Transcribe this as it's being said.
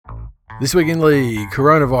This week in league,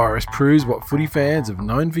 coronavirus proves what footy fans have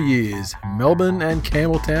known for years. Melbourne and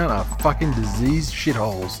Campbelltown are fucking diseased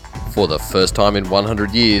shitholes. For the first time in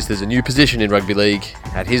 100 years, there's a new position in rugby league.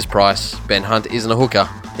 At his price, Ben Hunt isn't a hooker,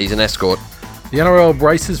 he's an escort. The NRL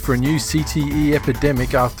braces for a new CTE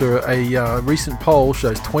epidemic after a recent poll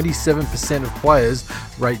shows 27% of players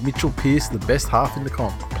rate Mitchell Pearce the best half in the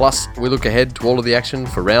comp. Plus, we look ahead to all of the action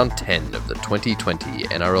for round 10 of the 2020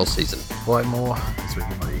 NRL season. Like more this week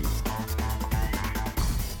in league.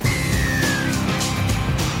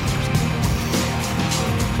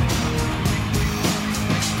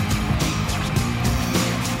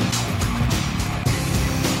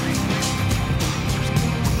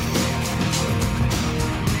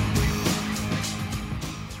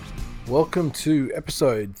 Welcome to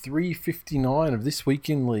episode 359 of This Week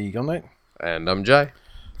in League. I'm Nate. And I'm Jay.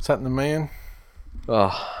 What's happening, man?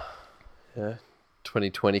 Oh, yeah.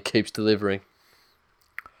 2020 keeps delivering.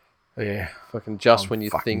 Yeah. Fucking just I'm when you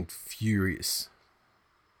fucking think... furious.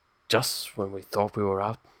 Just when we thought we were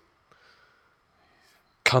out.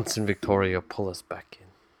 Cunts in Victoria pull us back in.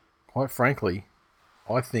 Quite frankly,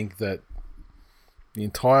 I think that the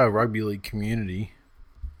entire rugby league community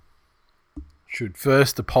should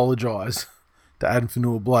first apologise to Adam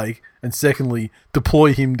Fanua-Blake and secondly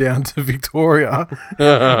deploy him down to Victoria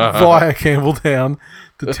via Campbelltown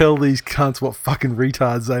to tell these cunts what fucking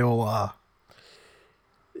retards they all are.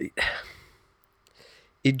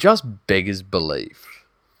 It just beggars belief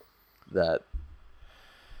that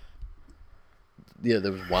there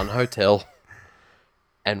was one hotel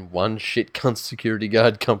and one shit cunt security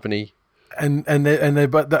guard company.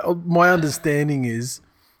 But my understanding is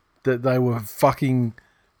that they were fucking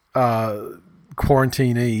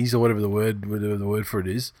quarantinees or whatever the word for it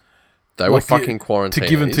is. They were fucking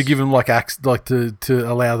quarantinees to give them like acts, like to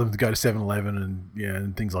allow them to go to 7-Eleven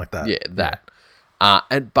and things like that. Yeah, that.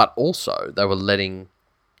 But also they were letting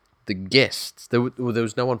the guests. There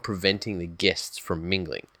was no one preventing the guests from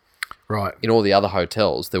mingling. Right. In all the other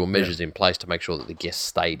hotels, there were measures in place to make sure that the guests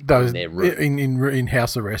stayed in their room. In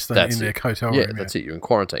house arrest, in their hotel room. Yeah, that's it. You're in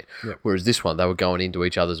quarantine. Yep. Whereas this one, they were going into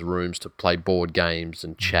each other's rooms to play board games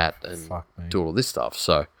and chat and do all this stuff.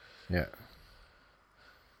 So, yeah,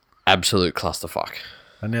 absolute clusterfuck.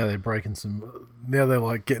 And now they're breaking some. Now they're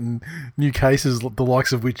like getting new cases, the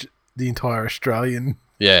likes of which the entire Australian.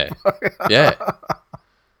 Yeah, yeah.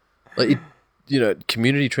 Like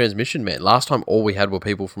community transmission, man. Last time, all we had were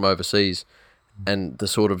people from overseas and the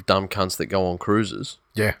sort of dumb cunts that go on cruises.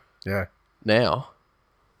 Yeah, yeah. Now,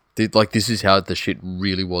 this is how the shit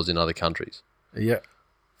really was in other countries. Yeah.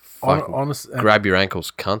 Honestly, grab your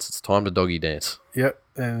ankles, cunts. It's time to doggy dance. Yep.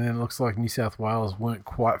 And then it looks like New South Wales weren't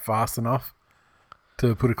quite fast enough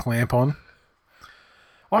to put a clamp on.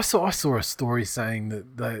 I saw a story saying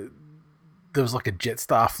that there was like a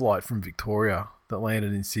Jetstar flight from Victoria that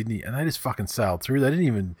landed in Sydney, and they just fucking sailed through. They didn't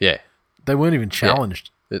even. Yeah. They weren't even challenged.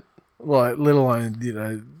 Yeah. Let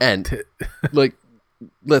alone And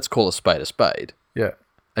let's call a spade a spade. Yeah.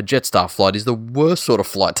 A Jetstar flight is the worst sort of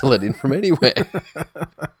flight to let in from anywhere.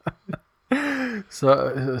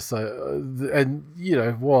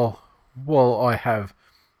 While I have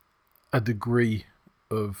a degree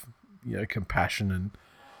of compassion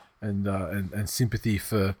and sympathy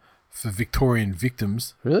for Victorian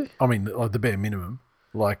victims. Really? I mean, like the bare minimum.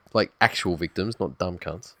 Like actual victims, not dumb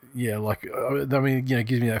cunts. Yeah, it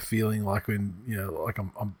gives me that feeling like when, like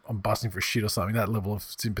I'm busting for shit or something, that level of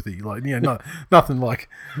sympathy. Like, nothing like,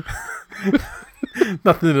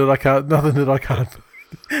 nothing that I can't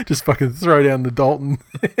just fucking throw down the Dalton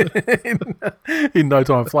in no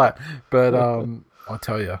time flat. But I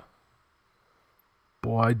tell you,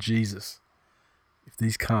 by Jesus, if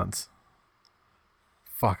these cunts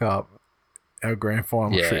fuck up our grand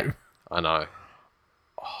final trip, I know.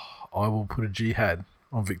 I will put a jihad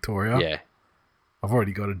on Victoria. Yeah. I've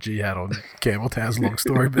already got a jihad on Campbelltown's long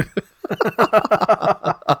story,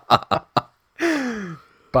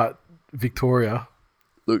 but Victoria.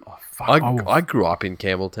 Look, I grew up in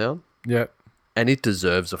Campbelltown. Yeah. And it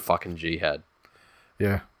deserves a fucking jihad.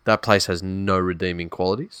 Yeah. That place has no redeeming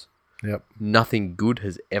qualities. Yep. Nothing good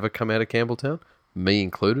has ever come out of Campbelltown, me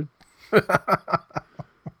included.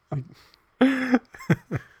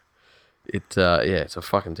 It's a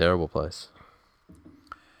fucking terrible place.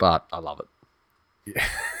 But I love it. Yeah.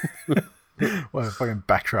 Well, fucking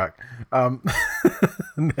backtrack.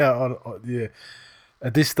 Now,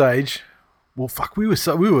 at this stage, well, fuck, we were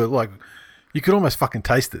like, you could almost fucking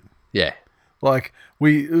taste it. Yeah. Like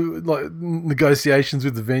negotiations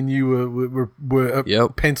with the venue were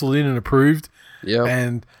penciled in and approved. Yeah.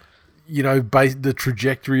 And the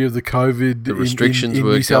trajectory of the COVID, The restrictions in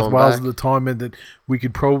were New South going Wales back. at the time, and that we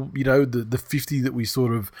could probably, the 50 that we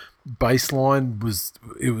sort of baseline was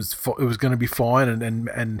going to be fine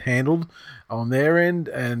and handled on their end,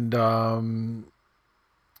 and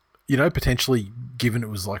potentially, given it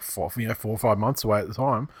was like 4 or 5 months away at the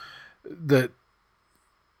time, that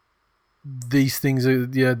these things are,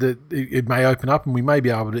 that it may open up and we may be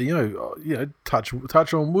able to,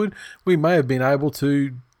 touch on wood, we may have been able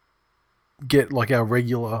to get like our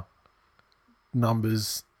regular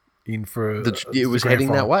numbers in for It was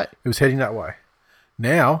heading that way. It was heading that way.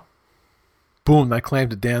 Now, boom, they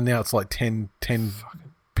clamped it down. Now it's like 10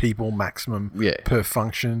 people maximum per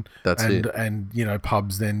function. That's it. it. And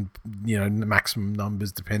pubs then maximum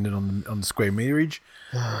numbers dependent on the square meterage.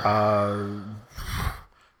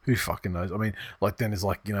 Who fucking knows? I mean, like then it's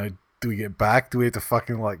like, do we get back? Do we have to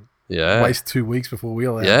fucking waste 2 weeks before we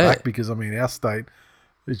allow back? Because I mean, our state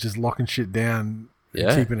is just locking shit down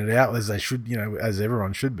and keeping it out as they should, as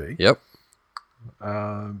everyone should be. Yep.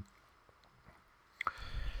 God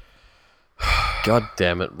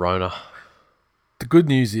damn it, Rona. The good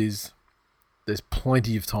news is there's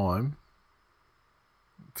plenty of time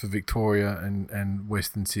for Victoria and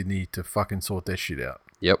Western Sydney to fucking sort their shit out.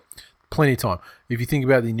 Yep. Plenty of time. If you think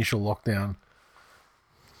about the initial lockdown,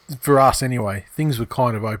 for us anyway, things were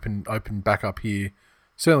kind of open back up here,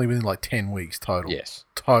 certainly within like 10 weeks total. Yes.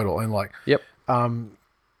 Total. And like, yep.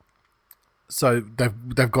 So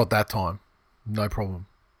they've got that time. No problem.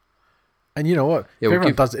 And you know what? Yeah, if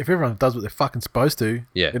everyone does what they're fucking supposed to,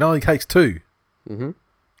 it only takes 2. Mm-hmm.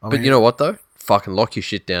 But you know what though? Fucking lock your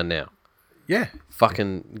shit down now. Yeah.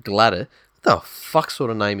 Fucking Gladys. What the fuck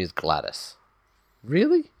sort of name is Gladys?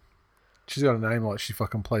 Really? She's got a name like she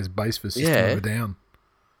fucking plays bass for System of a Down.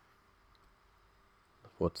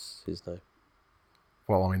 What's his name?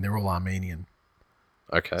 Well, I mean, they're all Armenian.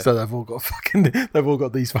 Okay. So they've all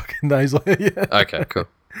got these fucking names. Like, Okay, cool.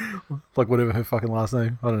 Like whatever her fucking last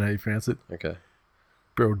name. I don't know how you pronounce it. Okay.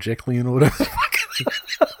 Beryl Jeklian or whatever.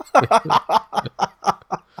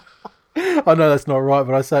 I know that's not right,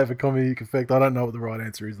 but I say it for comedic effect. I don't know what the right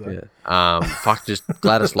answer is though. Yeah. Fuck, just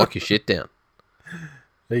Gladys, lock your shit down.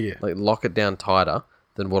 Yeah. Like, lock it down tighter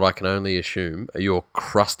than what I can only assume are your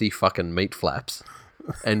crusty fucking meat flaps,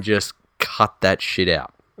 and just cut that shit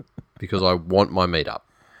out because I want my meat up.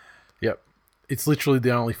 Yep. It's literally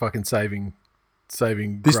the only fucking saving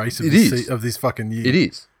grace of this fucking year. It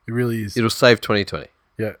is. It really is. It'll save 2020.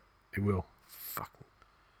 Yeah, it will. Fucking.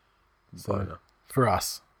 So, for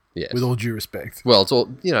us. Yes. With all due respect. Well, it's all,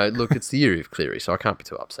 look, it's the year of Cleary, so I can't be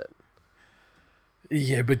too upset.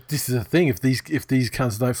 Yeah, but this is the thing. If these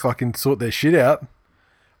cunts don't fucking sort their shit out,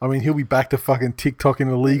 I mean, he'll be back to fucking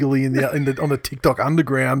TikToking illegally on the TikTok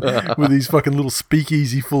underground with his fucking little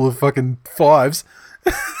speakeasy full of fucking 5s.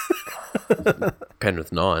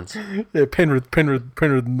 Penrith 9s. Yeah, Penrith 9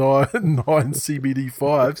 CBD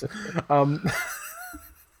 5s.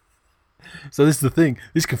 So this is the thing.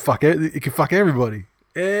 This can fuck it. Can fuck everybody.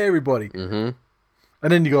 Everybody. Mm-hmm.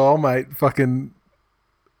 And then you go, oh mate, fucking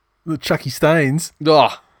the Chucky Staines.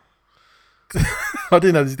 Oh. I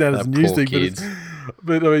didn't have this down as a news thing,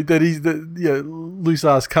 but I mean that he's the loose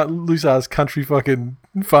ass country fucking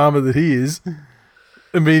farmer that he is.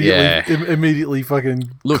 Immediately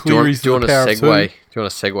fucking. Look, do you want to segue? Do you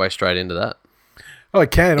want to segue straight into that? Oh, I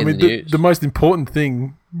can. I mean, the most important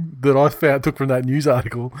thing that I took from that news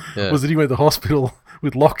article was that he went to the hospital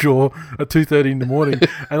with lockjaw at 2:30 in the morning.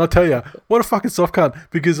 And I'll tell you, what a fucking soft cunt.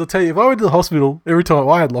 Because I'll tell you, if I went to the hospital every time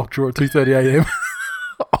I had lockjaw at 2:30 a.m.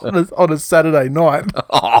 on a Saturday night,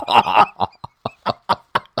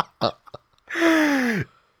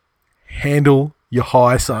 handle your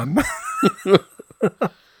high, son.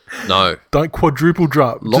 No. Don't quadruple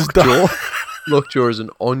drop. Lockjaw is an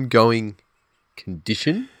ongoing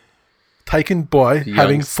condition. Taken by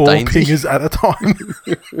having 4 pingers at a time.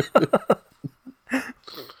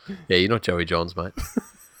 Yeah, you're not Joey Johns, mate.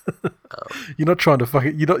 You're not trying to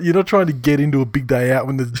fucking. You're not trying to get into a big day out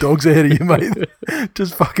when the dog's ahead of you, mate.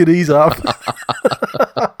 Just fucking ease up.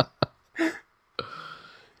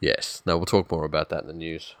 Yes. No, we'll talk more about that in the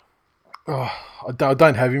news. Oh, I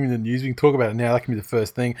don't have him in the news. We can talk about it now. That can be the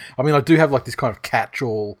first thing. I mean, I do have like this kind of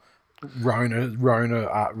catch-all Rona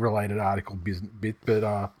related article bit,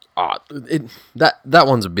 but that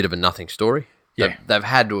one's a bit of a nothing story. Yeah. They've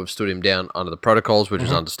had to have stood him down under the protocols, which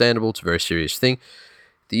is understandable. It's a very serious thing.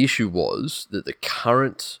 The issue was that the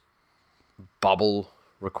current bubble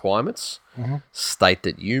requirements state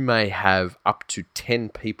that you may have up to 10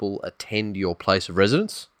 people attend your place of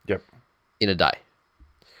residence in a day.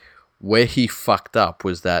 Where he fucked up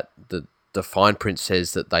was that the fine print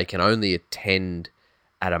says that they can only attend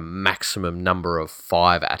at a maximum number of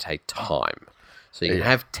 5 at a time. So you can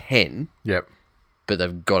have 10, Yep. but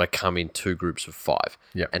they've got to come in 2 groups of 5.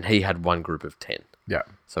 Yep. And he had 1 group of 10. Yeah.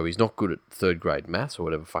 So he's not good at 3rd grade maths or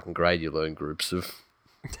whatever fucking grade you learn groups of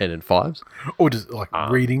 10 and 5s. Or just like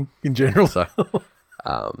reading in general. So,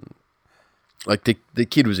 like the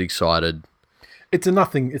kid was excited. It's a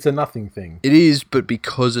nothing thing. It is, but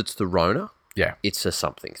because it's the Rona, Yeah. it's a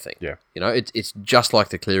something thing. Yeah. You know, it's just like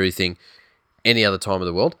the Cleary thing. Any other time of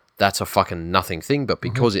the world, that's a fucking nothing thing. But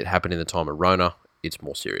because it happened in the time of Rona, it's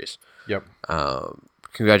more serious. Yep.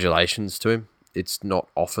 Congratulations to him. It's not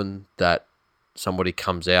often that somebody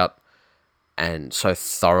comes out and so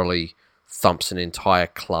thoroughly thumps an entire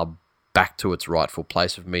club back to its rightful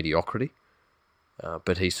place of mediocrity.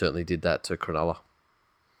 But he certainly did that to Cronulla.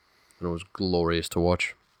 And it was glorious to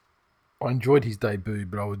watch. I enjoyed his debut,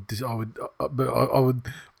 but I would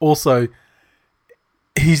also,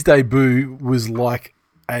 his debut was like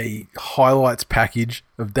a highlights package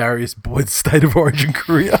of Darius Boyd's State of Origin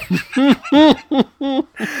career.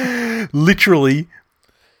 Literally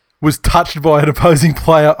was touched by an opposing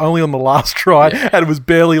player only on the last try, and it was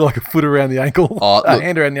barely like a foot around the ankle.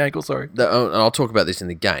 Hand around the ankle, sorry. And I'll talk about this in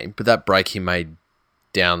the game, but that break he made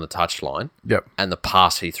down the touchline, and the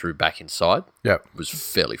pass he threw back inside, was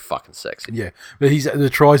fairly fucking sexy. Yeah, but the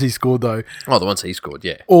tries he scored though. Oh, the ones he scored,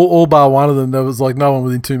 yeah. All bar one of them, there was like no one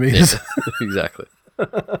within 2 meters. Yeah, exactly.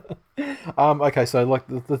 Okay, so like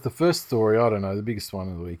the first story, I don't know, the biggest one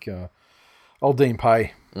of the week. Old Dean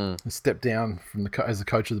Pay stepped down from as the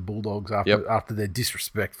coach of the Bulldogs after their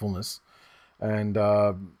disrespectfulness, and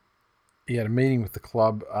he had a meeting with the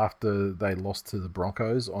club after they lost to the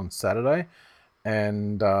Broncos on Saturday.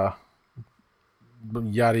 And yada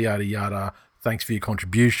yada yada. Thanks for your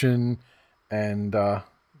contribution, and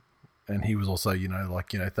he was also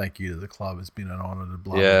thank you to the club. It's been an honour to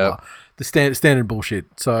blah blah blah. The standard bullshit.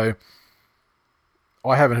 So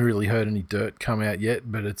I haven't really heard any dirt come out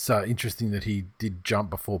yet, but it's interesting that he did jump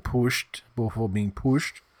before being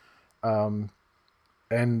pushed. And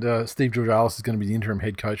Steve Georgalis is going to be the interim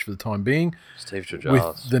head coach for the time being. Steve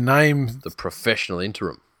Georgalis, with the name, the professional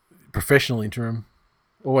interim,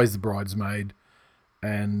 always the bridesmaid,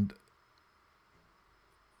 and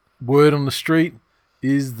word on the street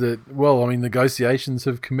is that negotiations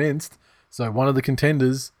have commenced. So one of the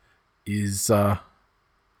contenders is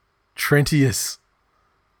Trentius.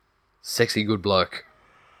 Sexy good bloke.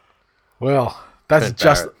 Well, that's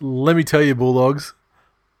just, let me tell you, Bulldogs,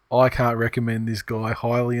 I can't recommend this guy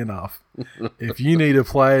highly enough. If you need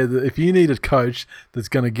a coach that's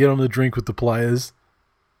going to get on the drink with the players,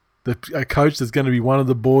 a coach that's going to be one of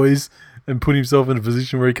the boys and put himself in a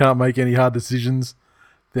position where he can't make any hard decisions,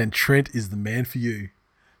 then Trent is the man for you.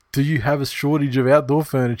 Do you have a shortage of outdoor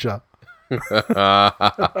furniture?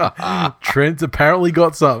 Trent's apparently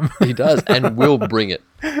got some. He does, and will bring it.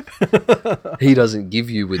 He doesn't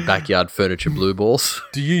give you with backyard furniture blue balls.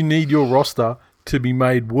 Do you need your roster to be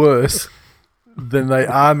made worse than they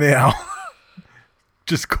are now?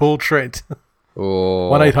 Just call Trent.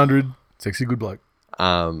 1-800 sexy good bloke.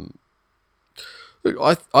 Look,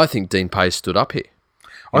 I think Dean Pay stood up here.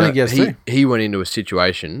 I think yes too. He went into a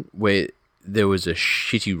situation where there was a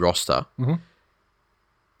shitty roster,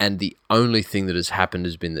 and the only thing that has happened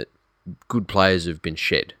has been that good players have been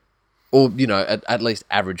shed, or at least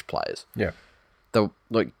average players. Yeah, they'll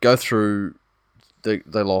go through. They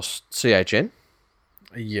lost CHN.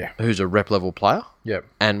 Yeah, who's a rep level player. Yep,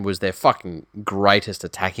 and was their fucking greatest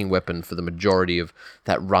attacking weapon for the majority of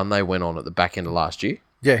that run they went on at the back end of last year.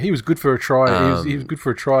 Yeah, he was good for a try. He was good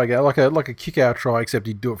for a try, like a kick out try, except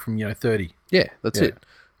he'd do it from 30. Yeah, that's it.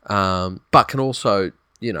 But can also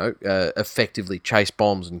effectively chase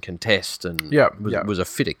bombs and contest, and was a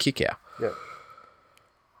fitter kick out. Yeah.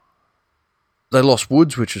 They lost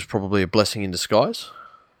Woods, which was probably a blessing in disguise.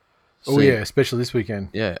 Oh yeah, especially this weekend.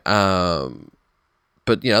 Yeah.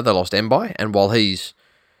 But they lost Mbai, and while he's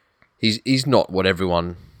not what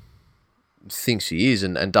everyone thinks he is,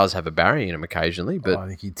 and does have a barrier in him occasionally, but I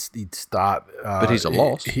think he'd start. But he's a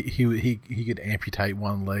loss. He could amputate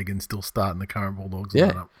one leg and still start in the current Bulldogs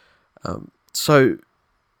lineup. So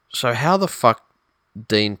how the fuck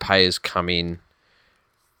Dean Pay has come in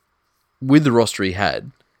with the roster he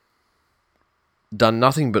had, done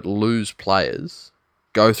nothing but lose players,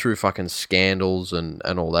 go through fucking scandals and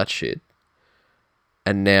all that shit,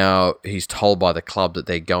 and now he's told by the club that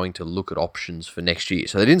they're going to look at options for next year.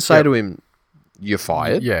 So they didn't say to him, "You're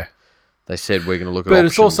fired." Yeah, they said we're going to look at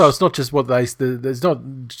options. But it's not just what they. There's not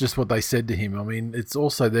just what they said to him. I mean, it's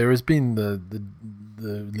also there has been the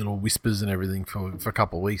little whispers and everything for a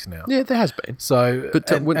couple of weeks now. Yeah, there has been. So, but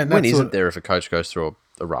when isn't there if a coach goes through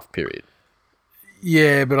a rough period?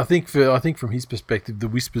 Yeah, but I think from his perspective, the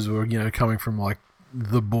whispers were coming from like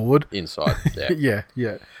the board. Inside, yeah.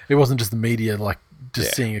 Yeah. It wasn't just the media like just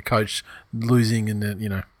Yeah. seeing a coach losing and then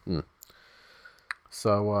Mm.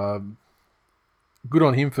 So good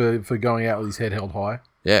on him for going out with his head held high.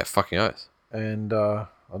 Yeah, fucking oath. And I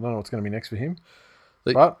don't know what's going to be next for him,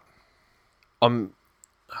 Like, but I'm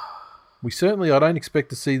I don't expect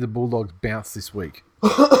to see the Bulldogs bounce this week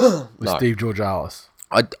with No. Steve Georgalis.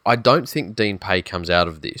 I don't think Dean Pay comes out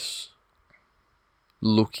of this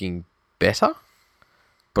looking better,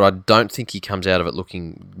 but I don't think he comes out of it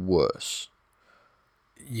looking worse.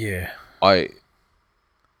 Yeah. I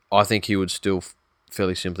think he would still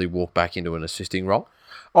fairly simply walk back into an assisting role.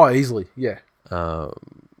 Oh, easily. Yeah.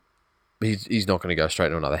 He's not going to go straight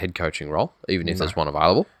into another head coaching role, even if there's one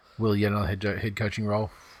available. Will he get another head coaching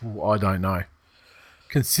role? I don't know.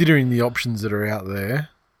 Considering the options that are out there,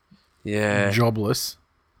 jobless.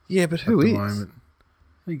 Yeah, but who at the is? moment.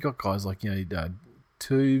 You got guys like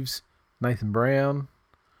Tubes, Nathan Brown.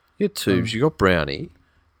 You got Tubes, you got Brownie,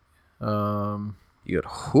 You you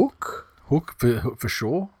got Hook. Hook for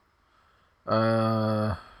sure.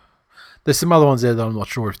 There's some other ones there that I'm not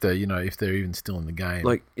sure if they're even still in the game.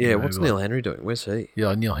 Like, yeah, what's Neil Henry doing? Where's he?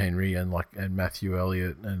 Yeah, Neil Henry and Matthew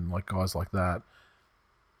Elliott and like guys like that.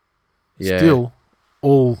 Yeah. Still,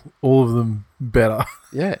 all of them better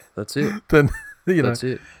Yeah, that's it. than That's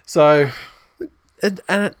it. So,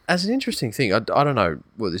 And as an interesting thing, I don't know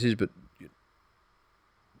what this is, but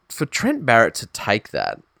for Trent Barrett to take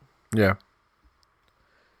that yeah,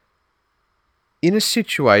 in a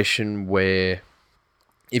situation where,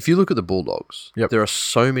 if you look at the Bulldogs, Yep. there are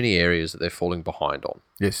so many areas that they're falling behind on.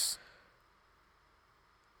 yes,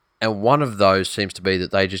 And one of those seems to be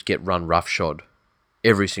that they just get run roughshod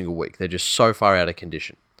every single week. They're just so far out of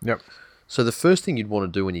condition. yep, So the first thing you'd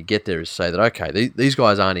want to do when you get there is say that, okay, these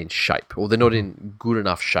guys aren't in shape, or they're not in good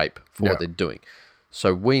enough shape for Yeah. what they're doing.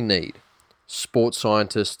 So we need sports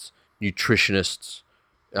scientists, nutritionists.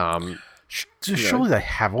 Surely they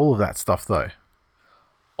have all of that stuff though.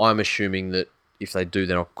 I'm assuming that if they do,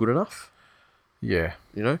 they're not good enough, Yeah,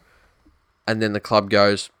 And then the club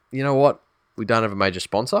goes, you know what? We don't have a major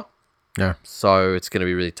sponsor, yeah, so it's going to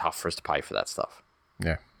be really tough for us to pay for that stuff.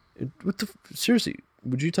 yeah. Seriously,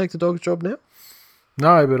 would you take the Dogs job now?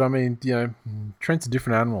 No, but I mean, Trent's a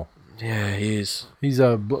different animal. Yeah, he is. He's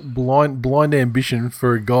a blind ambition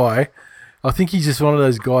for a guy. I think he's just one of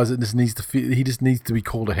those guys that just needs to fit. He just needs to be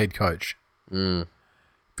called a head coach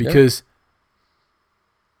because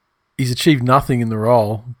he's achieved nothing in the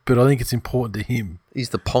role. But I think it's important to him. He's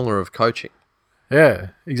the Ponga of coaching. Yeah,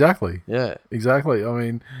 exactly. Yeah. Exactly. I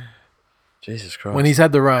mean, Jesus Christ. when he's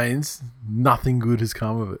had the reins, nothing good has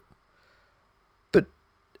come of it. But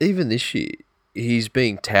even this year, he's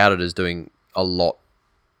being touted as doing a lot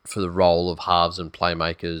for the role of halves and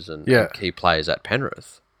playmakers and key players at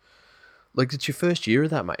Penrith. Like, it's your first year of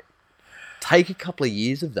that, mate. Take a couple of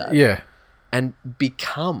years of that. Yeah. And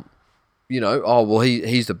become,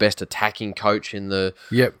 he's the best attacking coach in the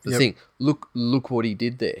thing. Look what he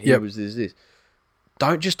did there. He was this.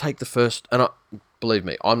 Don't just take the first, and believe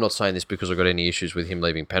me, I'm not saying this because I've got any issues with him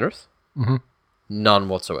leaving Penrith. Mm-hmm. None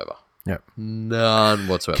whatsoever. Yep. None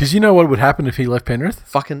whatsoever. Because you know what would happen if he left Penrith?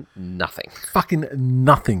 Fucking nothing. Fucking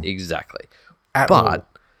nothing. Exactly. At all. But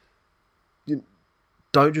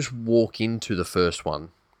don't just walk into the first one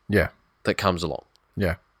Yeah. that comes along.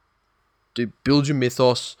 Yeah. Build your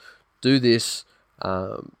mythos. Do this.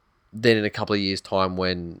 Then in a couple of years' time,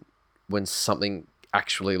 when something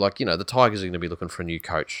actually, the Tigers are going to be looking for a new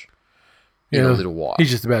coach in a little while. He's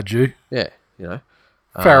just about due. Yeah,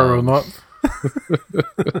 Farrow or not.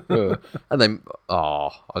 And they, I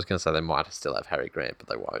was going to say they might still have Harry Grant, but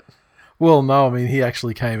they won't. Well, no, I mean, he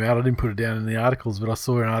actually came out. I didn't put it down in the articles, but I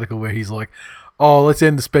saw an article where he's like, "Oh, let's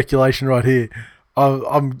end the speculation right here.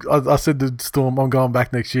 I said to Storm, I'm going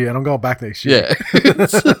back next year, and I'm going back next year." Yeah.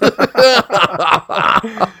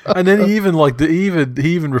 And then he even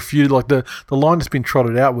refuted the line that's been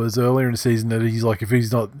trotted out was earlier in the season that he's like, if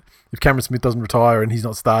Cameron Smith doesn't retire and he's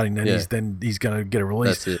not starting, then he's going to get a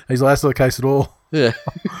release. That's it. He's like, that's not the case at all. Yeah.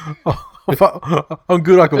 I'm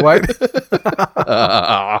good. I can wait.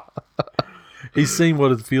 He's seen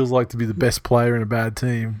what it feels like to be the best player in a bad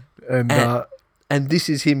team, and this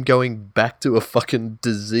is him going back to a fucking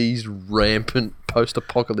diseased, rampant,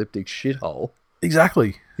 post-apocalyptic shithole.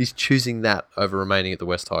 Exactly. He's choosing that over remaining at the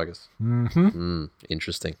West Tigers. Mm-hmm.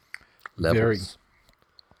 Interesting. Levels.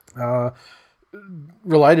 Very.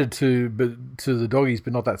 Related to the Doggies,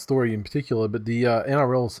 but not that story in particular, but the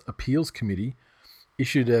NRL's appeals committee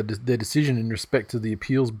issued their decision in respect to the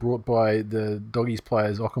appeals brought by the Doggies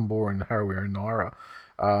players Okunbor and Harawira and Naira.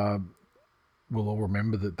 will all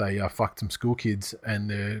remember that they fucked some school kids and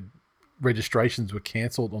their registrations were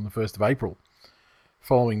cancelled on the 1st of April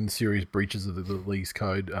following serious breaches of the league's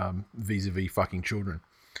code vis-a-vis fucking children.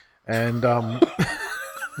 And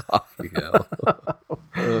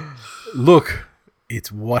look,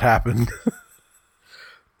 it's what happened.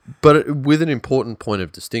 But with an important point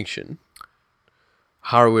of distinction,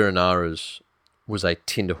 Harawira-Nara's was a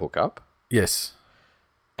Tinder hookup. Yes.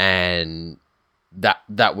 And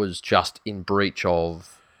that was just in breach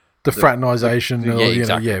of the fraternisation.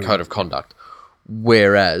 Code of conduct.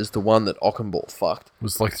 Whereas the one that Okunbor fucked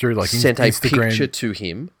was like through like sent Instagram. a picture to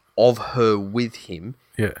him of her with him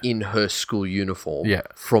Yeah. in her school uniform Yeah.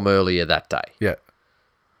 from earlier that day. Yeah.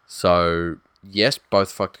 So, yes,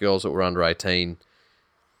 both fucked girls that were under 18,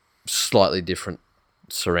 slightly different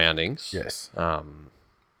surroundings. Yes.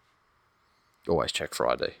 Always check for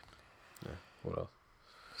ID. Yeah. What else?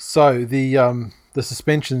 So the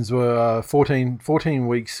suspensions were 14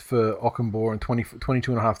 weeks for Okunbor and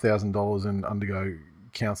 $22,500 and undergo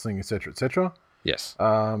counselling, etc., etc. Yes.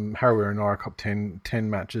 Harawira-Nara copped 10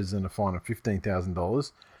 matches and a fine of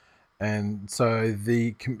 $15,000. And so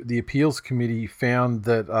the appeals committee found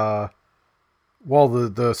that while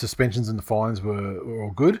the suspensions and the fines were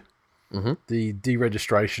all good, the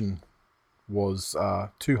deregistration was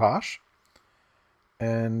too harsh.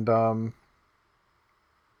 And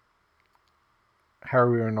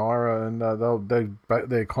Harawira-Nara and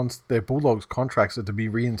their Bulldogs contracts are to be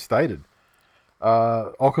reinstated.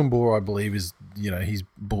 Okunbor, I believe, is he's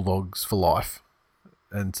Bulldogs for life,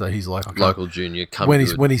 and so he's like local junior. When he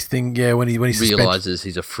realizes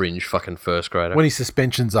he's a fringe fucking first grader. When his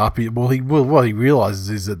suspension's up, what he realizes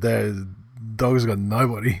is that the Dogs got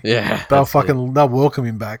nobody. Yeah, they'll welcome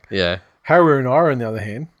him back. Yeah. Harawira-Nara, on the other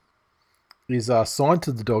hand, is signed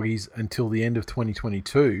to the Doggies until the end of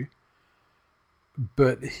 2022,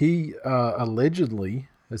 but he allegedly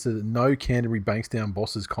has said that no Canterbury Bankstown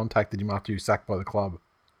bosses contacted him after he was sacked by the club.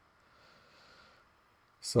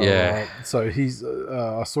 So, yeah. So he's.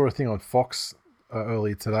 I saw a thing on Fox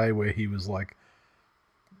earlier today where he was like,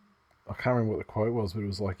 I can't remember what the quote was, but it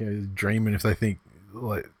was like, dreaming if they think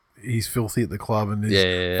like he's filthy at the club and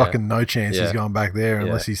there's fucking no chance he's going back there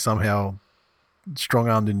unless he's somehow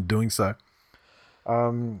strong-armed in doing so.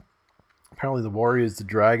 Apparently the Warriors, the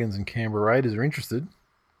Dragons, and Canberra Raiders are interested.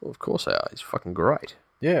 Well, of course they are. He's fucking great.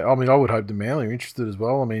 Yeah, I mean, I would hope the Manly are interested as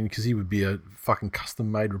well. I mean, because he would be a fucking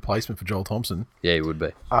custom-made replacement for Joel Thompson. Yeah, he would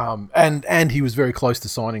be. And he was very close to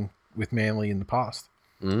signing with Manly in the past.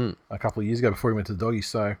 A couple of years ago before he went to the Doggies.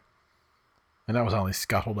 So, and that was only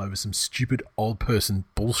scuttled over some stupid old person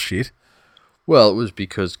bullshit. Well, it was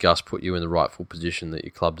because Gus put you in the rightful position that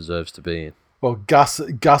your club deserves to be in. Well, Gus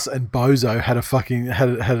and Bozo had a fucking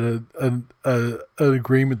an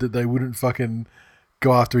agreement that they wouldn't fucking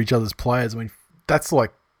go after each other's players. I mean, that's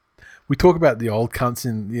like, we talk about the old cunts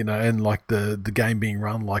and like the game being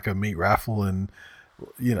run like a meat raffle, and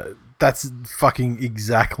that's fucking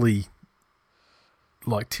exactly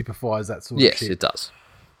like typifies that sort of shit. Yes, it does.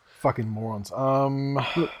 Fucking morons.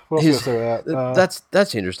 What else did I say about?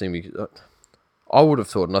 That's interesting because I would have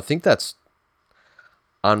thought, and I think that's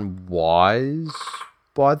unwise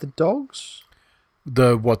by the Dogs.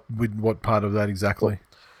 What part of that exactly?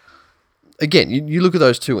 Again, you look at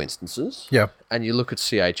those two instances. Yeah. And you look at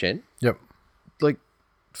CHN. Yep. Like,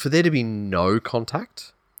 for there to be no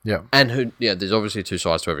contact. Yeah. And there's obviously two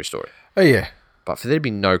sides to every story. Oh yeah. But for there to be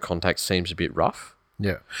no contact seems a bit rough.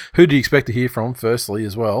 Yeah. Who do you expect to hear from, firstly,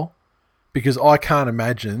 as well? Because I can't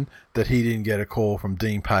imagine that he didn't get a call from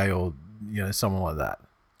Dean Pay or someone like that.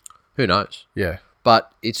 Who knows? Yeah.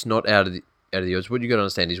 But it's not out of the odds. What you got to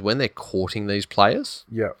understand is when they're courting these players,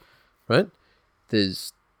 yeah, right?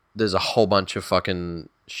 There's a whole bunch of fucking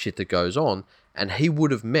shit that goes on, and he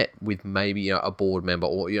would have met with maybe a board member,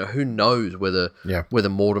 or who knows whether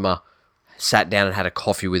Mortimer sat down and had a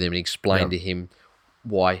coffee with him and explained to him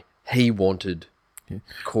why he wanted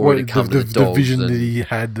Corey to come to the Dogs. The vision that he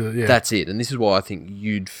had. That's it, and this is why I think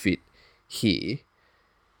you'd fit here.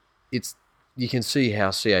 You can see how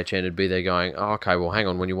CHN would be there going, oh, okay, well, hang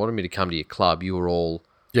on. When you wanted me to come to your club, you were all,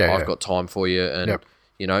 I've got time for you, and,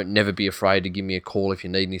 never be afraid to give me a call if you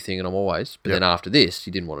need anything, and I'm always. But then after this,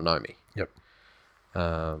 you didn't want to know me. Yep.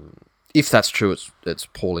 If that's true, it's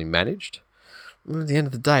poorly managed. At the end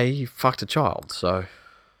of the day, you fucked a child, so.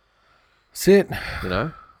 That's it.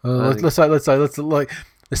 Let's say, there's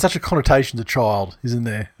such a connotation to child, isn't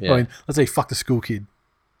there? Yeah. I mean, let's say fuck the school kid.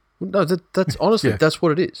 No, that's honestly, that's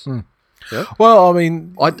what it is. Mm. Yeah. Well, I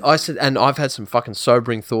mean, I said, and I've had some fucking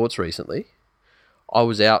sobering thoughts recently. I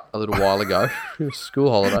was out a little while ago,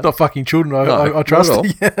 school holiday. Not fucking children, I trust.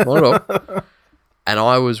 Not at all. And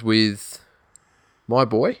I was with my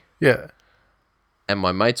boy Yeah. and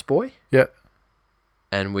my mate's boy, Yeah.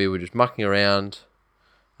 and we were just mucking around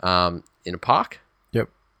in a park. Yep.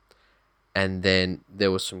 And then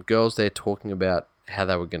there were some girls there talking about how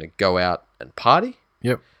they were going to go out and party.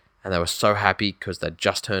 Yep. And they were so happy because they'd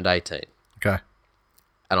just turned 18. Okay.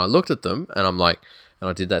 And I looked at them and I'm like, and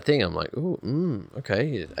I did that thing. I'm like, oh,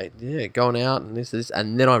 okay, yeah, going out and this.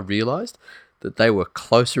 And then I realized that they were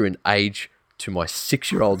closer in age to my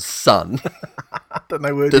 6-year-old son Than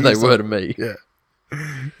they were to me. Yeah.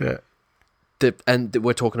 Yeah. And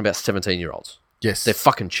we're talking about 17-year-olds. Yes. They're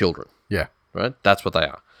fucking children, Yeah. right? That's what they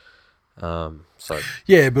are. So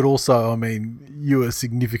Yeah, but also, I mean, you are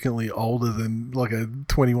significantly older than like a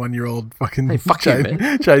 21-year-old fucking fuck you, man.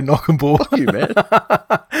 Jaden Okunbor. fuck you,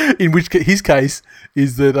 man. In which his case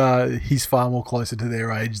is that he's far more closer to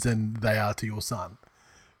their age than they are to your son,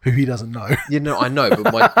 who he doesn't know. You know, I know,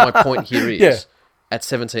 but my point here is Yeah. at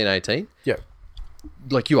 17, 18, Yeah.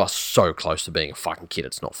 like you are so close to being a fucking kid.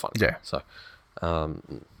 It's not funny. Yeah. So,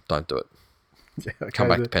 don't do it. Yeah, okay, Come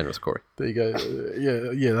back to Penrith, Corey. There you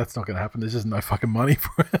go. Yeah, that's not going to happen. There's just no fucking money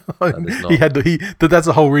for it. there's not. He had to. That's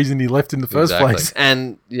the whole reason he left in the first Exactly. place.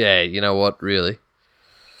 And yeah, you know what? Really,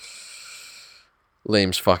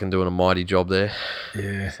 Liam's fucking doing a mighty job there.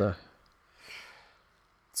 Yeah.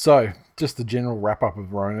 So, just the general wrap up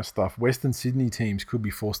of Rona stuff. Western Sydney teams could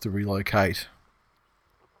be forced to relocate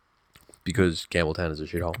because Campbelltown is a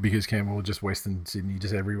shithole. because Campbell, just Western Sydney,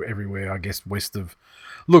 just everywhere. I guess west of.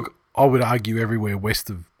 Look, I would argue everywhere west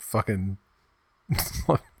of fucking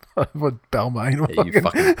what Balmain. Yeah, you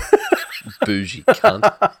fucking bougie cunt.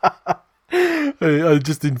 I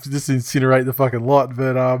just incinerate the fucking lot.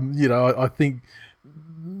 But I think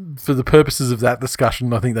for the purposes of that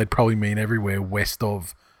discussion, I think they'd probably mean everywhere west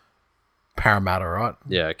of Parramatta, right?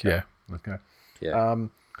 Yeah. Okay. Yeah. Okay. Yeah.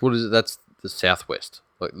 What is it? That's the southwest,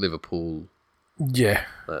 like Liverpool. Yeah.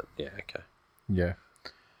 Yeah. Okay. Yeah.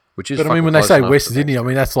 Which is. But I mean, when they say West Sydney, I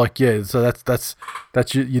mean that's like So that's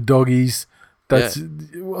your doggies. That's I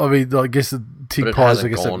mean, I guess the Tig but it Pies.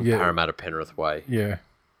 hasn't I guess gone Parramatta Penrith way. Yeah.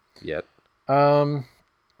 Yet.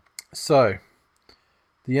 So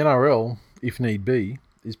the NRL, if need be,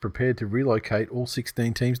 is prepared to relocate all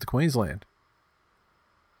 16 teams to Queensland.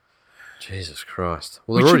 Jesus Christ!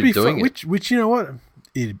 Well, they're already doing it. Which you know what?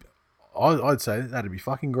 I'd say that'd be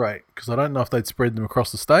fucking great because I don't know if they'd spread them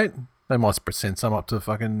across the state. They might send some up to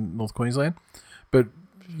fucking North Queensland, but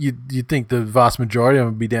you'd think the vast majority of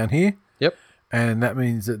them would be down here. Yep. And that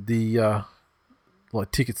means that the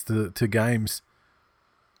tickets to games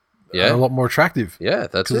are a lot more attractive. Yeah,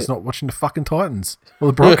 that's it. Because it's not watching the fucking Titans or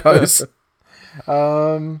the Broncos.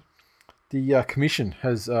 The commission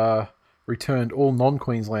has returned all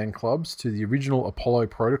non-Queensland clubs to the original Apollo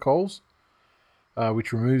protocols,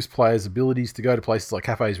 which removes players' abilities to go to places like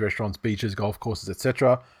cafes, restaurants, beaches, golf courses,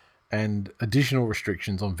 etc., and additional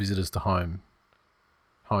restrictions on visitors to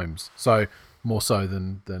homes. So more so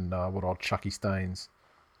than what old Chucky Staines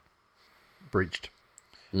breached.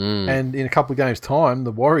 And in a couple of games' time,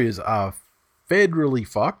 the Warriors are federally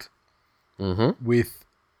fucked with.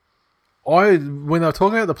 When they were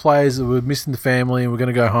talking about the players that were missing the family and were going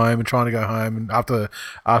to go home and trying to go home, and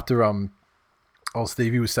after old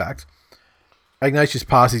Stevie was sacked, Ignatius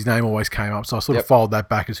Parsi's name always came up, so I sort of followed that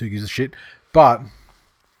back as who gives a shit. But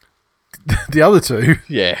the other two,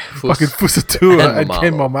 fucking Fusatua and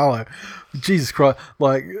Ken Momalo, Jesus Christ,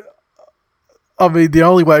 like, I mean, the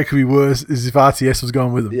only way it could be worse is if RTS was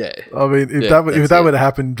going with them. Yeah, I mean, if that were to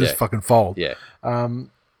happen, just fucking fold. Yeah.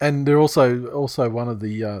 And they're also one of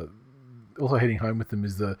the also heading home with them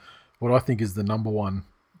is what I think is the number one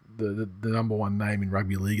name in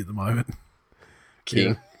rugby league at the moment.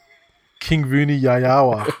 King Vuni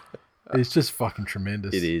Yayawa. It's just fucking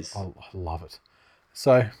tremendous. It is. I love it.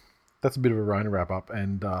 So that's a bit of a Rona wrap up.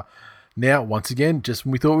 And now, once again, just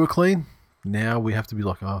when we thought we were clean, now we have to be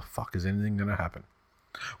like, oh, fuck, is anything going to happen?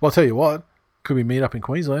 Well, I'll tell you what, could we meet up in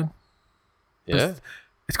Queensland? Yeah.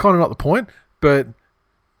 It's kind of not the point, but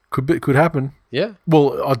could happen. Yeah.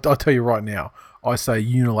 Well, I'll tell you right now, I say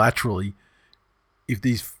unilaterally, if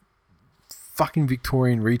these fucking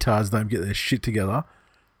Victorian retards don't get their shit together.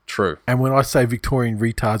 True. And when I say Victorian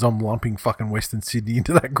retards, I'm lumping fucking Western Sydney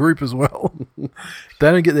into that group as well. They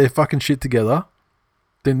don't get their fucking shit together,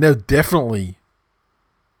 then there's definitely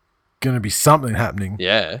going to be something happening.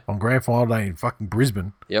 Yeah. On Grand Final Day in fucking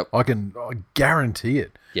Brisbane. Yep. I guarantee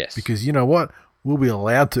it. Yes. Because you know what? We'll be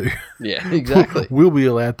allowed to. Yeah, exactly. We'll be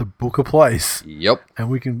allowed to book a place. Yep. And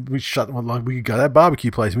we could go to that barbecue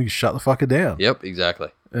place and we can shut the fucker down. Yep, exactly.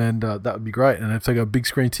 And that would be great. And if they got a big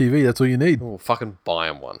screen TV, that's all you need. We'll fucking buy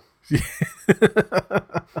them one.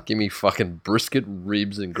 Give me fucking brisket,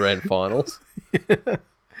 ribs, and grand finals.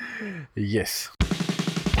 Yes.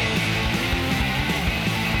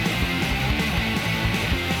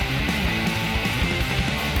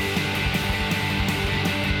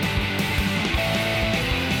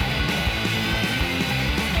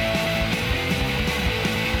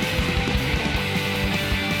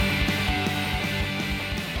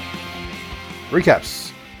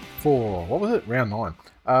 Recaps for, what was it? Round 9.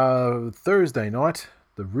 Thursday night,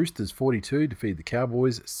 the Roosters 42 defeated the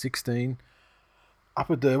Cowboys 16. Up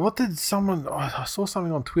at the, what did someone, I saw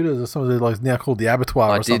something on Twitter that someone like now called the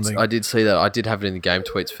Abattoir or something. I did see that. I did have it in the game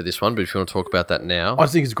tweets for this one, but if you want to talk about that now. I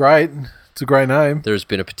think it's great. It's a great name. There has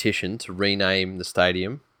been a petition to rename the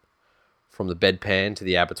stadium from the Bedpan to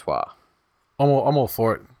the Abattoir. I'm all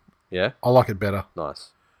for it. Yeah? I like it better.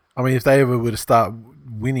 Nice. I mean, if they ever were to start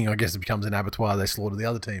winning, I guess it becomes an abattoir. They slaughter the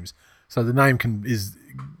other teams. So the name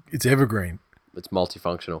it's evergreen. It's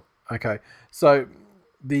multifunctional. Okay. So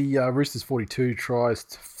the Roosters he's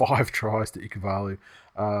 5 tries to Ikuvalu.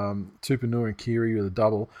 Tupanua and Kiri with a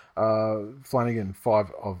double. Flanagan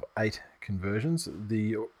 5 of 8 conversions.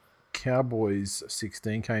 The Cowboys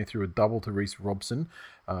 16 came through a double to Reece Robson.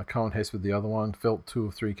 Cohen Hess with the other one. Felt 2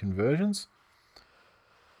 of 3 conversions.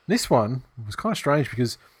 This one was kind of strange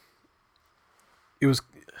because it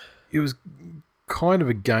was kind of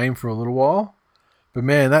a game for a little while, but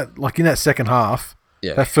man, that like in that second half,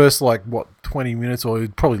 that first 20 minutes or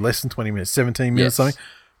probably less than 20 minutes, 17 minutes something,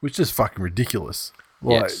 was just fucking ridiculous.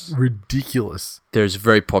 Ridiculous. There's a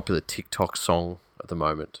very popular TikTok song at the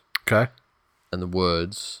moment. Okay. And the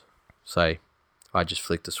words say, "I just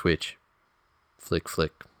flicked a switch, flick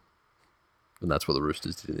flick," and that's what the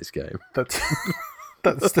Roosters did in this game.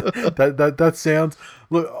 That sounds.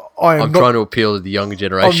 Look, I'm trying to appeal to the younger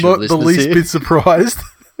generation. I'm of not the listeners least here. bit surprised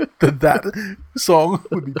that song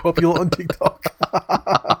would be popular on TikTok.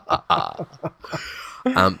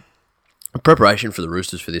 Preparation for the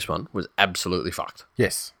Roosters for this one was absolutely fucked.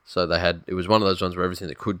 Yes. So it was one of those ones where everything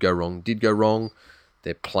that could go wrong did go wrong.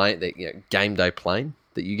 Their game day plane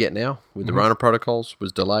that you get now with the Rona protocols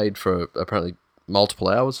was delayed for apparently multiple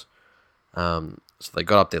hours. So they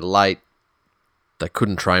got up there late. They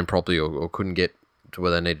couldn't train properly or couldn't get to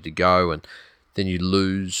where they needed to go, and then you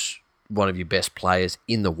lose one of your best players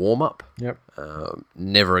in the warm-up. Yep.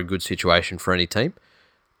 Never a good situation for any team.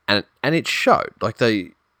 And it showed. Like,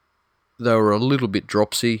 they were a little bit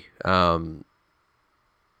dropsy, a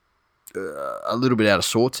little bit out of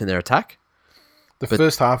sorts in their attack. The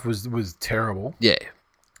first half was terrible. Yeah.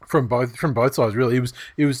 From both sides, really. It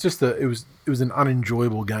was an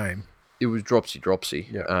unenjoyable game. It was dropsy.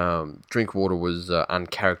 Yeah. Drinkwater was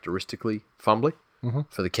uncharacteristically fumbly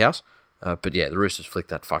for the Cows. But yeah, the Roosters flicked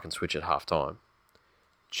that fucking switch at halftime.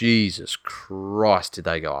 Jesus Christ, did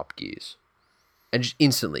they go up gears. And just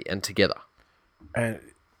instantly and together. And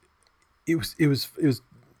it was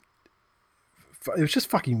just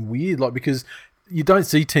fucking weird, like, because you don't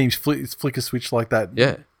see teams flick a switch like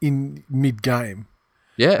that in mid-game.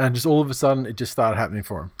 Yeah. And just all of a sudden, it just started happening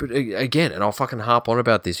for them. But again, and I'll fucking harp on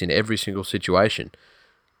about this in every single situation,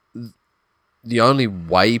 the only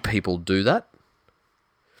way people do that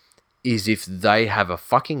is if they have a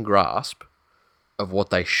fucking grasp of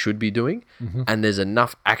what they should be doing, and there's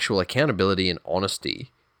enough actual accountability and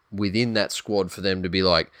honesty within that squad for them to be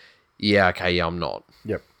like, I'm not.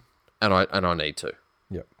 Yep. And I need to.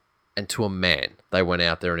 Yep. And to a man, they went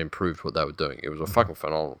out there and improved what they were doing. It was a fucking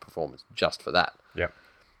phenomenal performance just for that. Yep.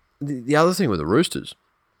 The other thing with the Roosters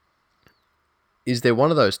is they're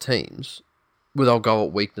one of those teams where they'll go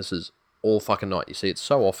at weaknesses all fucking night. You see it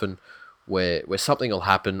so often where something will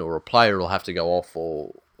happen or a player will have to go off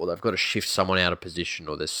or they've got to shift someone out of position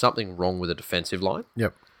or there's something wrong with a defensive line.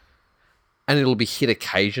 Yep. And it'll be hit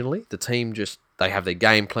occasionally. The team they have their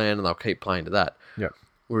game plan and they'll keep playing to that. Yep.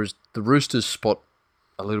 Whereas the Roosters spot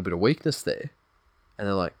a little bit of weakness there and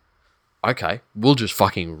they're like, okay, we'll just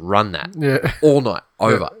fucking run that all night,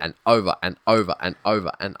 over and over and over and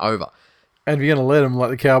over and over. And if you're going to let them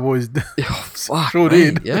like the Cowboys sure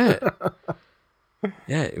did. Yeah.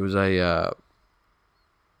 Yeah, it was a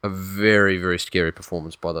very, very scary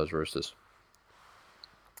performance by those Roosters.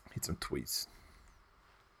 Hit some tweets.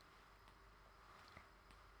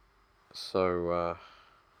 So,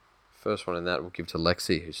 first one in that we'll give to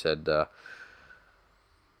Lexi, who said,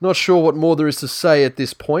 not sure what more there is to say at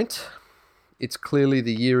this point. It's clearly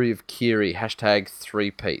the year of Kiri,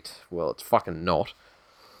 #3Pete. Well, it's fucking not.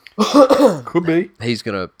 Could be. He's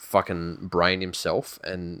going to fucking brain himself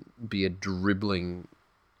and be a dribbling,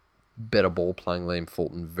 better ball-playing Liam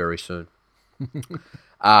Fulton very soon.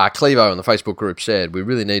 Clevo on the Facebook group said, we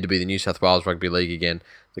really need to be the New South Wales Rugby League again.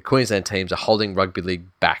 The Queensland teams are holding rugby league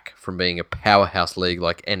back from being a powerhouse league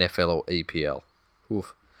like NFL or EPL.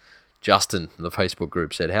 Oof. Justin from the Facebook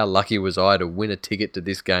group said, "How lucky was I to win a ticket to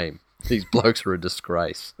this game? These blokes are a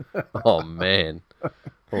disgrace." Oh, man.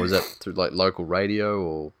 Or was that through like local radio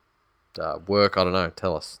or work? I don't know.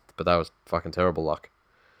 Tell us. But that was fucking terrible luck.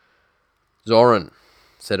 Zoran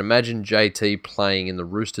said, "Imagine JT playing in the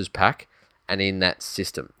Roosters pack and in that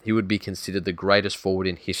system. He would be considered the greatest forward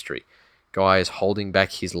in history. Guy is holding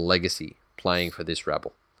back his legacy playing for this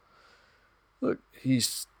rabble." Look,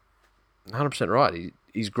 he's 100% right.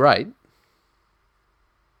 He's great,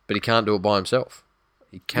 but he can't do it by himself.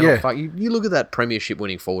 He cannot. You look at that premiership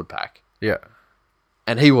winning forward pack. Yeah.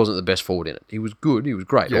 And he wasn't the best forward in it. He was good. He was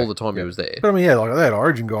great all the time he was there. But I mean, like they had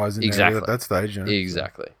Origin guys in there at that stage. You know,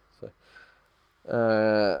 exactly. So.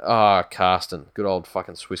 Carsten, good old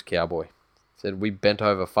fucking Swiss cowboy, said, "We bent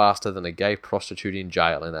over faster than a gay prostitute in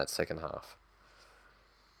jail in that second half."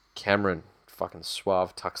 Cameron, fucking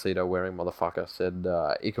suave tuxedo wearing motherfucker, said,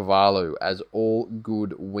 "Ikavalu, as all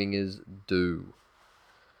good wingers do."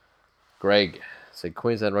 Greg said,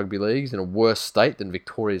 "Queensland Rugby League's in a worse state than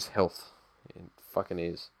Victoria's health." It fucking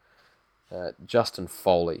is. Justin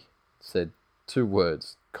Foley said, 2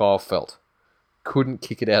 words, Kyle Felt. "Couldn't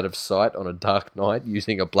kick it out of sight on a dark night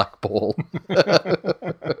using a black ball."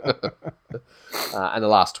 And the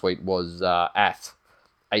last tweet was at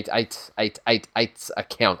 88888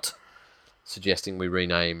 account, suggesting we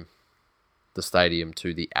rename the stadium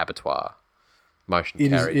to the Abattoir. Motion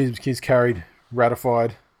carried. It is carried,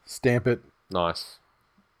 ratified, stamp it. Nice.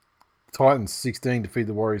 Titans 16 defeat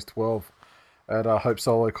the Warriors 12 at Hope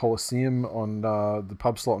Solo Coliseum on the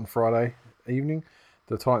pub slot on Friday evening.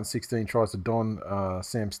 The Titans 16 tries to don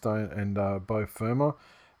Sam Stone and Bo Firma.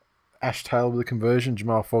 Ash Taylor with a conversion,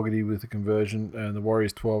 Jamal Fogarty with a conversion, and the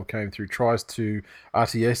Warriors 12 came through tries to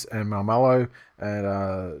RTS and Malmalo,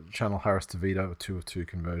 and Channel Harris to Vito with 2 of 2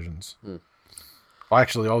 conversions. I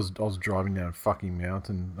was driving down fucking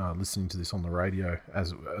mountain listening to this on the radio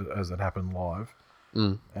as it happened live.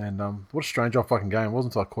 And what a strange old fucking game. It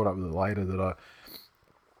wasn't until I caught up with it later that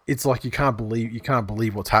it's like you can't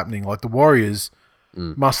believe what's happening. Like the Warriors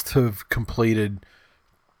must have completed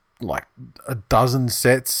like a dozen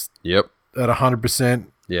sets. Yep. At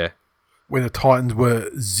 100%. Yeah. When the Titans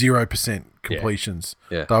were 0% completions.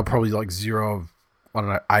 Yeah. They were probably like 0 of, I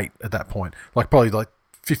don't know, 8 at that point. Like probably like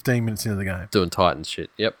 15 minutes into the game. Doing Titans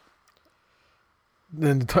shit. Yep.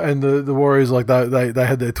 And the Warriors, like they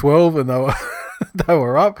had their 12 and they were they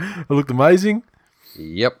were up. It looked amazing.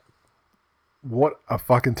 Yep. What a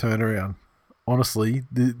fucking turnaround. Honestly,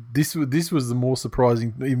 this was the more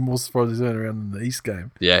surprising, even more surprising turnaround than the East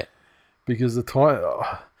game. Yeah. Because the Titans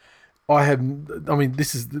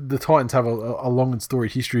have a long and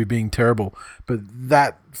storied history of being terrible, but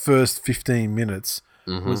that first 15 minutes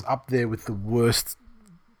was up there with the worst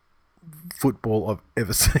football I've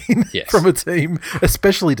ever seen from a team,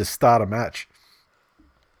 especially to start a match.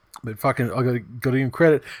 But fucking, I got to give him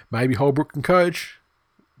credit. Maybe Holbrook can coach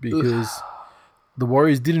because the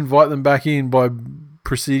Warriors did invite them back in by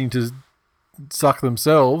proceeding to suck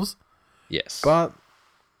themselves. Yes, but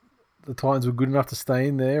the Titans were good enough to stay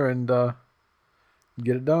in there and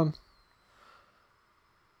get it done.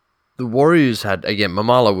 The Warriors had, again,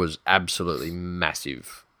 Mamala was absolutely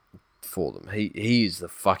massive for them. He is the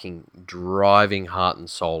fucking driving heart and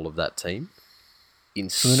soul of that team in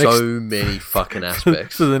many fucking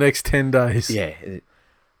aspects. For the next 10 days. Yeah.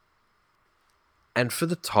 And for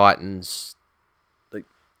the Titans, like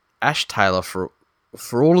Ash Taylor, for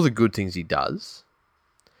all of the good things he does,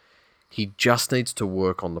 he just needs to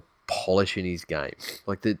work on the polish in his game.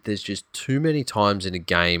 Like there's just too many times in a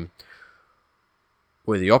game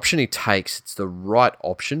where the option he takes, it's the right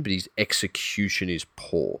option, but his execution is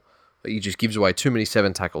poor. Like, he just gives away too many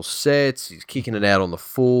 7-tackle sets. He's kicking it out on the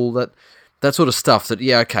full. That sort of stuff that,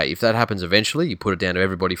 yeah, okay, if that happens eventually, you put it down to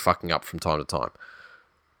everybody fucking up from time to time.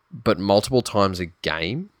 But multiple times a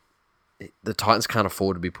game, the Titans can't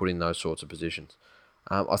afford to be put in those sorts of positions.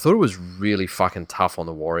 I thought it was really fucking tough on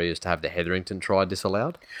the Warriors to have the Hetherington try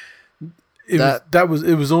disallowed. It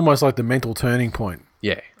was almost like the mental turning point.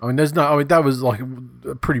 Yeah. That was like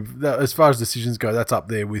a pretty, as far as decisions go, that's up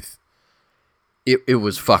there with. It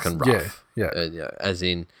was fucking rough. Yeah. As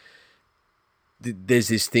in, there's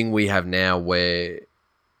this thing we have now where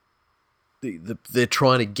they're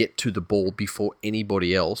trying to get to the ball before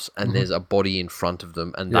anybody else, and there's a body in front of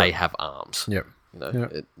them, and they have arms. Yep.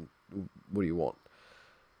 What do you want?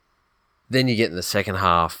 Then you get in the second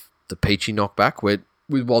half the Peachy knockback, where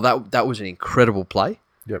that was an incredible play.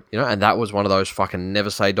 Yep. And that was one of those fucking never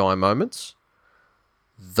say die moments.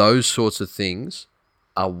 Those sorts of things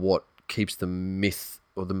are what keeps the myth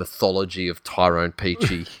or the mythology of Tyrone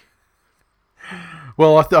Peachy.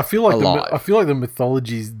 Well, I feel like Alive. the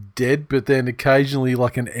mythology's dead, but then occasionally,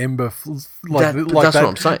 like an ember, That's that what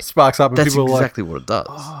I'm saying. sparks up, and That's people are like, exactly what it does.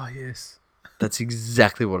 "Oh, yes." That's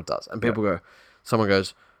exactly what it does. And someone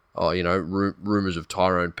goes, oh, rumours of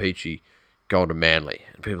Tyrone Peachy going to Manly.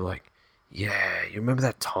 And people are like, yeah, you remember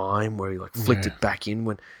that time where he flicked it back in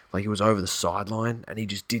when he was over the sideline and he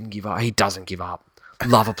just didn't give up. He doesn't give up.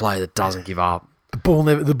 Love a player that doesn't give up.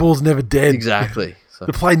 The ball's never dead. Exactly. So,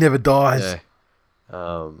 the play never dies.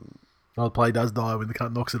 yeah. The play does die when the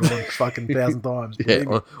cunt knocks it on fucking 1,000 times.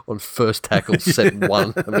 Yeah, on first tackle, set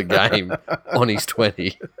 1 of the game on his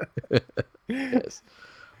 20. Yes.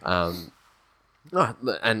 And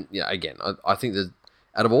again, I think that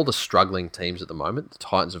out of all the struggling teams at the moment, the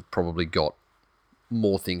Titans have probably got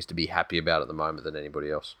more things to be happy about at the moment than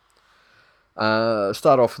anybody else.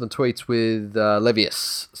 Start off with the tweets with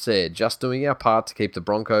Levius said, just doing our part to keep the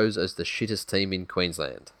Broncos as the shittest team in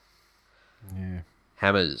Queensland. Yeah.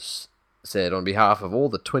 Hammers said, on behalf of all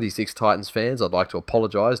the 26 Titans fans, I'd like to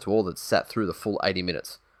apologise to all that sat through the full 80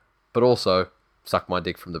 minutes, but also suck my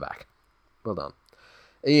dick from the back. Well done.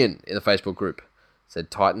 Ian, in the Facebook group, said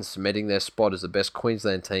Titans cementing their spot as the best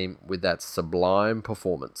Queensland team with that sublime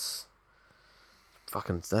performance.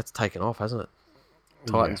 Fucking, that's taken off, hasn't it?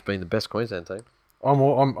 Titans being the best Queensland team.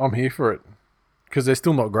 I'm here for it because they're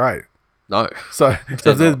still not great. No. So if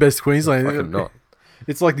they're the best Queensland, Fucking not.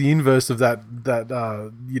 It's like the inverse of that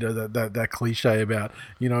cliche about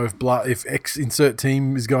if X insert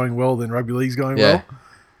team is going well, then rugby league's going well.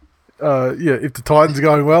 If the Titans are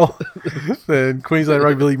going well, then Queensland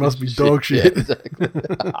rugby league must be dog shit. Yeah, exactly.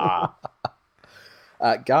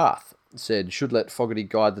 Garth said, should let Fogarty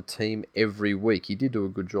guide the team every week. He did do a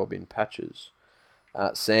good job in patches.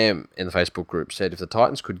 Sam in the Facebook group said, if the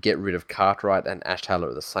Titans could get rid of Cartwright and Ash Taylor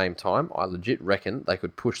at the same time, I legit reckon they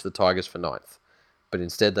could push the Tigers for 9th. But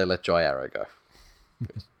instead they let Jai Arrow go.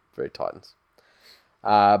 Very Titans.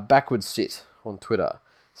 Backwards Sit on Twitter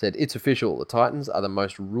said, it's official, the Titans are the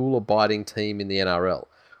most rule-abiding team in the NRL.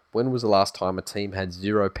 When was the last time a team had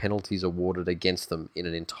 0 penalties awarded against them in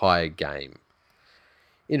an entire game?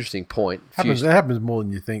 Interesting point. It happens more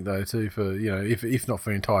than you think, though, too, for, if not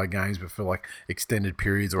for entire games, but for, extended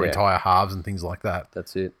periods or entire halves and things like that.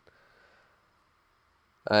 That's it.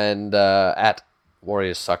 And at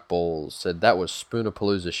Warriors Suck Balls said, that was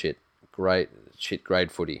Spoonerpalooza shit. Great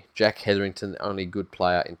footy. Jack Hetherington, the only good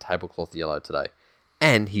player in tablecloth yellow today.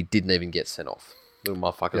 And he didn't even get sent off. Little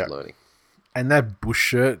motherfucker's learning. And that bush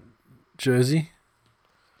shirt jersey?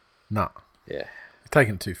 Nah. Yeah. You're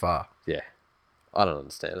taking it too far. Yeah. I don't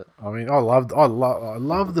understand it. I mean, I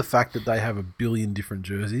love the fact that they have a billion different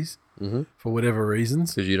jerseys for whatever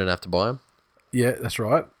reasons. Because you don't have to buy them? Yeah, that's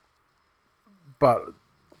right. But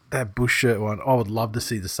that bush shirt one, I would love to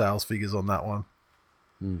see the sales figures on that one.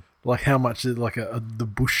 Like how much the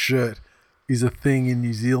bush shirt is a thing in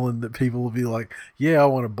New Zealand that people will be like, yeah, I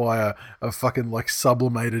want to buy a fucking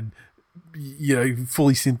sublimated,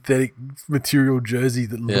 fully synthetic material jersey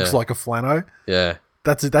that looks like a flannel. Yeah.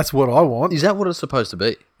 That's what I want. Is that what it's supposed to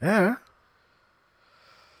be? Yeah.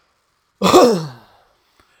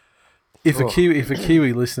 If a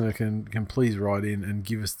Kiwi listener can please write in and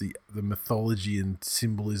give us the mythology and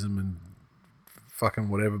symbolism and fucking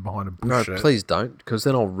whatever behind a bush shirt. No, please don't, because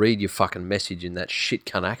then I'll read your fucking message in that shit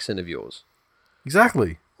cunt accent of yours.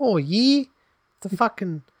 Exactly. Oh yeah, the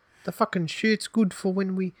fucking shirt's good for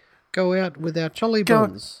when we go out with our cholly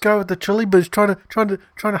buns. Go with the cholly buns, trying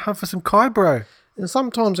to hunt for some kai, bro. And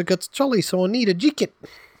sometimes it gets cholly, so I need a jacket.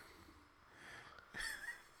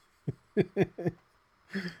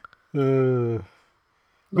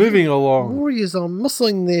 Moving along. Warriors are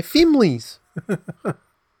missing their families.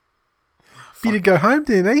 You to go home,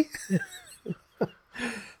 didn't he?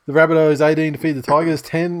 The Rabbitohs 18 defeat the Tigers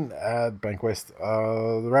 10 at Bankwest.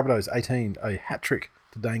 The Rabbitohs 18, a hat trick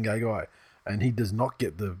to Dane Gagai, and he does not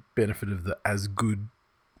get the benefit of the as good.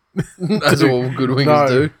 As all good wingers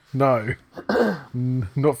do. No,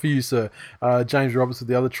 not for you, sir. James Roberts with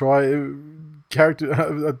the other try.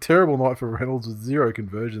 A terrible night for Reynolds with 0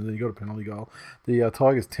 conversions, and he got a penalty goal. The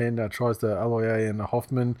Tigers 10 tries to Aloye and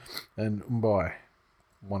Hoffman, and Mbai,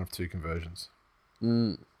 1 of 2 conversions.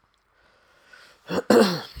 It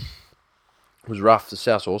was rough. The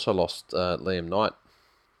Souths also lost Liam Knight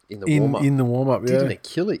in the warm-up. In the warm-up, yeah. Did an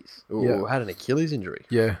Achilles. Or had an Achilles injury.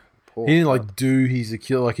 Yeah. Poor he didn't do his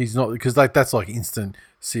Achilles, he's not, because that's instant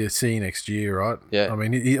CSC next year, right? Yeah. I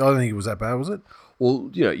mean, I don't think it was that bad, was it? Well,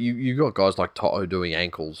 you got guys like Toto doing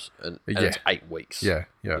ankles, and it's 8 weeks. Yeah.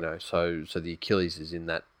 So the Achilles is in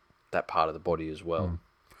that part of the body as well.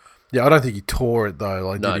 Yeah, I don't think he tore it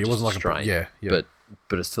though. No, it wasn't like strain. Yeah. But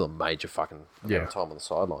but it's still a major fucking amount of time on the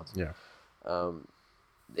sidelines. Yeah.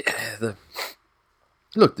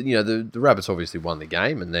 The Rabbits obviously won the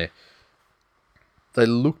game, and they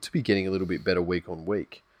look to be getting a little bit better week on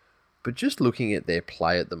week. But just looking at their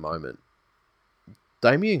play at the moment,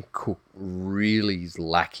 Damien Cook really is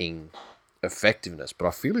lacking effectiveness, but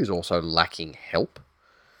I feel he's also lacking help.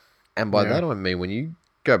 And by that I mean, when you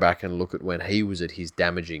go back and look at when he was at his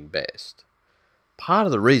damaging best, part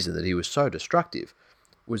of the reason that he was so destructive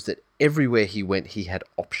was that everywhere he went, he had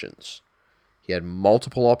options. He had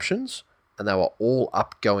multiple options, and they were all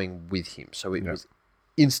up going with him. So it was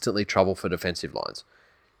instantly trouble for defensive lines.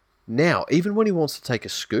 Now, even when he wants to take a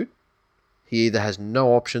scoot, he either has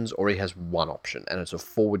no options or he has one option, and it's a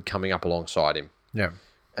forward coming up alongside him. Yeah.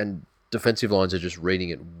 And defensive lines are just reading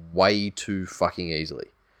it way too fucking easily.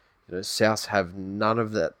 Souths have none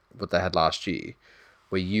of that, what they had last year,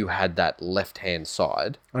 where you had that left-hand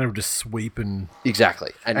side. And it would just sweep and...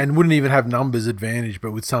 Exactly. And wouldn't even have numbers advantage,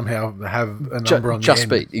 but would somehow have a number on the just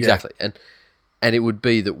end. Speed, exactly. Yeah. And it would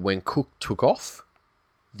be that when Cook took off,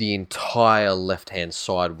 the entire left-hand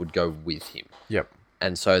side would go with him. Yep.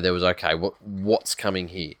 And so there was, okay, what's coming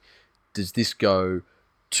here? Does this go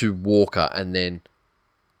to Walker, and then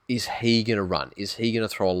is he going to run? Is he going to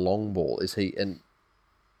throw a long ball? Is he... And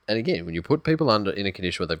again, when you put people in a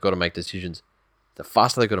condition where they've got to make decisions, the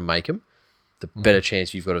faster they've got to make them, the better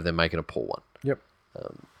chance you've got of them making a poor one. Yep.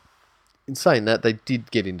 In saying that, they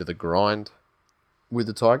did get into the grind with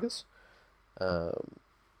the Tigers.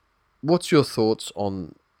 What's your thoughts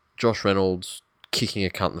on Josh Reynolds kicking a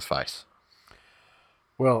cunt in the face?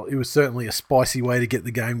 Well, it was certainly a spicy way to get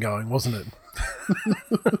the game going, wasn't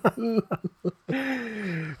it?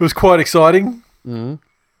 It was quite exciting. Mm-hmm.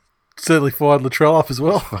 Certainly fired Latrell up as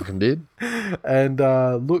well. Fucking did. And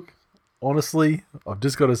look, honestly, I've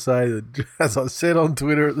just got to say that, as I said on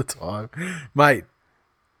Twitter at the time, mate,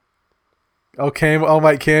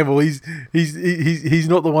 mate Campbell, he's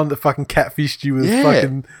not the one that fucking catfished you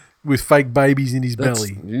with fake babies in his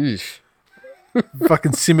belly.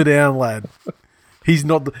 Fucking simmer down, lad. He's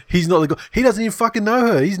not the guy. He doesn't even fucking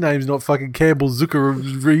know her. His name's not fucking Campbell Zucker or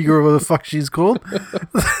whatever the fuck she's called.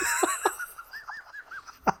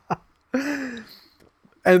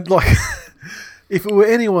 And like, if it were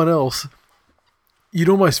anyone else, you'd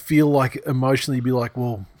almost feel like emotionally be like,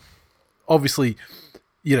 well, obviously,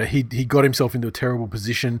 he got himself into a terrible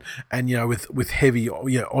position, and with heavy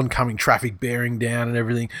oncoming traffic bearing down and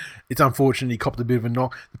everything, it's unfortunate he copped a bit of a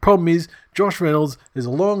knock. The problem is Josh Reynolds has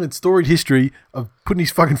a long and storied history of putting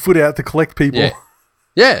his fucking foot out to collect people.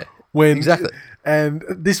 Yeah. Exactly. And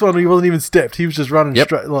this one, he wasn't even stepped. He was just running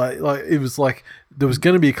straight. Like it was like there was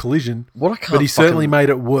going to be a collision. But he certainly made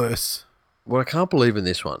it worse. What I can't believe in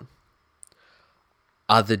this one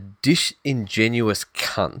are the disingenuous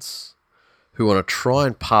cunts who want to try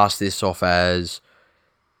and pass this off as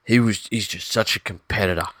he's just such a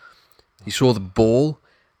competitor. He saw the ball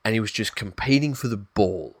and he was just competing for the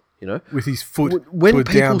ball, with his foot. When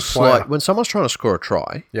people slide, when someone's trying to score a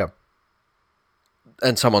try,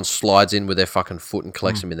 and someone slides in with their fucking foot and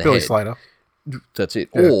collects them in the Billy head. Slater. That's it.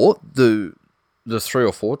 Yeah. Or the 3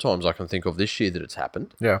 or 4 times I can think of this year that it's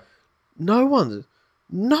happened. Yeah. No one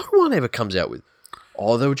ever comes out with,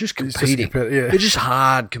 they were just competing. They're just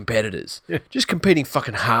hard competitors. Yeah. Just competing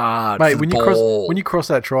fucking hard. Mate, for the ball. when you cross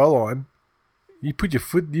that try line, you put a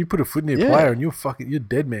foot in your player and you're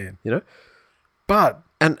dead, man. But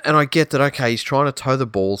and I get that. Okay, he's trying to tow the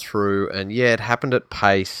ball through, and it happened at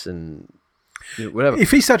pace and. Whatever.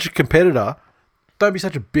 If he's such a competitor, don't be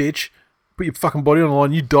such a bitch. Put your fucking body on the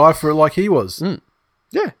line. You die for it like he was.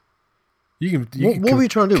 Yeah. What were you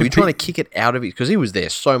trying to do? Were you trying to kick it out of it? Because he was there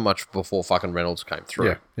so much before fucking Reynolds came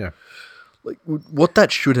through. Yeah. Like what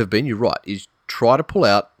that should have been, you're right, is try to pull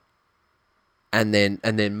out, and then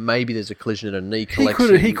maybe there's a collision and a knee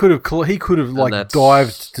collection. He could have like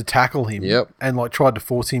dived to tackle him. Yep. And like tried to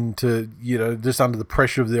force him to just under the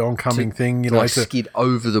pressure of the oncoming thing, to skid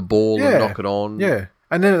over the ball and knock it on. Yeah.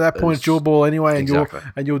 And then at that point, it's your ball anyway,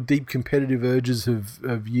 and your deep competitive urges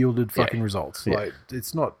have yielded fucking results. Yeah. Like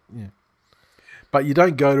it's not. Yeah. But you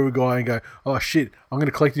don't go to a guy and go, "Oh shit, I'm going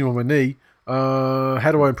to collect him on my knee.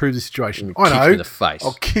 How do I improve the situation? I know. Kick him in the face.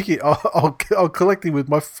 I'll kick it. I'll collect him with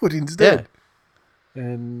my foot instead." Yeah.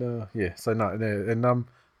 And so no,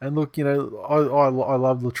 and look, I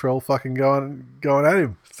love Latrell fucking going at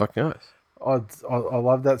him. Fucking nice. I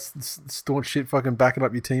love that staunch shit fucking backing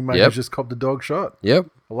up your teammate who's just copped a dog shot. Yep.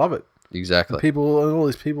 I love it. Exactly. And all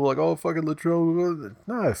these people are like, oh, fucking Latrell.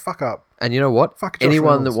 No, fuck up. And you know what? Fuck Josh Anyone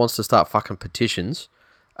Reynolds. that wants to start fucking petitions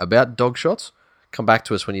about dog shots, come back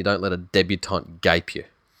to us when you don't let a debutante gape you.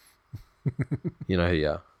 You know who you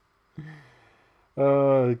are.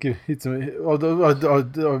 Hit some.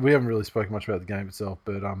 We haven't really spoken much about the game itself,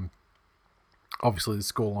 but obviously the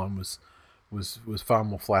scoreline was far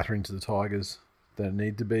more flattering to the Tigers than it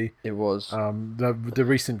needed to be. It was. The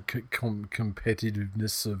recent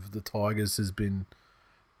competitiveness of the Tigers has been.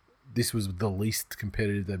 This was the least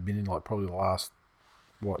competitive they've been in, like probably the last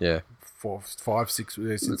 5, 6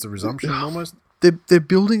 since the resumption almost. They're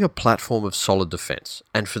building a platform of solid defense,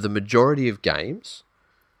 and for the majority of games,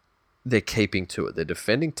 they're keeping to it. They're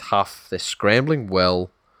defending tough. They're scrambling well.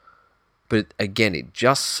 But again, it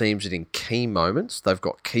just seems that in key moments, they've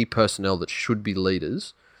got key personnel that should be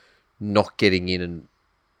leaders not getting in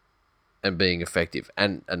and being effective.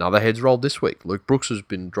 And another head's rolled this week. Luke Brooks has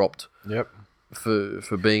been dropped. Yep.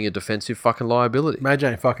 For being a defensive fucking liability. Madge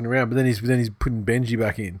ain't fucking around, but then he's putting Benji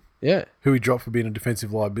back in. Yeah. Who he dropped for being a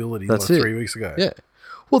defensive liability That's 3 weeks ago. Yeah.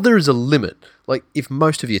 Well, there is a limit. Like, if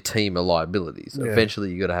most of your team are liabilities,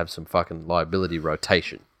 eventually you got to have some fucking liability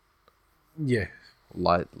rotation. Yeah.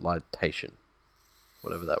 Litation.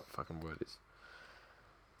 Whatever that fucking word is.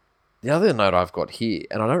 The other note I've got here,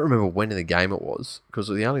 and I don't remember when in the game it was, because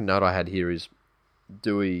the only note I had here is,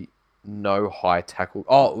 no high tackle.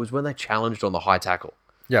 Oh, it was when they challenged on the high tackle.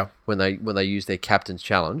 Yeah. When they used their captain's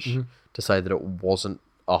challenge to say that it wasn't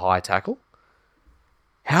a high tackle.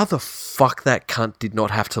 How the fuck that cunt did not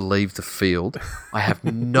have to leave the field, I have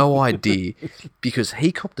no idea, because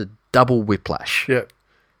he copped a double whiplash. Yeah.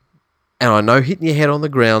 And I know hitting your head on the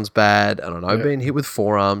ground's bad, and I know being hit with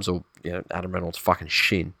forearms or Adam Reynolds' fucking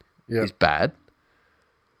shin is bad.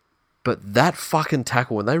 But that fucking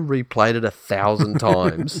tackle, when they replayed it 1,000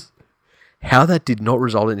 times, how that did not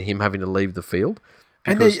result in him having to leave the field.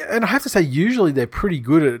 And I have to say, usually they're pretty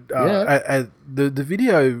good at the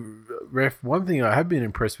video ref. One thing I have been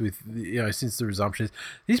impressed with, since the resumption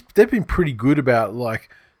is they've been pretty good about like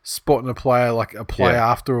spotting a player, like a play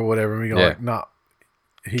after or whatever, and we go like, nah,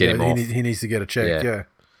 he needs to get a check.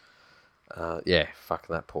 Yeah. Fuck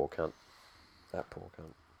that poor cunt. That poor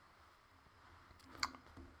cunt.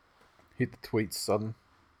 Hit the tweets, sudden.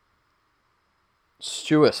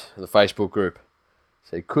 Stuart, in the Facebook group,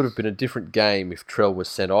 said it could have been a different game if Trell was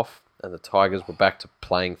sent off and the Tigers were back to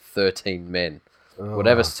playing 13 men.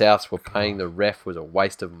 Whatever Souths were paying the ref was a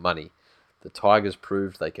waste of money. The Tigers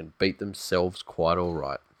proved they can beat themselves quite all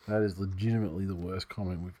right. That is legitimately the worst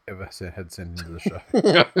comment we've ever had sent into the show.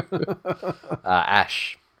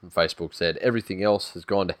 Ash from Facebook said, everything else has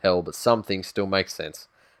gone to hell, but some things still make sense.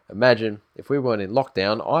 Imagine if we weren't in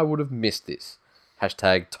lockdown, I would have missed this.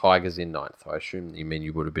 Hashtag Tigers in ninth. I assume you mean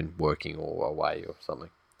you would have been working or away or something.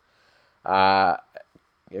 A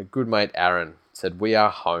good mate Aaron said, we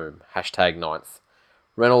are home. Hashtag ninth.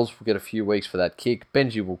 Reynolds will get a few weeks for that kick.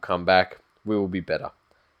 Benji will come back. We will be better.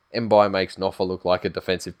 Mbai makes Noffa look like a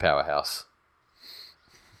defensive powerhouse.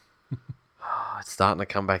 It's starting to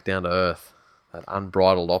come back down to earth. That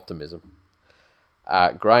unbridled optimism.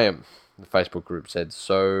 Graham, the Facebook group, said,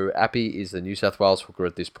 so Appy is the New South Wales hooker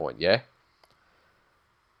at this point, yeah?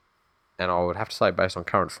 And I would have to say, based on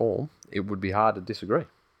current form, it would be hard to disagree.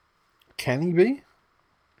 Can he be?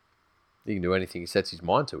 He can do anything he sets his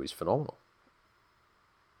mind to. He's phenomenal.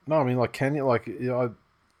 No, I mean, like, can you, like,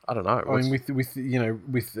 I don't know. I mean,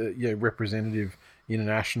 with representative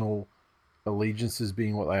international allegiances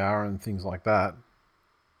being what they are and things like that.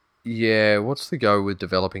 Yeah, what's the go with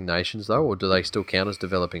developing nations, though? Or do they still count as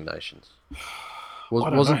developing nations?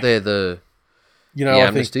 Wasn't there the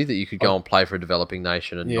amnesty that you could go and play for a developing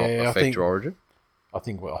nation and not affect your origin? I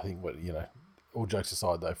think all jokes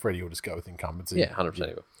aside, though, Freddie will just go with incumbency. Yeah,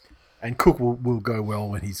 100%. And Cook will go well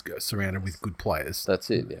when he's surrounded with good players. That's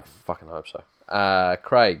it, yeah. Fucking hope so.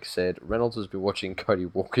 Craig said, Reynolds has been watching Cody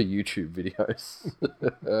Walker YouTube videos.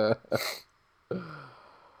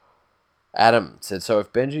 Adam said, so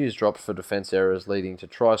if Benji is dropped for defence errors leading to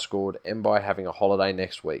try scored, Mbai having a holiday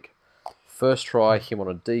next week. First try, him on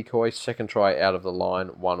a decoy. Second try, out of the line,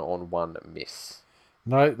 1-on-1 miss.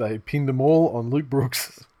 No, they pinned them all on Luke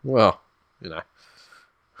Brooks. Well,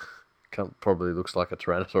 probably looks like a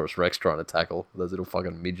Tyrannosaurus Rex trying to tackle those little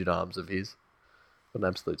fucking midget arms of his. What an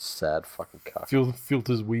absolute sad fucking cuck.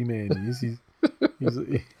 Filters wee man.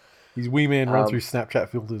 He's wee man run through Snapchat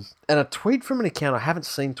filters. And a tweet from an account I haven't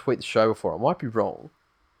seen tweet the show before. I might be wrong.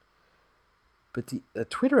 But the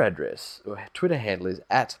Twitter address, or Twitter handle is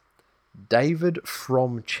at David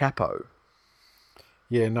from Chapo.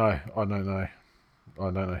 Yeah, no, I don't know. I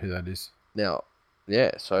don't know who that is. Now,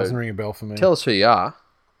 yeah, so... Doesn't ring a bell for me. Tell us who you are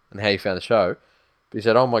and how you found the show. But he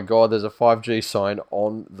said, oh my God, there's a 5G sign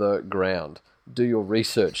on the ground. Do your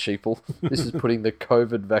research, sheeple. This is putting the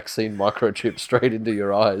COVID vaccine microchip straight into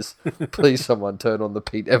your eyes. Please, someone turn on the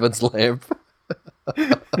Pete Evans lamp.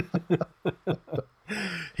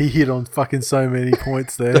 He hit on fucking so many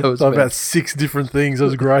points there. That was About 6 different things. It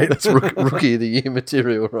was great. That's rookie of the year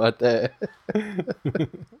material right there.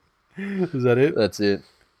 Is that it? That's it.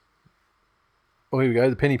 Oh, here we go.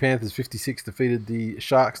 The Penny Panthers 56 defeated the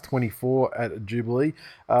Sharks 24 at Jubilee.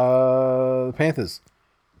 The Panthers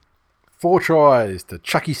 4 tries to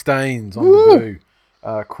Chucky Staines on the boo.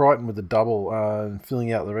 Crichton with a double.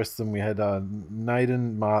 Filling out the rest of them, we had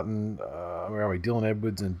Naden, Martin, where are we? Dylan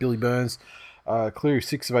Edwards and Billy Burns. Cleary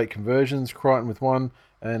 6 of 8 conversions. Crichton with 1.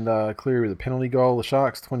 And Cleary with a penalty goal. The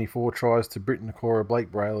Sharks 24 tries to Britton Nakora,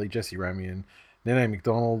 Blake Brayley, Jesse Ramian, Nene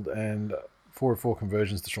McDonald, and 4 of 4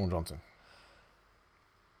 conversions to Sean Johnson.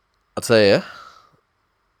 I'll tell you,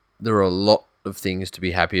 there are a lot of things to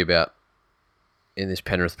be happy about in this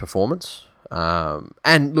Penrith performance.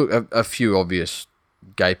 And look, a few obvious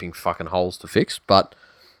gaping fucking holes to fix, but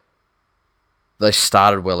they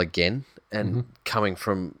started well again. And coming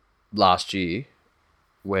from last year,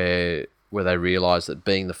 where they realised that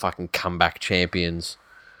being the fucking comeback champions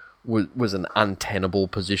was an untenable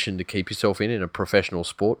position to keep yourself in a professional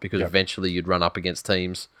sport, because eventually you'd run up against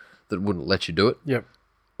teams that wouldn't let you do it. Yep.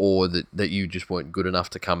 Or that you just weren't good enough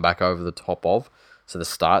to come back over the top of. So the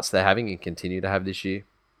starts they're having and continue to have this year,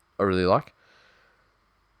 I really like.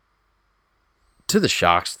 To the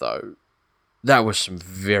Sharks, though, that was some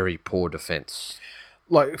very poor defence.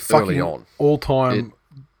 Like, fucking all-time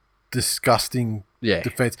disgusting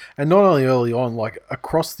defence. And not only early on, like,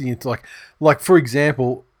 across the... Like for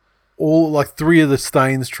example, all 3 of the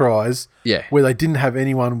Staines tries where they didn't have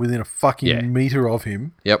anyone within a fucking metre of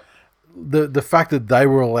him. Yep. The fact that they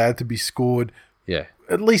were allowed to be scored,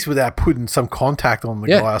 at least without putting some contact on the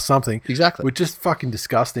guy or something, was just fucking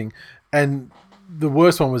disgusting. And the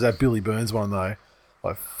worst one was that Billy Burns one, though.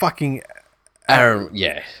 Like, fucking Aaron,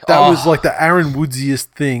 that was like the Aaron Woodsiest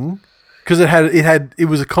thing, because it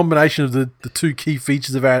was a combination of the 2 key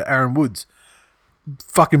features of Aaron Woods: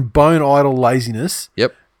 fucking bone idle laziness,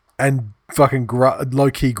 and fucking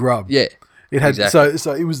low key grub. Yeah, it had so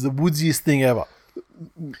it was the Woodsiest thing ever.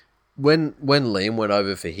 When Liam went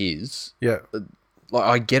over for his, like,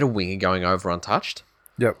 I get a winger going over untouched.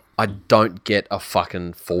 Yep. I don't get a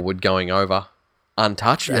fucking forward going over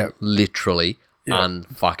untouched, and literally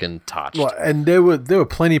unfucking touched. Like, and there were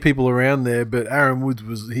plenty of people around there, but Aaron Woods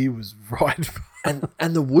was right.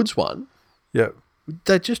 and the Woods one,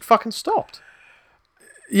 they just fucking stopped.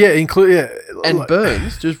 And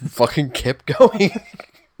Burns just fucking kept going.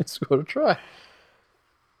 Scored a try.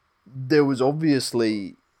 There was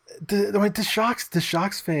obviously... the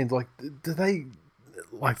Sharks fans, do they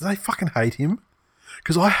fucking hate him?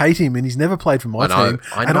 Because I hate him, and he's never played for my team.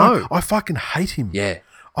 I know. I fucking hate him. Yeah.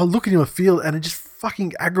 I look at him on the field, and it just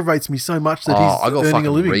fucking aggravates me so much that he's I got earning fucking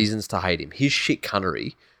a living. reasons to hate him. His shit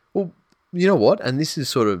cunnery. Well, you know what? And this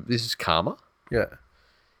is karma. Yeah.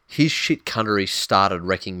 His shit cunnery started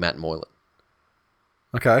wrecking Matt Moylan.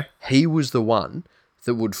 Okay. He was the one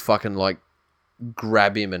that would fucking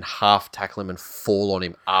grab him and half tackle him and fall on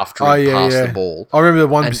him after he passed the ball. I remember the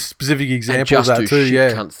one specific example of that too.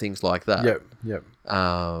 Shit cunt things like that. Yep.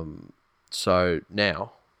 So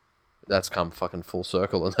now that's come fucking full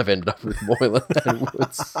circle, and they've ended up with Moylan and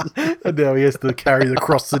Woods. And now he has to carry the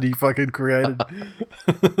cross that he fucking created.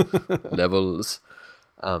 Levels.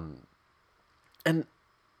 And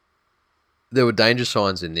there were danger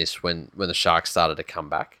signs in this when the Sharks started to come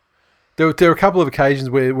back. There were a couple of occasions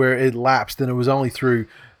where it lapsed, and it was only through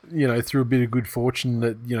a bit of good fortune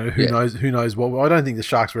that, who knows what. I don't think the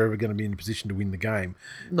Sharks were ever going to be in a position to win the game.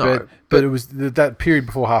 No, but it was that period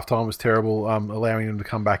before halftime was terrible, allowing them to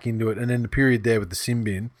come back into it, and then the period there with the sin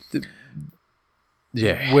bin,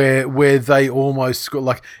 where they almost scored.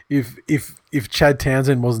 Like, if Chad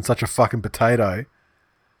Townsend wasn't such a fucking potato,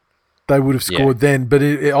 they would have scored then, but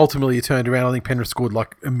it ultimately it turned around. I think Penrith scored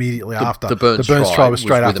immediately after. The Burns try was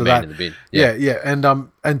straight after that. In the bin.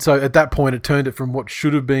 And so at that point it turned it from what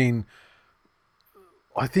should have been.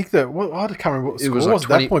 I think that I can't remember what the score was at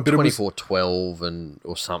that point, but 24-12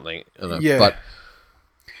 or something. But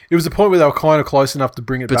it was the point where they were kind of close enough to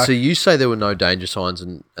bring it back. But so you say there were no danger signs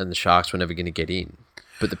and the Sharks were never going to get in.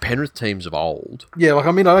 But the Penrith teams of old... Yeah,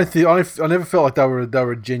 I never felt like they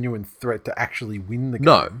were a genuine threat to actually win the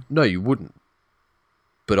game. No, you wouldn't.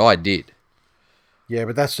 But I did. Yeah,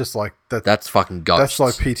 but that's just like... That's fucking ghosts.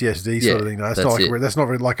 That's like PTSD sort of thing. No, that's not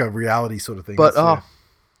really like a reality sort of thing. But,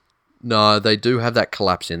 no, they do have that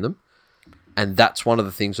collapse in them. And that's one of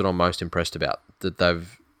the things that I'm most impressed about, that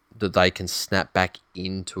they can snap back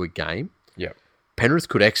into a game. Yeah. Penrith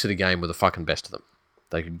could exit a game with the fucking best of them.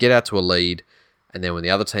 They could get out to a lead... And then when the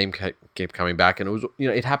other team kept coming back, and it was,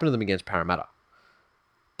 it happened to them against Parramatta.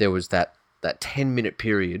 There was that 10-minute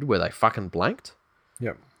period where they fucking blanked.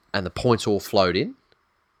 Yep. and the points all flowed in,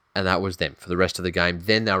 and that was them for the rest of the game.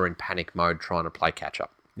 Then they were in panic mode trying to play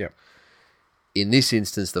catch-up. Yeah. In this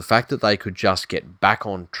instance, the fact that they could just get back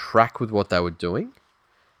on track with what they were doing,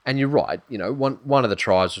 and you're right, one of the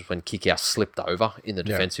tries was when Kickout slipped over in the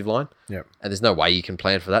defensive line, Yeah. and there's no way you can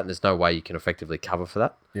plan for that, and there's no way you can effectively cover for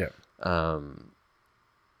that. Yeah.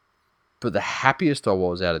 But the happiest I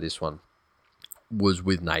was out of this one was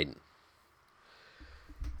with Naden.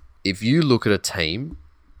 If you look at a team,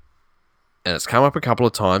 and it's come up a couple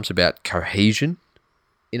of times about cohesion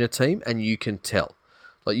in a team, and you can tell.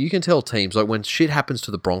 Like, you can tell teams, like when shit happens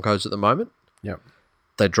to the Broncos at the moment,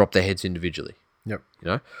 they drop their heads individually. Yep.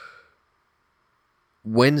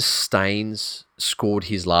 When Staines scored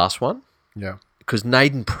his last one, Yeah. because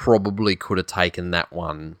Naden probably could have taken that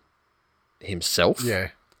one himself. Yeah.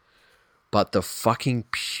 But the fucking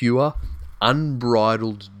pure,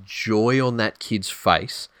 unbridled joy on that kid's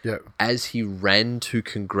face as he ran to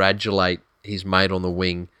congratulate his mate on the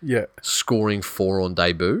wing, scoring 4 on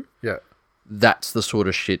debut. Yeah. That's the sort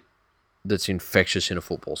of shit that's infectious in a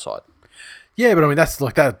football side. Yeah, but I mean that's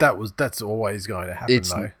like that. That's always going to happen,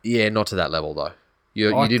 though. Yeah, not to that level though. You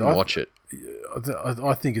didn't watch it.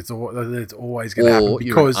 I think it's always going to happen because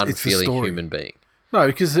you're an it's the unfeeling story. human being. No,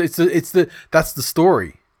 because that's the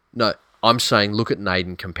story. No, I'm saying look at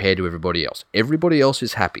Naden compared to everybody else. Everybody else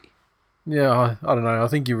is happy. Yeah, I don't know. I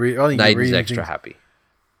think Naden's extra happy.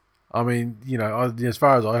 I mean, as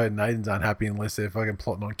far as I heard, Naden's unhappy unless they're fucking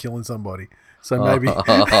plotting on killing somebody. So maybe.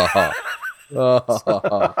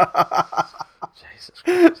 Jesus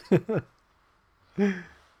Christ.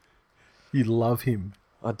 You love him.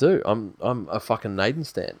 I do. I'm a fucking Naden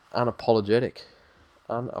stan. Unapologetic.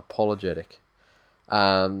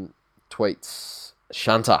 Tweets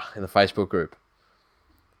Shunter in the Facebook group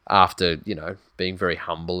after, being very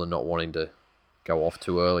humble and not wanting to go off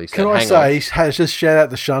too early. Can I say, just shout out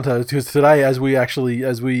to Shunter, because today, as we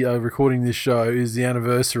are recording this show, is the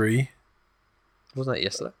anniversary. Wasn't that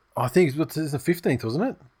yesterday? I think it's the 15th, wasn't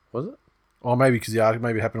it? Was it? Oh, maybe because the article,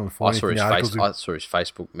 maybe it happened on the 14th. I saw his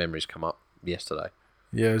Facebook memories come up yesterday.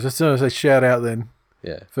 Yeah, I was just going to say shout out then.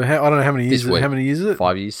 Yeah. For I don't know how many years. How many years is it?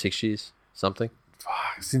 5 years, 6 years, something.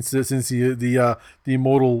 Fuck, since the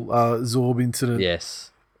immortal Zorb incident.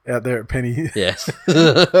 Yes. Out there at Penny. Yes.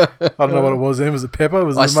 I don't know what it was then. Was it Pepper?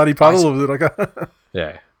 Was it a muddy puddle? Or was it like a...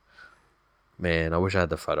 Yeah. Man, I wish I had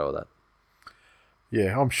the photo of that.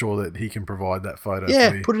 Yeah, I'm sure that he can provide that photo.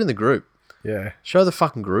 Yeah, put it in the group. Yeah. Show the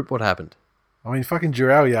fucking group what happened. I mean, fucking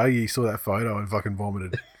Jarrell Yagi saw that photo and fucking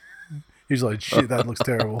vomited. He was like, shit, that looks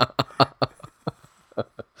terrible.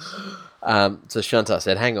 So Shunter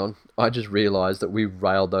said, hang on, I just realised that we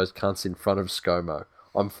railed those cunts in front of ScoMo.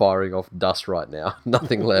 I'm firing off dust right now.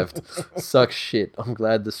 Nothing left. Sucks shit. I'm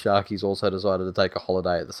glad the Sharkies also decided to take a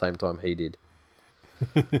holiday at the same time he did.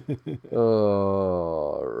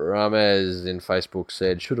 Ramez in Facebook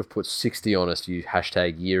said, should have put 60 on us, you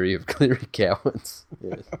 #Yeary of Cleary cowards.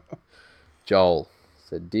 Yes. Joel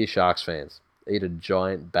said, dear Sharks fans, eat a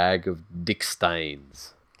giant bag of dick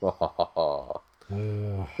stains.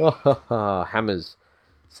 Hammers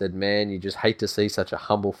said, man, you just hate to see such a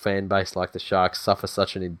humble fan base like the Sharks suffer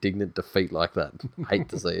such an indignant defeat like that. Hate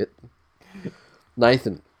to see it.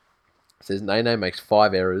 Nathan says, Nene makes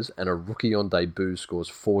 5 errors and a rookie on debut scores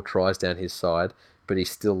 4 tries down his side, but he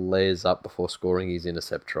still layers up before scoring his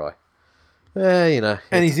intercept try. And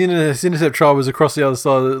his intercept try was across the other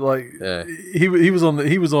side. He was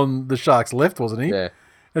on the Sharks' left, wasn't he? Yeah.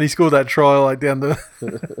 And he scored that try like down the.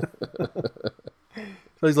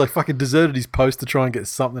 So he's like fucking deserted his post to try and get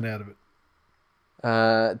something out of it.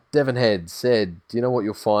 Devon Head said, do you know what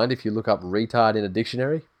you'll find if you look up retard in a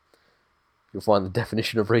dictionary? You'll find the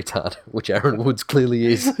definition of retard, which Aaron Woods clearly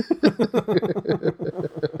is.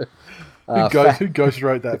 Who ghost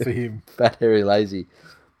wrote that for him? Fat Harry Lazy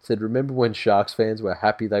said, remember when Sharks fans were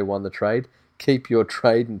happy they won the trade? Keep your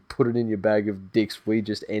trade and put it in your bag of dicks. We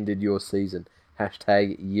just ended your season.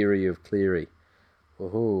 #Yeary of Cleary.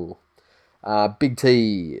 Woohoo. Big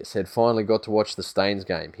T said, finally got to watch the Staines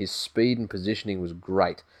game. His speed and positioning was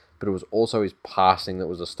great, but it was also his passing that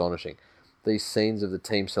was astonishing. These scenes of the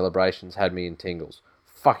team celebrations had me in tingles.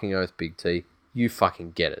 Fucking oath, Big T. You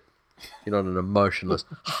fucking get it. You're not an emotionless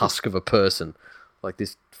husk of a person. Like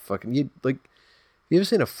this fucking... You ever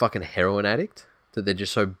seen a fucking heroin addict? That they're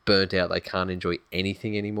just so burnt out they can't enjoy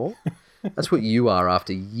anything anymore? That's what you are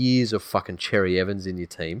after years of fucking Cherry Evans in your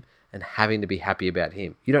team and having to be happy about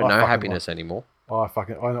him. You don't know happiness anymore. I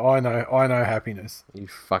know happiness. You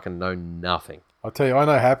fucking know nothing. I tell you, I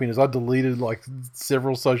know happiness. I deleted like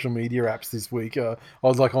several social media apps this week. I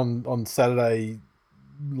was like on Saturday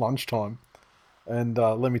lunchtime, and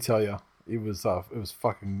let me tell you, It was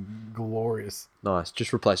fucking glorious. Nice.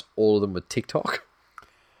 Just replace all of them with TikTok.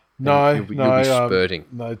 No, You'll be spurting.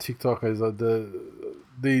 No, TikTok is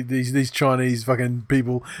these Chinese fucking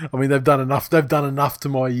people. I mean, they've done enough. They've done enough to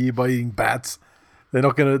my year by eating bats. They're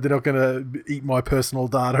not gonna eat my personal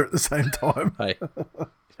data at the same time. Hey, you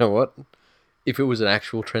know what? If it was an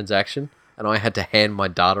actual transaction and I had to hand my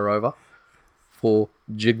data over for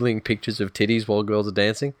jiggling pictures of titties while girls are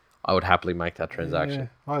dancing, I would happily make that transaction.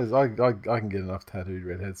 Yeah, I can get enough tattooed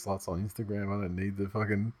redhead sluts on Instagram. I don't need the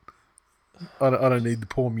fucking. I don't need the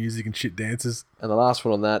poor music and shit dances. And the last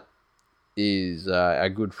one on that is our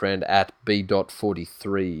good friend at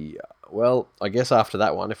B.43. Well, I guess after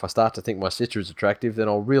that one, if I start to think my sister is attractive, then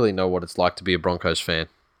I'll really know what it's like to be a Broncos fan.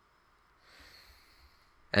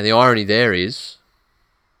 And the irony there is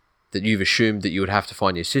that you've assumed that you would have to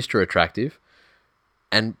find your sister attractive,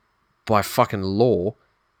 and by fucking law,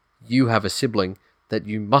 you have a sibling that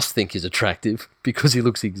you must think is attractive because he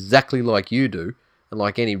looks exactly like you do, and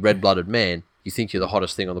like any red-blooded man, you think you're the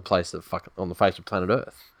hottest thing on the face of planet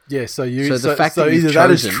Earth. Yeah, so the fact that either you've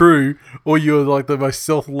that is chosen- true, or you're like the most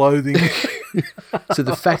self-loathing. So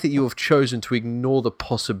the fact that you have chosen to ignore the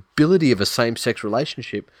possibility of a same-sex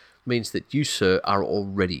relationship means that you, sir, are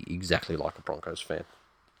already exactly like a Broncos fan.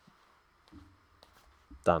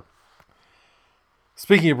 Done.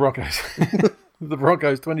 Speaking of Broncos, the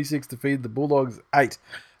Broncos 26 defeated the Bulldogs 8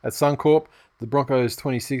 at Suncorp. The Broncos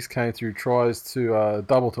 26 came through tries to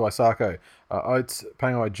double to Isako. Oates,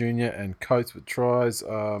 Pangai Jr. and Coates with tries.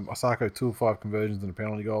 Isako 2 of 5 conversions and a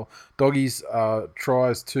penalty goal. Doggies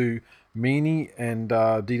tries to Meaney and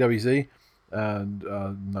DWZ. And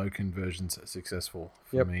no conversions successful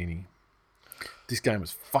for Meaney. This game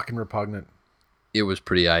was fucking repugnant. It was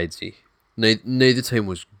pretty AIDSy. Neither team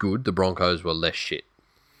was good. The Broncos were less shit.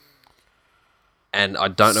 And I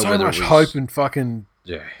don't know whether it was... So much hope and fucking...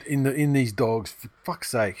 Yeah. In these Dogs, for fuck's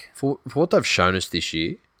sake. For what they've shown us this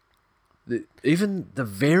year, even the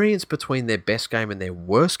variance between their best game and their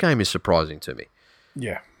worst game is surprising to me.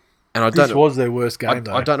 Yeah. And This was their worst game,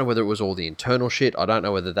 though. I don't know whether it was all the internal shit. I don't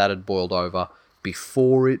know whether that had boiled over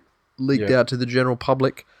before it leaked out to the general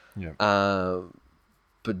public. Yeah.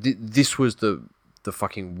 But this was the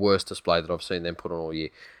fucking worst display that I've seen them put on all year.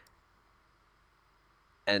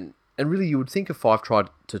 And really, you would think a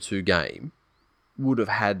 5-2 game would have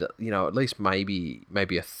had, at least maybe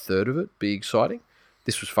a third of it be exciting.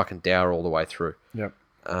 This was fucking dour all the way through. Yep.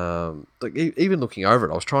 Like even looking over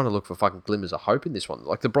it, I was trying to look for fucking glimmers of hope in this one.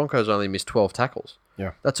 Like the Broncos only missed 12 tackles.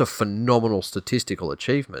 Yeah. That's a phenomenal statistical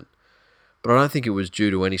achievement. But I don't think it was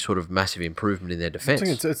due to any sort of massive improvement in their defense. I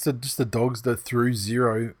think it's just the Dogs that threw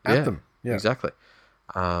 0 at them. Yeah, exactly.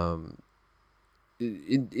 In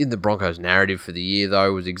the Broncos' narrative for the year,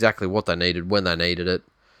 though, was exactly what they needed when they needed it.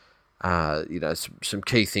 Some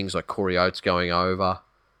key things like Corey Oates going over.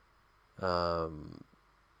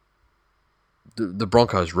 The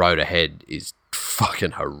Broncos' road ahead is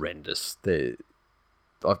fucking horrendous.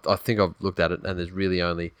 I think I've looked at it, and there's really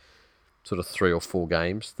only sort of 3 or 4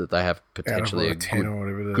 games that they have potentially a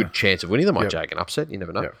good chance of winning. They might jag an upset. You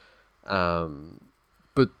never know.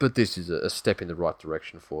 But this is a step in the right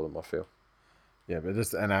direction for them, I feel. Yeah, but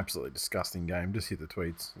just an absolutely disgusting game. Just hit the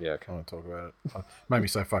tweets. Yeah, okay. I want to talk about it. Made me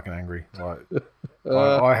so fucking angry. Like,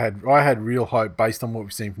 I had real hope based on what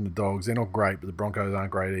we've seen from the Dogs. They're not great, but the Broncos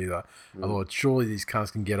aren't great either. I thought surely these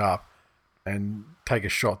cunts can get up and take a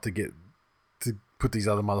shot to put these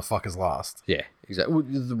other motherfuckers last. Yeah, exactly. Well,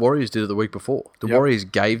 the Warriors did it the week before. The Warriors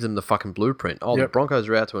gave them the fucking blueprint. Oh, the Broncos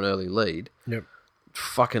are out to an early lead. Yep.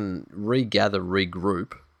 Fucking regather,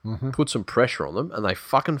 regroup, put some pressure on them, and they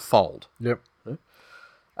fucking fold. Yep.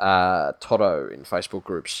 Toto in Facebook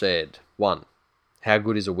group said, 1, how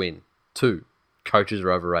good is a win? 2, coaches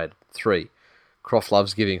are overrated. 3, Croft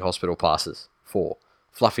loves giving hospital passes. 4,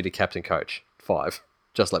 Fluffy to captain coach. 5,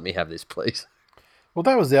 just let me have this, please. Well,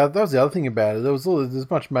 that was the other thing about it. There's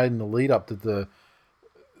much made in the lead up that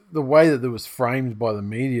the way that it was framed by the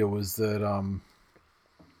media was that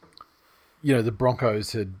the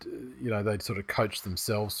Broncos had they'd sort of coached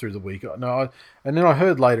themselves through the week. And then I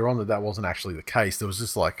heard later on that wasn't actually the case. There was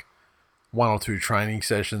just like 1 or 2 training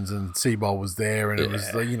sessions, and Seabold was there, and it was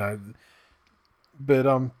but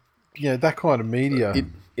that kind of media.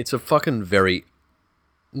 It's a fucking very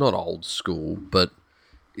not old school, but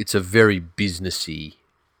it's a very businessy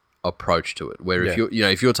approach to it. Where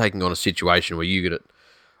if you're taking on a situation where you get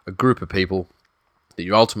a group of people that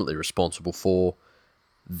you're ultimately responsible for,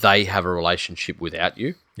 they have a relationship without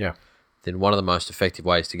you. Yeah. Then one of the most effective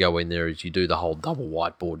ways to go in there is you do the whole double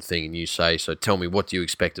whiteboard thing, and you say, "So tell me, what do you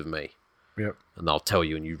expect of me?" Yep. and they'll tell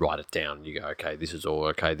you and you write it down and you go, okay, this is all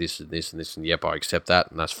okay, this and this and this, and yep, I accept that,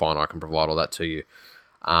 and that's fine, I can provide all that to you.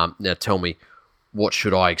 Now tell me, what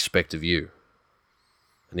should I expect of you?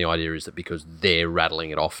 And the idea is that because they're rattling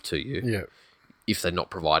it off to you, if they're not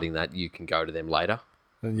providing that, you can go to them later.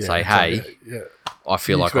 Say, hey, I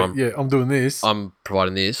feel like I'm doing this. I'm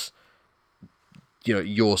providing this. You know,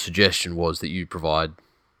 your suggestion was that you provide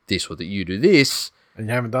this or that you do this, and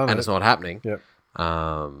you haven't done it, and it's not happening. Yep.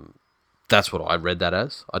 That's what I read that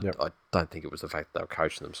as. I don't think it was the fact that they were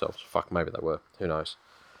coaching themselves. Fuck, maybe they were. Who knows?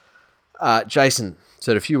 Jason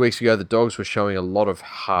said a few weeks ago the Dogs were showing a lot of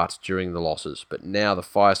heart during the losses, but now the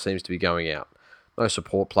fire seems to be going out. No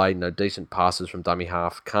support play, no decent passes from dummy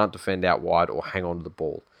half, can't defend out wide or hang on to the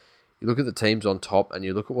ball. You look at the teams on top and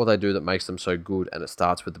you look at what they do that makes them so good, and it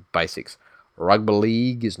starts with the basics. Rugby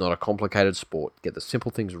league is not a complicated sport. Get the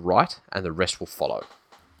simple things right and the rest will follow.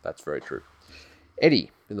 That's very true.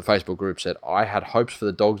 Eddie in the Facebook group said, I had hopes for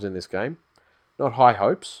the Dogs in this game. Not high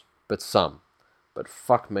hopes, but some. But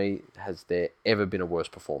fuck me, has there ever been a worse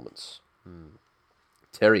performance?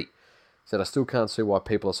 Terry said, I still can't see why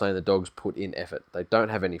people are saying the Dogs put in effort. They don't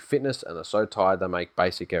have any fitness and are so tired they make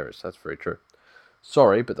basic errors. That's very true.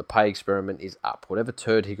 Sorry, but the pay experiment is up. Whatever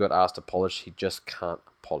turd he got asked to polish, he just can't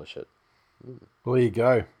polish it. Well, there you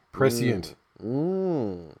go. Prescient.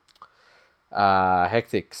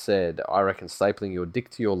 Hectic said, I reckon stapling your dick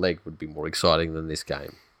to your leg would be more exciting than this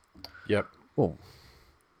game. Yep. Well,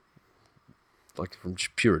 like from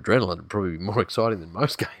pure adrenaline, it'd probably be more exciting than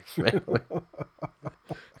most games, man.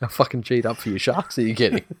 How fucking cheat up for your sharks are you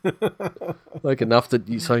getting? Like enough that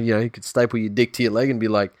you could staple your dick to your leg and be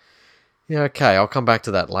like, yeah, okay, I'll come back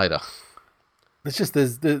to that later. It's just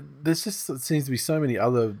there's just it seems to be so many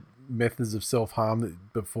other methods of self-harm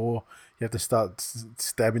that before you have to start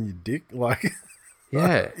stabbing your dick, like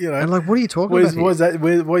and like, what are you talking about? Why is that?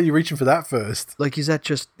 Why are you reaching for that first? Like, is that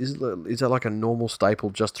like a normal staple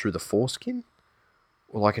just through the foreskin,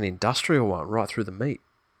 or like an industrial one right through the meat?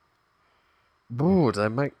 Ooh, do they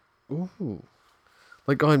make? Ooh,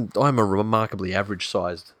 like I'm a remarkably average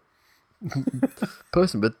sized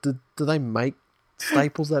person, but do they make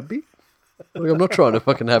staples that big? Like, I'm not trying to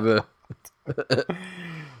fucking have a.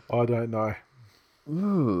 I don't know.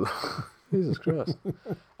 Ooh, Jesus Christ.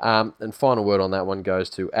 And final word on that one goes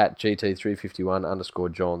to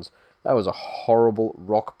 @GT351_Johns. That was a horrible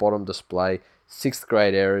rock bottom display, 6th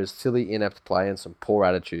grade errors, silly inept play, and some poor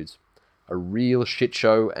attitudes. A real shit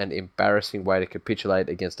show and embarrassing way to capitulate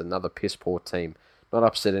against another piss poor team. Not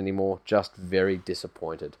upset anymore, just very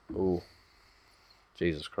disappointed. Ooh,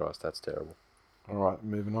 Jesus Christ, that's terrible. All right,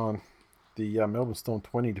 moving on. The Melbourne Storm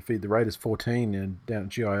 20 defeated the Raiders 14 down at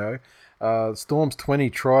GIO. Storm's 20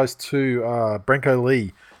 tries to Branko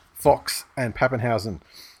Lee, Fox, and Pappenhausen.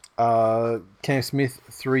 Cam Smith,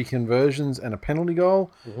 3 conversions and a penalty goal.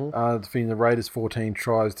 Defeating the Raiders 14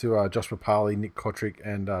 tries to Josh Papali, Nick Kotrick,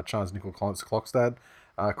 and Chance Nickel-Klokstad.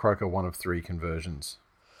 Croker, 1 of 3 conversions.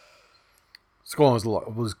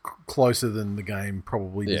 Scoreline was closer than the game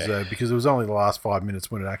probably deserved, because it was only the last 5 minutes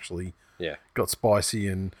when it actually got spicy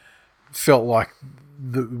and felt like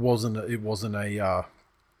it wasn't a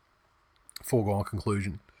foregone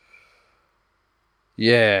conclusion.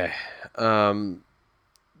 Yeah.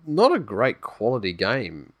 Not a great quality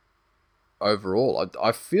game overall.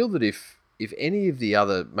 I feel that if any of the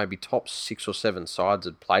other maybe top 6 or 7 sides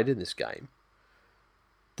had played in this game,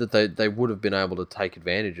 that they would have been able to take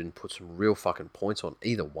advantage and put some real fucking points on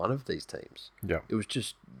either one of these teams. Yeah. It was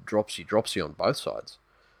just dropsy on both sides.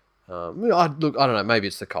 I don't know. Maybe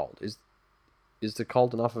it's the cold. Is the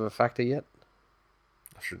cold enough of a factor yet?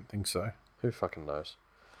 I shouldn't think so. Who fucking knows?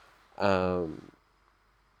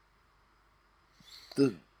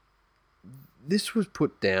 This was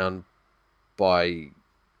put down by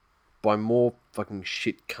more fucking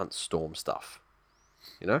shit cunt Storm stuff.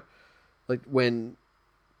 You know, like when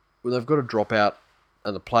they've got a dropout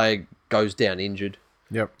and the player goes down injured.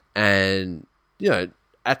 Yep. And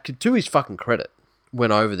to his fucking credit,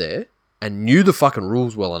 went over there and knew the fucking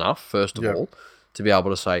rules well enough, first of all, to be able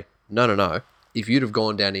to say, no. If you'd have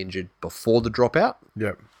gone down injured before the dropout,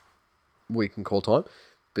 we can call time.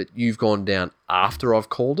 But you've gone down after I've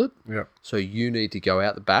called it. Yep. So you need to go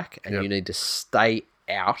out the back and you need to stay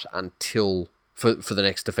out until for the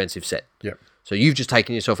next defensive set. Yep. So you've just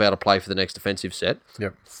taken yourself out of play for the next defensive set.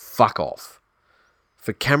 Yep. Fuck off.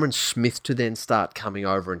 For Cameron Smith to then start coming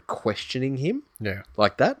over and questioning him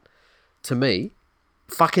like that, to me,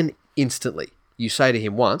 fucking instantly, you say to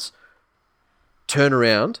him once, turn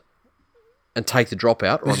around and take the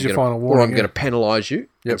dropout, or I'm going to penalise you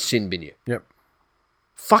and sin bin you. Yep.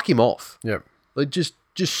 Fuck him off. Yep. Like just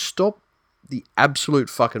stop the absolute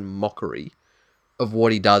fucking mockery of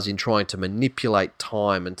what he does in trying to manipulate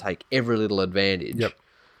time and take every little advantage, Yep.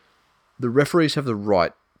 the referees have the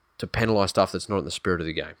right to penalise stuff that's not in the spirit of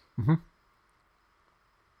the game. Mm-hmm.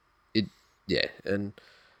 And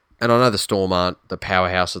I know the Storm aren't the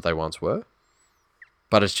powerhouse that they once were,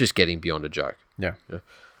 but it's just getting beyond a joke. Yeah.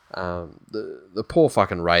 The poor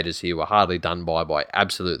fucking Raiders here were hardly done by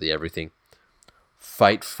absolutely everything.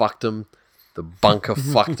 Fate fucked them. The bunker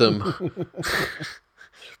fucked them.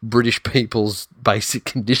 British people's basic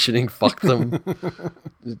conditioning fucked them.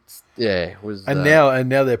 It was. And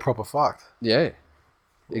now they're proper fucked. Yeah,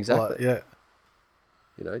 exactly. Yeah.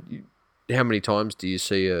 You know, how many times do you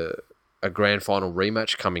see a grand final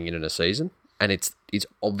rematch coming in a season, and it's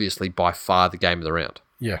obviously by far the game of the round.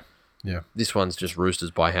 Yeah. Yeah. This one's just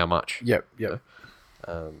Roosters by how much? Yep.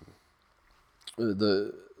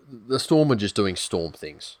 The Storm are just doing Storm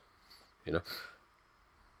things, you know.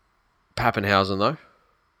 Pappenhausen though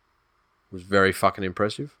was very fucking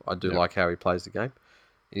impressive. I do like how he plays the game.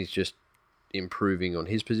 He's just improving on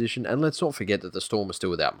his position, and let's not forget that the Storm are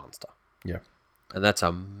still without Munster. Yeah. And that's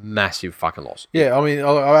a massive fucking loss. Yeah, I mean,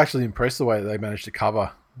 I'm actually impressed the way that they managed to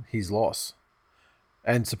cover his loss,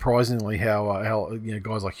 and surprisingly, how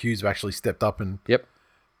guys like Hughes have actually stepped up and you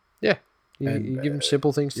give them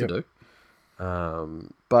simple things to do.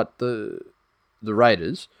 But the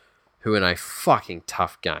Raiders, who in a fucking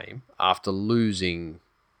tough game after losing,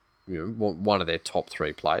 one of their top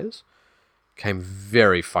 3 players, came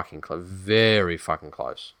very fucking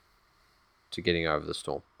close to getting over the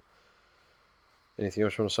Storm. Anything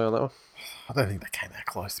else you want to say on that one? I don't think they came that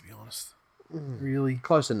close, to be honest. Really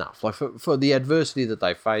close enough. Like for the adversity that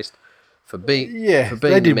they faced, for being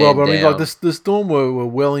they did well. But I mean, down. like the Storm were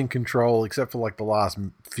well in control, except for like the last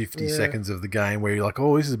 50 seconds of the game, where you're like,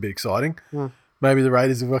 oh, this is a bit exciting. Maybe the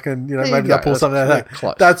Raiders are fucking, maybe they'll pull something out of that.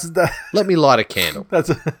 Close. That. Let me light a candle. I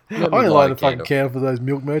only light a fucking candle for those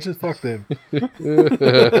milk merchants. Fuck them.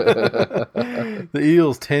 The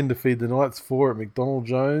Eels 10 to feed the Knights 4 at McDonald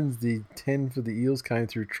Jones. The 10 for the Eels came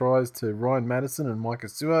through tries to Ryan Madison and Micah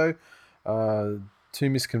Suo. 2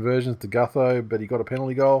 missed conversions to Gutho, but he got a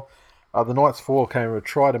penalty goal. The Knights 4 came with a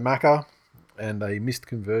try to Macca and a missed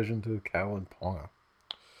conversion to Callan Ponga.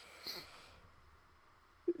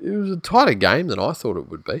 It was a tighter game than I thought it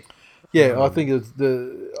would be. Yeah, I think it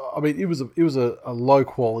was a low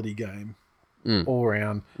quality game all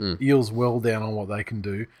around. Eels well down on what they can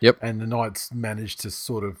do. Yep. And the Knights managed to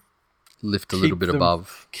sort of lift a little bit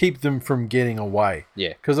above. Keep them from getting away.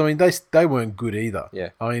 Yeah. Because, I mean, they weren't good either. Yeah.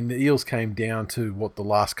 I mean, the Eels came down to what the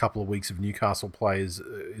last couple of weeks of Newcastle play is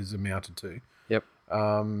amounted to. Yep.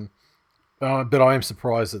 But I am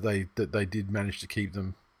surprised that they did manage to keep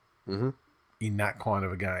them in that kind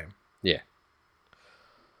of a game. Yeah.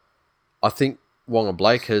 I think Wonga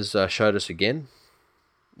Blake has showed us again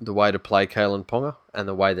the way to play Kalen Ponga and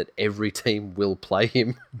the way that every team will play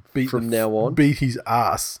him from now on. Beat his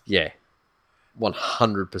ass. Yeah.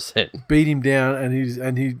 100%. Beat him down,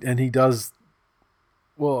 and he does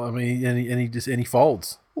well. I mean, and he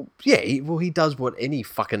folds. Yeah, he does what any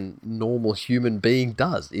fucking normal human being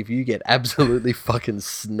does. If you get absolutely fucking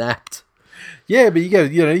snapped. Yeah, but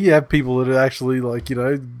you have people that are actually like,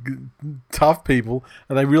 tough people,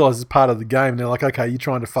 and they realize it's part of the game. And they're like, okay, you're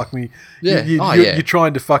trying to fuck me. Yeah. You're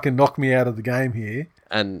trying to fucking knock me out of the game here.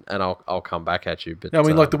 And I'll come back at you. But I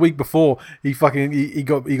mean, like the week before, he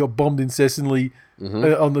got bombed incessantly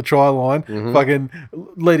on the try line. Fucking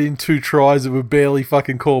let in 2 tries that were barely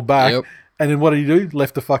fucking called back. Yep. And then what did he do?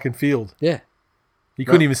 Left the fucking field. Yeah. He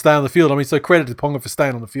couldn't even stay on the field. I mean, so credit to Ponga for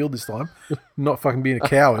staying on the field this time, not fucking being a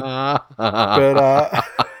coward.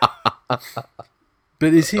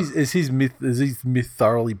 But is his myth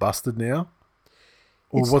thoroughly busted now?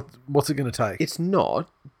 Or what's it going to take? It's not,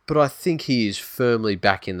 but I think he is firmly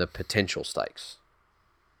back in the potential stakes.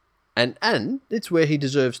 And it's where he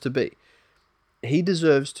deserves to be. He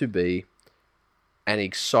deserves to be an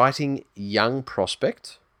exciting young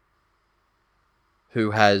prospect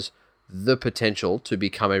who has the potential to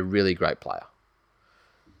become a really great player.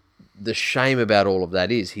 The shame about all of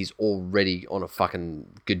that is he's already on a fucking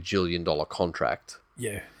gajillion dollar contract.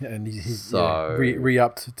 Yeah, and he's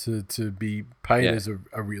re-upped to be paid as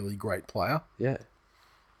a really great player. Yeah.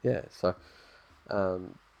 Yeah, so I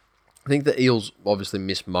think the Eels obviously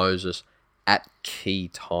miss Moses at key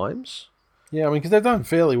times. Yeah, I mean, because they've done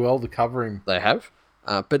fairly well to cover him. They have.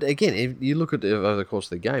 But again, if you look at over the course of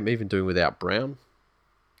the game, even doing without Brown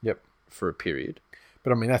for a period.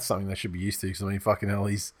 But I mean, that's something they should be used to, because I mean, fucking hell,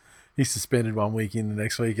 he's suspended 1 week in the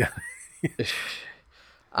next week.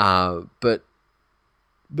 But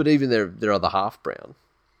even their other half Brown,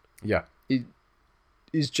 yeah,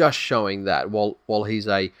 is just showing that while he's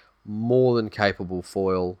a more than capable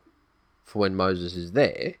foil for when Moses is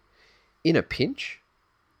there, in a pinch,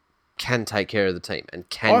 can take care of the team and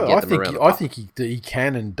can get them around the park. I think he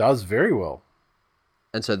can and does very well.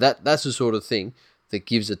 And so that's the sort of thing that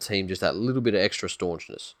gives a team just that little bit of extra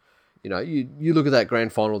staunchness. You know, you look at that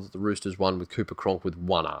grand final that the Roosters won with Cooper Cronk with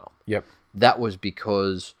one arm. Yep. That was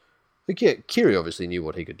because, Kiri obviously knew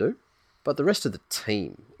what he could do, but the rest of the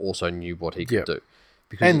team also knew what he could do.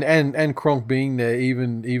 Because and Cronk being there,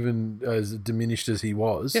 even as diminished as he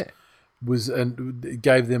was, and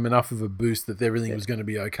gave them enough of a boost that everything was going to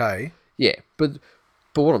be okay. Yeah, but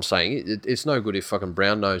what I'm saying, it's no good if fucking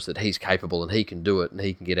Brown knows that he's capable and he can do it and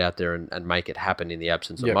he can get out there and make it happen in the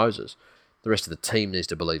absence of Moses. The rest of the team needs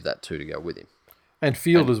to believe that too to go with him. And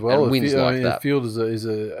Field as well. And wins like that. Field is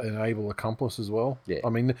an able accomplice as well. Yeah. I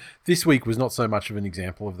mean, this week was not so much of an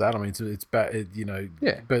example of that. I mean, it's bad, you know.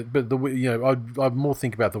 Yeah. But I'd more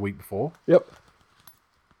think about the week before. Yep.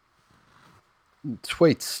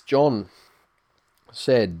 Tweets. John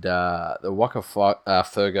said the Waka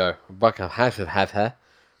Fergo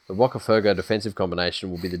defensive combination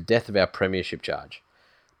will be the death of our premiership charge.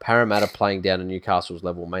 Parramatta playing down at Newcastle's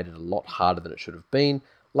level made it a lot harder than it should have been.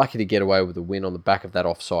 Lucky to get away with a win on the back of that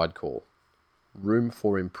offside call. Room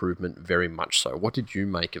for improvement, very much so. What did you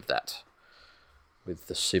make of that? With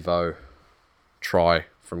the Sivo try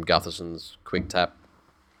from Gutherson's quick tap.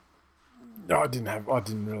 No, I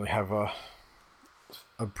didn't really have a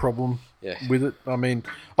problem Yeah. with it. I mean,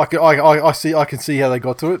 I can see how they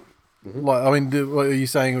got to it. Mm-hmm. Like, I mean, what are you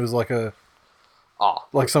saying? It was like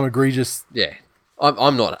some egregious. Yeah.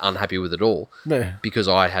 I'm not unhappy with it all because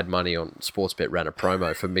I had money on Sportsbet ran a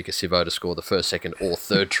promo for Mika Sivo to score the first, second, or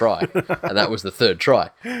third try, and that was the third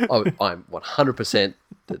try. I'm 100%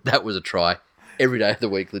 that was a try every day of the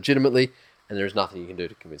week, legitimately, and there is nothing you can do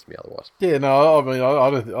to convince me otherwise. Yeah, no, I mean,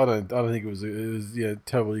 I don't think it was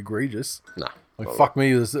terribly egregious. No, like fuck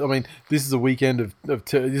me. This is a weekend of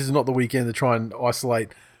this is not the weekend to try and isolate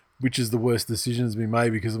which is the worst decisions been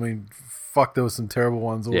made because I mean, fuck, there was some terrible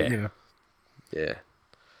ones. Yeah.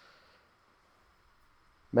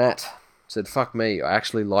 Matt said, fuck me, I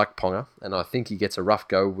actually like Ponga, and I think he gets a rough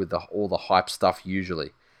go with all the hype stuff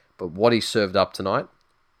usually. But what he served up tonight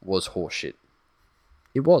was horseshit.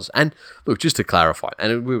 It was. And look, just to clarify,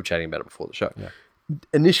 and we were chatting about it before the show,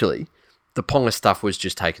 initially, the Ponga stuff was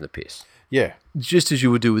just taking the piss. Yeah. Just as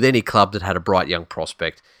you would do with any club that had a bright young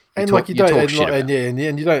prospect. You certainly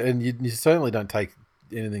don't take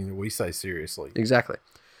anything that we say seriously. Exactly.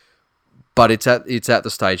 But it's at the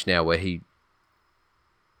stage now where he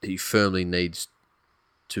firmly needs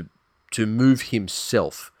to move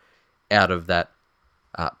himself out of that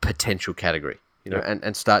potential category,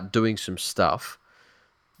 and start doing some stuff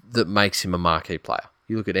that makes him a marquee player.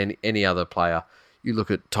 You look at any other player, you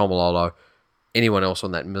look at Tomalolo, anyone else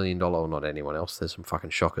on that $1 million, or not anyone else, there's some fucking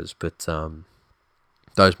shockers, but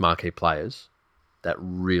those marquee players that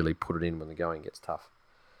really put it in when the going gets tough.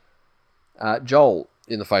 Joel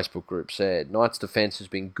in the Facebook group said, Knights' defence has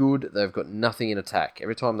been good. They've got nothing in attack.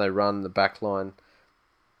 Every time they run the back line,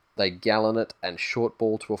 they gallon it and short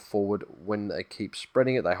ball to a forward. When they keep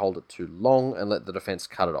spreading it, they hold it too long and let the defence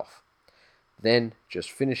cut it off. Then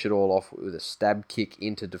just finish it all off with a stab kick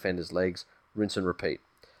into defenders' legs, rinse and repeat.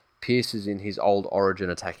 Pearce is in his old Origin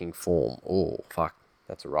attacking form. Oh, fuck.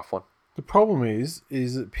 That's a rough one. The problem is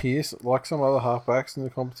that Pearce, like some other halfbacks in the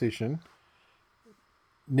competition,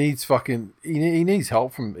 needs he needs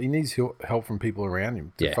help from people around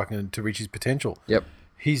him to reach his potential. Yep.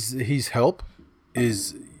 His help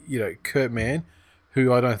is Kurt Mann,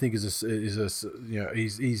 who I don't think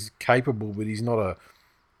he's capable, but he's not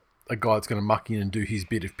a guy that's going to muck in and do his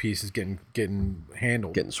bit if Pearce is getting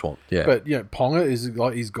handled, getting swamped. Yeah. But Ponga is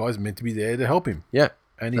like his guy's meant to be there to help him. Yeah.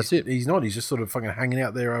 And he's not. He's just sort of fucking hanging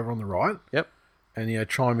out there over on the right. Yep. And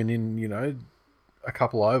chiming in a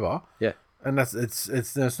couple over. Yeah. And that's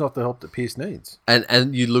not the help that Pearce needs.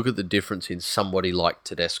 And you look at the difference in somebody like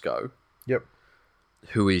Tedesco. Yep.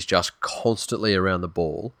 Who is just constantly around the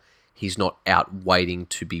ball. He's not out waiting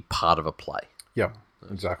to be part of a play. Yep.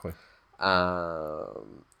 Exactly.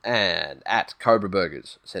 And at Cobra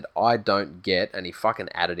Burgers said, I don't get, and he fucking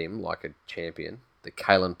added him like a champion, the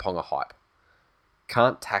Kalen Ponga hype.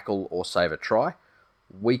 Can't tackle or save a try,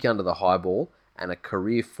 weak under the high ball, and a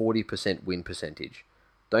career 40% win percentage.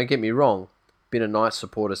 Don't get me wrong, been a nice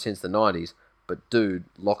supporter since the 90s, but dude,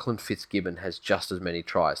 Lachlan Fitzgibbon has just as many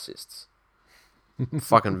try assists.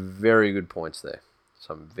 Fucking very good points there.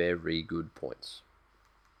 Some very good points.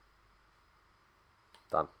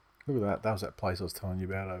 Done. Look at that. That was that place I was telling you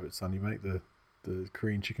about over at Sunday, mate. The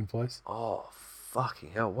Korean chicken place. Oh,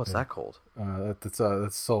 fucking hell. What's that called? That's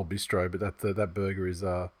Soul Bistro, but that burger is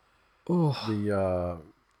Oh,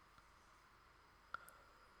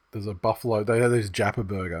 There's a buffalo. They have this Jappa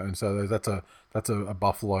burger, and so that's a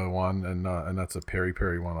buffalo one, and that's a peri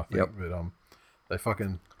peri one, I think. yep. But they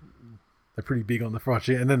fucking they're pretty big on the fried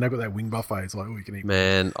chicken, and then they've got that wing buffet. It's like, oh, you can eat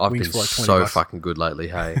Man, I've wings been for like so $20. fucking good lately,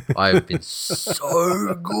 hey. I have been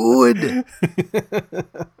so good.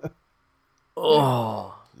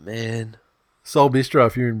 Oh, man. Soul Bistro,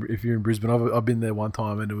 if you're in Brisbane, I've been there one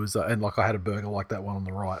time, and it was and like I had a burger like that one on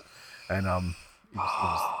the right, and it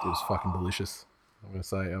was fucking delicious. I'm gonna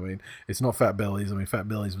say. I mean, it's not Fat Bellies. I mean, Fat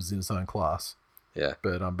Bellies was in its own class, Yeah.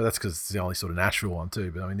 but that's because it's the only sort of natural one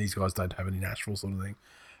too. But I mean, these guys don't have any natural sort of thing.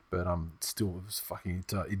 But still, it was fucking.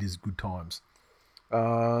 It is good times.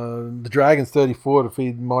 The Dragons 34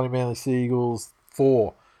 defeated Mighty Manly Seagulls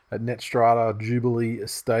 4 at Netstrata Jubilee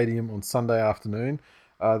Stadium on Sunday afternoon.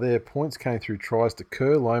 Their points came through tries to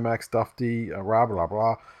Kerr, Lomax, Dufty, blah, blah,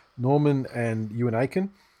 blah, Norman and Ewan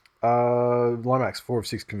Aiken. Lomax 4 of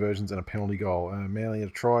 6 conversions and a penalty goal. Manly had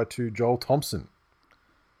a try to Joel Thompson.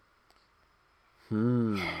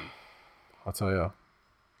 I'll tell you,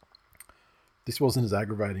 this wasn't as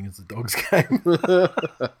aggravating as the Dogs game.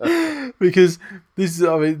 Because this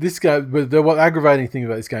game, but the aggravating thing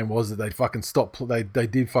about this game was that they fucking stopped. They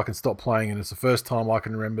did fucking stop playing, and it's the first time I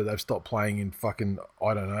can remember they've stopped playing in fucking,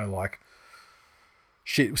 I don't know, like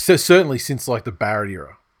shit. So certainly since like the Barrett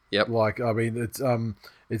era. Yep. Like, I mean,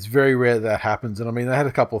 it's very rare that happens, and I mean they had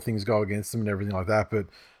a couple of things go against them and everything like that, but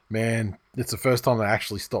man, it's the first time they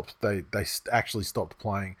actually stopped. They actually stopped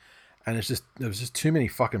playing. And there was just too many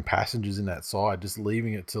fucking passengers in that side, just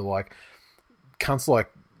leaving it to like cunts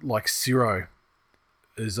like Ciro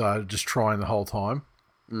is just trying the whole time.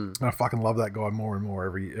 And I fucking love that guy more and more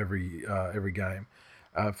every game.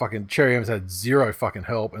 Fucking Cherry Evans had zero fucking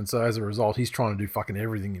help, and so as a result, he's trying to do fucking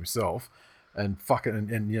everything himself, and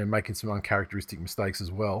and you know, making some uncharacteristic mistakes as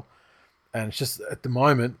well. And it's just at the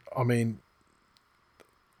moment, I mean,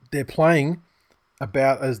 they're playing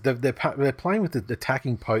about as they're playing with the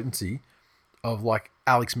attacking potency of like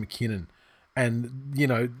Alex McKinnon, and you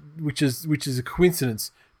know, which is a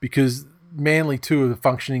coincidence because Manly too are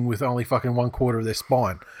functioning with only fucking 1/4 of their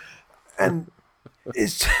spine, and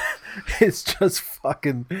it's just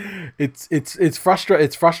fucking it's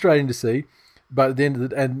frustrating to see, but then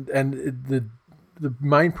the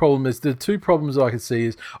main problem is the two problems I can see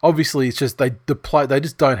is obviously it's just they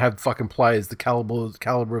just don't have fucking players the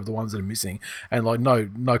caliber of the ones that are missing, and like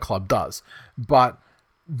no club does, but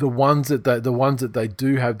the ones that they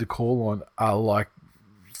do have to call on are like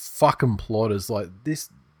fucking plotters. Like this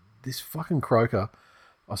fucking Croker,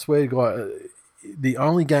 I swear to God, the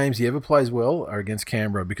only games he ever plays well are against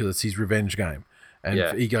Canberra because it's his revenge game.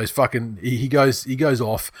 And he goes fucking. He goes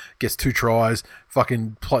off, gets 2 tries,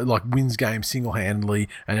 fucking wins games single handedly,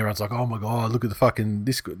 and everyone's like, "Oh my God, look at the fucking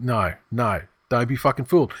this." No, don't be fucking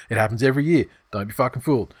fooled. It happens every year. Don't be fucking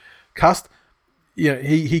fooled. Cust, you know,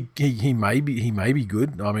 he may be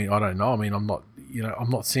good. I mean, I don't know. I mean, I'm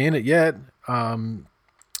not seeing it yet. And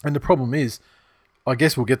the problem is, I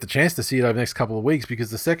guess we'll get the chance to see it over the next couple of weeks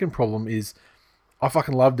because the second problem is, I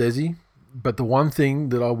fucking love Desi. But the one thing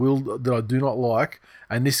that I do not like,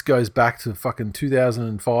 and this goes back to fucking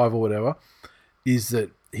 2005 or whatever, is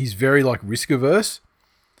that he's very like risk averse,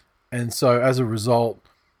 and so as a result,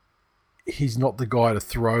 he's not the guy to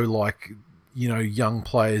throw like, you know, young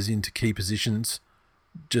players into key positions,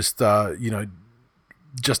 just you know,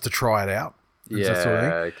 just to try it out. Yeah. Sort of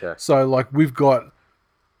thing. Okay. So like we've got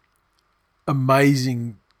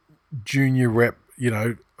amazing junior rep, you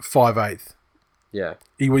know, 5'8". Yeah.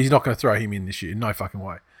 He's not going to throw him in this year. No fucking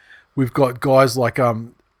way. We've got guys like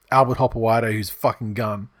Albert Hopewade, who's a fucking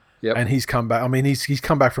gun. Yep. And he's come back. I mean, he's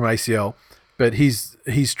come back from ACL, but he's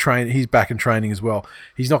back in training as well.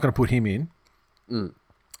 He's not going to put him in. And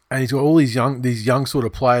he's got all these young sort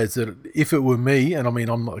of players that if it were me, and I mean,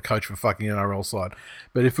 I'm not a coach for fucking NRL side,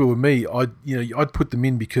 but if it were me, I'd put them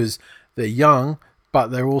in because they're young, but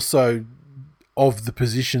they're also of the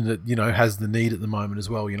position that, you know, has the need at the moment as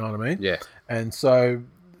well. You know what I mean? Yeah. And so,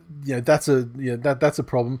 you know, that's a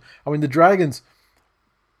problem. I mean, the Dragons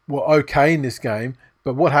were okay in this game,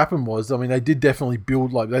 but what happened was, I mean, they did definitely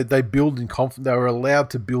build, like they build in confidence. They were allowed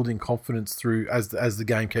to build in confidence through as the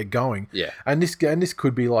game kept going. Yeah. And this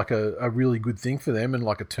could be like a really good thing for them and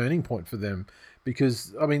like a turning point for them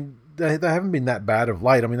because, I mean, they haven't been that bad of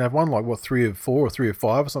late. I mean, they've won like 3 of 4 or 3 of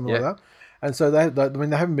 5 or something like that. And so they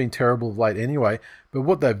haven't been terrible of late anyway. But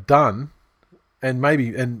what they've done, and maybe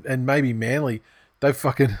Manly,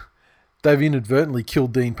 they've inadvertently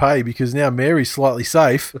killed Dean Pay because now Mary's slightly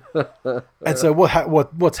safe. And so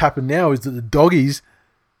what's happened now is that the Doggies,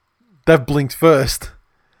 they've blinked first,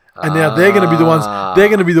 And now they're going to be the ones. They're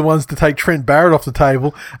going to be the ones to take Trent Barrett off the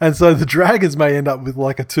table, and so the Dragons may end up with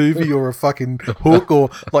like a Tuvey or a fucking Hook or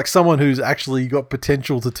like someone who's actually got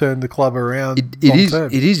potential to turn the club around. It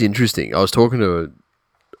is interesting. I was talking to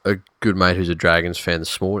a good mate who's a Dragons fan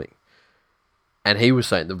this morning, and he was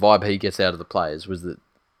saying the vibe he gets out of the players was that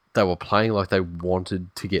they were playing like they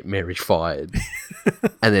wanted to get Mary fired,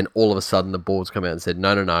 and then all of a sudden the boards come out and said,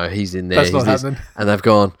 "No, he's in there." That's not happening. And they've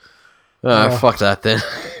gone, "Oh, fuck that then."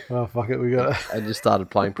 Oh, fuck it, we got it. And just started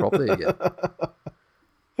playing properly again.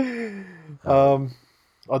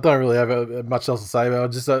 I don't really have much else to say about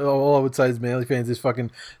it. Just all I would say is, Manly fans, is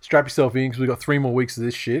fucking strap yourself in because we've got 3 more weeks of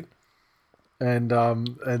this shit, and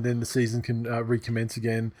then the season can recommence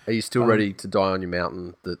again. Are you still ready to die on your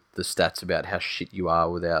mountain? The stats about how shit you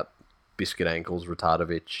are without Biscuit Ankles,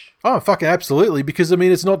 Retardovic. Oh, fucking absolutely! Because I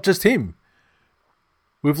mean, it's not just him.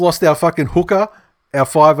 We've lost our fucking hooker, our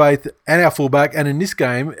 5'8", and our fullback, and in this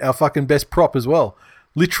game, our fucking best prop as well.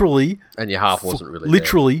 Literally, and your half wasn't really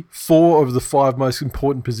literally there. 4 of the 5 most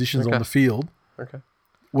important positions on the field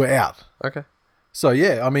were out. Okay. So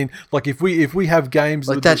yeah, I mean, like if we have games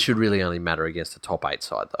like that should really only matter against the top 8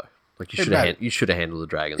 side though. Like you should have handled the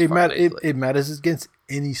Dragons. It matters against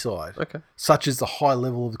any side. Okay. Such as the high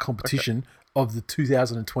level of the competition of the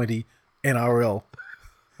 2020 NRL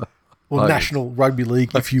or National Rugby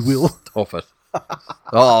League, if you will. Stop it.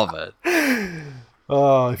 Stop it.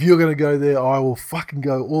 Oh, if you're going to go there, I will fucking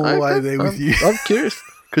go all the way there with you. I'm curious.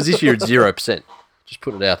 Because this year it's 0%. Just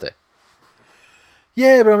put it out there.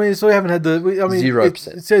 Yeah, but I mean, so we haven't had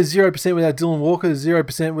 0%. It says 0% without Dylan Walker,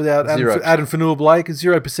 0% without Adam Fanua-Blake,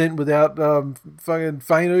 0% without fucking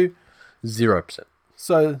Fainu. 0%.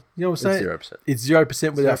 So, you know what I'm saying? It's 0%. It's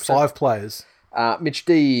 0% without 5 players. Mitch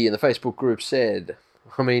D in the Facebook group said,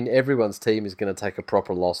 I mean, everyone's team is going to take a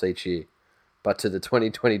proper loss each year. But to the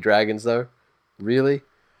 2020 Dragons, though, really?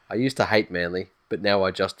 I used to hate Manly, but now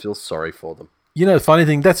I just feel sorry for them. You know the funny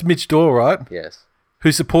thing? That's Mitch Dorr, right? Yes.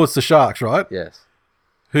 Who supports the Sharks, right? Yes.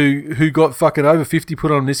 Who got fucking over 50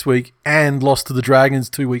 put on this week and lost to the Dragons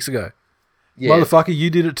 2 weeks ago. Yeah. Motherfucker, you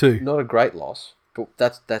did it too. Not a great loss, but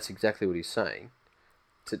that's exactly what he's saying.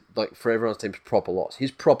 For everyone's team's proper loss.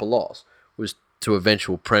 His proper loss was to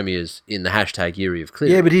eventual premiers in the hashtag Eerie of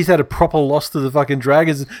Clear. Yeah, but he's had a proper loss to the fucking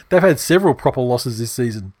Dragons. They've had several proper losses this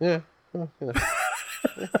season. Yeah.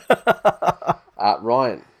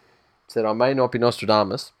 Ryan said, I may not be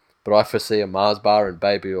Nostradamus, but I foresee a Mars bar and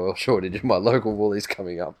baby oil shortage in my local Woolies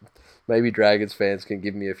coming up. Maybe Dragons fans can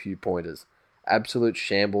give me a few pointers. Absolute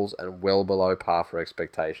shambles and well below par for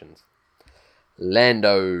expectations.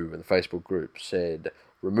 Lando in the Facebook group said,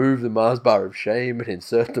 remove the Mars bar of shame and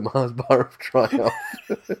insert the Mars bar of triumph.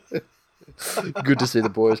 Good to see the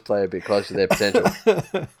boys play a bit closer to their potential.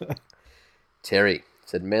 Terry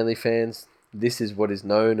said, Manly fans, this is what is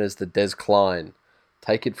known as the Des Klein.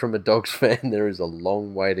 Take it from a Dogs fan, there is a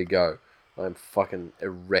long way to go. I'm fucking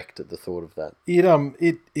erect at the thought of that.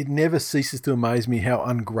 It never ceases to amaze me how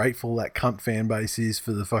ungrateful that cunt fan base is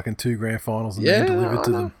for the fucking 2 grand finals and being delivered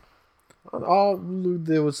to them. Oh,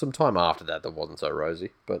 there was some time after that wasn't so rosy.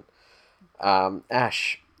 But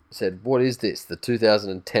Ash said, what is this, the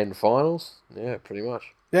 2010 finals? Yeah, pretty much.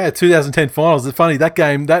 Yeah, 2010 finals. It's funny, that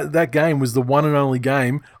game was the one and only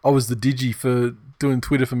game I was the digi for doing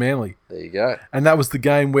Twitter for Manly. There you go. And that was the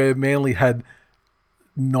game where Manly had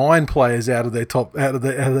 9 players out of their top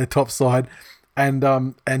side, and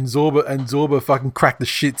Zorba fucking cracked the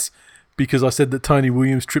shits because I said that Tony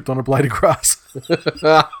Williams tripped on a blade of grass.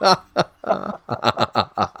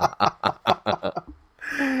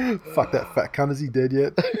 Fuck that fat cunt. Is he dead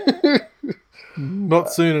yet?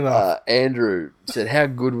 Not soon enough. Andrew said, how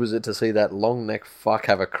good was it to see that long neck fuck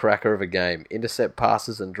have a cracker of a game? Intercept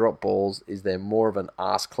passes and drop balls. Is there more of an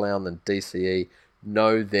arse clown than DCE?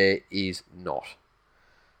 No, there is not.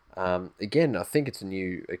 Again, I think it's a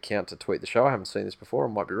new account to tweet the show. I haven't seen this before. I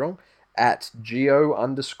might be wrong. At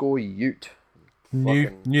Geo_Ute.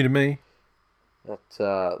 New to me.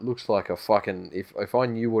 That looks like a fucking... If I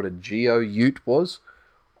knew what a Geo-Ute was,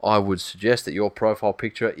 I would suggest that your profile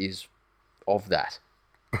picture is of that.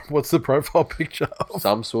 What's the profile picture of?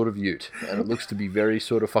 Some sort of ute. And it looks to be very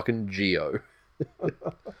sort of fucking geo.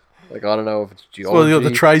 Like, I don't know if it's geology. Well, you got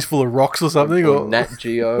the trays full of rocks or something. Or Nat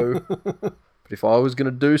Geo. But if I was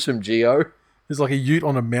going to do some geo... There's like a ute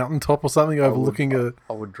on a mountaintop or something overlooking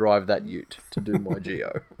I would drive that ute to do my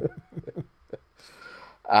geo.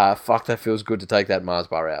 Fuck, that feels good to take that Mars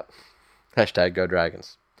bar out. Hashtag Go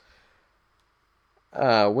Dragons.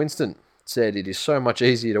 Winston said, it is so much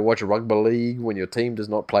easier to watch a rugby league when your team does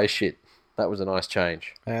not play shit. That was a nice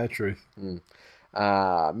change. Truth.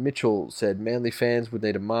 Mitchell said Manly fans would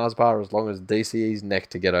need a Mars bar as long as DCE's neck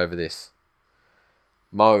to get over this.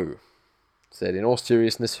 Mo said, in all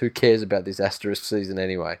seriousness, who cares about this asterisk season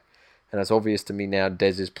anyway? And it's obvious to me now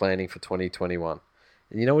Des is planning for 2021.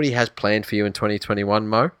 And you know what he has planned for you in 2021,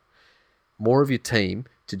 Mo? More of your team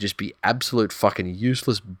to just be absolute fucking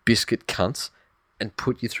useless biscuit cunts and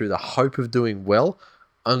put you through the hope of doing well,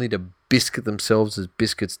 only to biscuit themselves as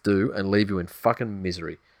biscuits do and leave you in fucking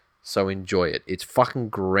misery. So enjoy it. It's fucking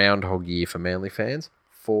Groundhog Year for Manly fans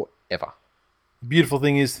forever. The beautiful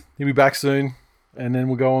thing is he'll be back soon, and then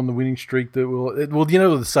we'll go on the winning streak that will... Well, you know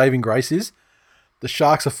what the saving grace is? The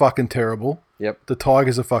Sharks are fucking terrible. Yep. The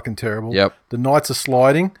Tigers are fucking terrible. Yep. The Knights are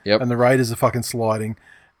sliding. Yep. And the Raiders are fucking sliding.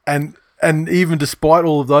 And even despite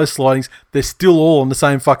all of those slidings, they're still all on the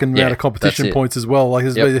same fucking amount of competition points as well. Like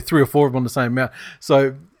there's 3 or 4 of them on the same amount.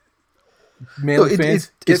 So, Manly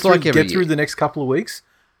fans, get through the next couple of weeks.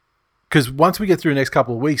 Because once we get through the next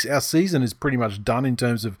couple of weeks, our season is pretty much done in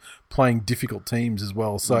terms of playing difficult teams as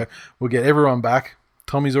well. So we'll get everyone back.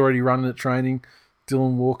 Tommy's already running at training.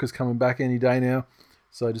 Dylan Walker's coming back any day now.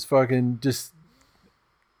 So just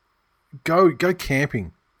go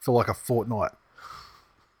camping for like a fortnight.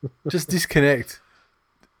 Just disconnect.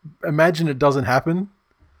 Imagine it doesn't happen,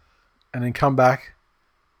 and then come back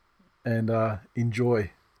and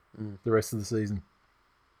enjoy the rest of the season.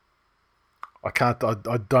 I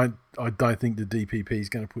don't think the DPP is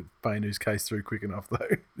going to put Fainu's case through quick enough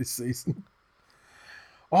though this season.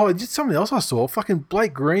 Oh, just something else I saw. Fucking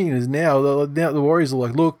Blake Green is now the Warriors are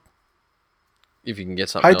like, look, if you can get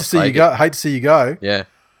something, hate to see you go. Yeah.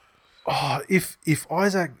 Oh, if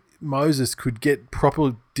Isaac Moses could get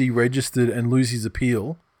properly deregistered and lose his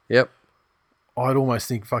appeal, yep, I'd almost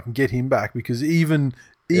think fucking get him back, because even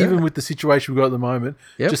with the situation we've got at the moment,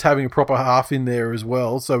 just having a proper half in there as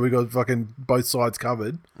well, so we've got fucking both sides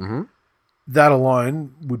covered. Mm-hmm. That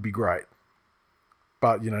alone would be great.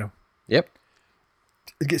 But yep.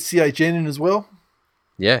 Get CHN in as well.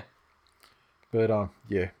 Yeah. But,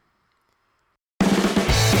 yeah.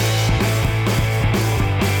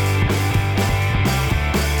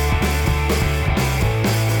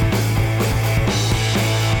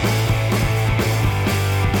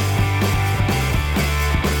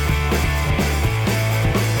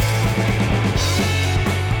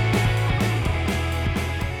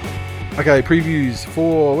 Okay, previews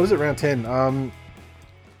for, what is it, round 10?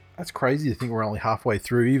 That's crazy to think we're only halfway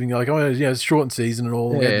through. Even like, it's a shortened season and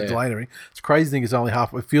all. Yeah. Delay and everything. It's crazy to think it's only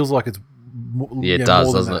half. It feels like it's it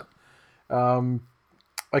does, doesn't it?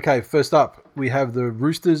 Okay, first up we have the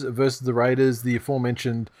Roosters versus the Raiders. The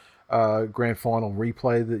aforementioned grand final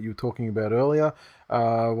replay that you were talking about earlier.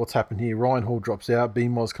 What's happened here? Ryan Hall drops out.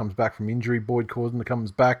 Beamos comes back from injury. Boyd Cordner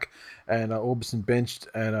comes back, and Orbison benched,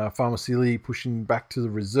 and Farmasili pushing back to the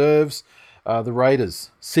reserves. The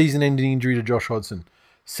Raiders, season-ending injury to Josh Hodgson.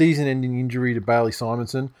 Season-ending injury to Bailey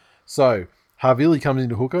Simonson. So, Havili comes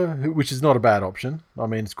into hooker, which is not a bad option. I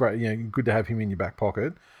mean, it's great, good to have him in your back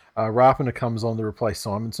pocket. Rapiner comes on to replace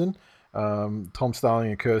Simonson. Tom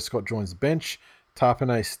Starling and Kerr Scott joins the bench.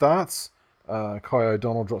 Tarpanay starts. Kai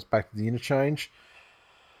O'Donnell drops back to the interchange.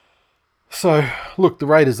 So, look, the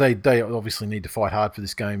Raiders, they obviously need to fight hard for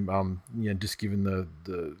this game. Just given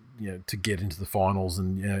the to get into the finals,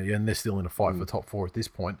 and and they're still in a fight for the top 4 at this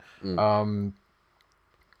point.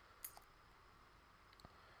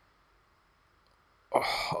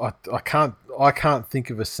 I can't think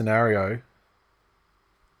of a scenario.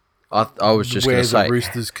 I was just going to say, the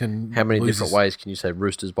Roosters can. How many different ways can you say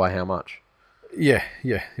Roosters by how much? Yeah.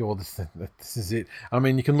 Well, this is it. I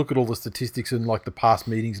mean, you can look at all the statistics and like the past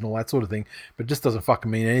meetings and all that sort of thing, but it just doesn't fucking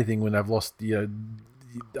mean anything when they've lost,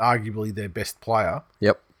 arguably their best player.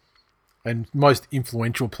 Yep. And most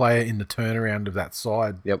influential player in the turnaround of that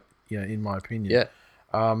side. Yep. In my opinion. Yeah.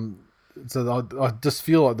 So I just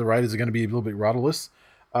feel like the Raiders are going to be a little bit rudderless.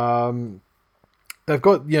 They've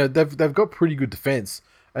got pretty good defense,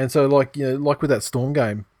 and so like with that Storm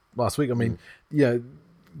game last week. I mean,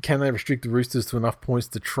 can they restrict the Roosters to enough points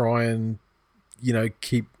to try and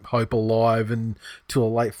keep hope alive and to a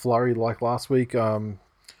late flurry like last week? I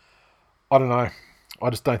don't know. I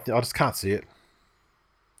just can't see it.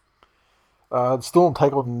 The Storm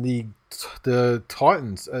take on the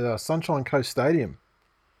Titans at Sunshine Coast Stadium.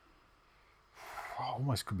 I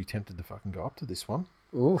almost could be tempted to fucking go up to this one.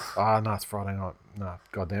 Oof. No, it's Friday night. No,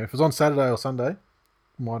 goddamn. If it was on Saturday or Sunday,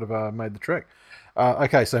 might have made the trek.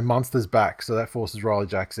 Okay, so Munster's back, so that forces Riley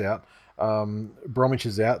Jacks out. Bromwich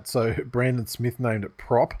is out, so Brandon Smith named it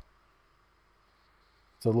prop.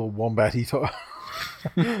 It's a little wombatty top.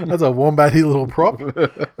 That's a wombatty little prop.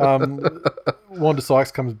 Wanda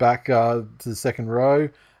Sykes comes back to the second row.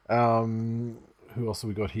 Who else have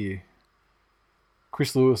we got here?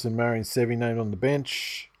 Chris Lewis and Marion Sevi named on the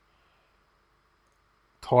bench.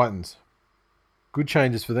 Titans. Good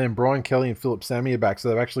changes for them. Brian Kelly and Philip Sammy are back, so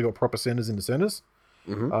they've actually got proper centres into centres.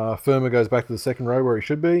 Firma goes back to the second row where he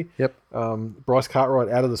should be. Yep. Bryce Cartwright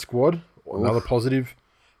out of the squad. Another positive.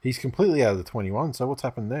 He's completely out of the 21, so what's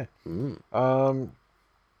happened there?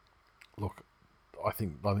 Look, I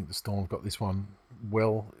think the Storm got this one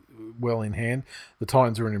well in hand. The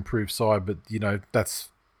Titans are an improved side, but that's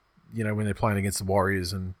when they're playing against the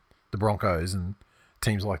Warriors and the Broncos and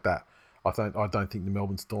teams like that. I don't think the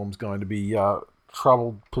Melbourne Storm's going to be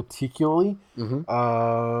troubled particularly.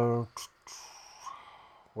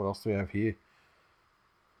 What else do we have here?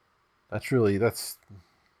 That's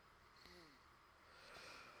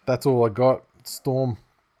all I got. Storm.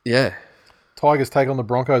 Yeah. Tigers take on the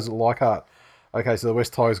Broncos at Leichhardt. Okay, so the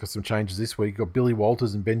West Tigers got some changes this week. Got Billy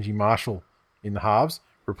Walters and Benji Marshall in the halves,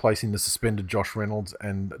 replacing the suspended Josh Reynolds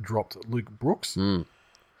and dropped Luke Brooks. Tommy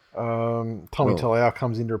Talau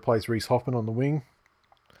comes in to replace Reece Hoffman on the wing.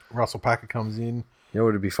 Russell Packer comes in. You know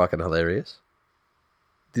what would be fucking hilarious?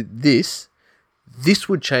 This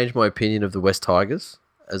would change my opinion of the West Tigers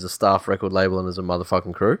as a staff record label and as a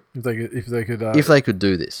motherfucking crew. If they could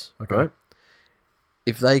do this, okay. Right?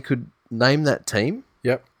 If they could name that team,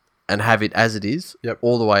 yep, and have it as it is, yep,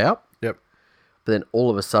 all the way up, yep, but then all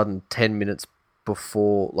of a sudden, 10 minutes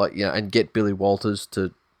before, and get Billy Walters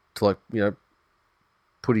to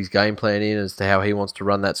put his game plan in as to how he wants to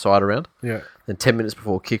run that side around. Yeah. Then 10 minutes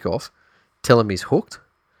before kickoff, tell him he's hooked,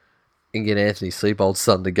 and get Anthony Seibold's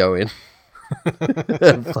son to go in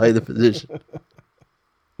and play the position.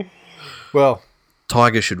 Well,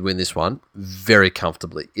 Tigers should win this one very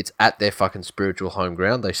comfortably. It's at their fucking spiritual home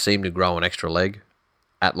ground. They seem to grow an extra leg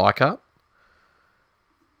at Leichhardt.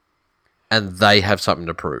 And they have something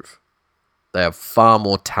to prove. They have far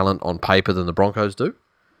more talent on paper than the Broncos do.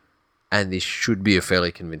 And this should be a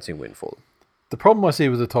fairly convincing win for them. The problem I see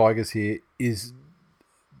with the Tigers here is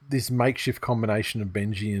this makeshift combination of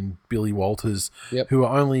Benji and Billy Walters, who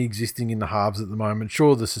are only existing in the halves at the moment.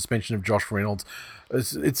 Sure, the suspension of Josh Reynolds,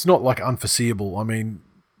 it's not like unforeseeable. I mean,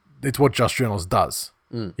 it's what Josh Reynolds does.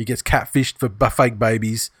 He gets catfished for fake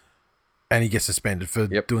babies, and he gets suspended for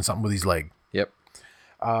doing something with his leg.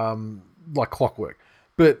 Like clockwork.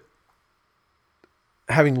 But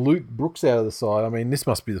having Luke Brooks out of the side, I mean, this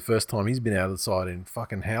must be the first time he's been out of the side in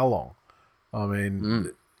fucking how long? I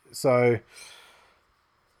mean, so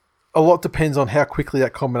a lot depends on how quickly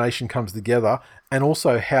that combination comes together and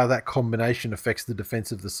also how that combination affects the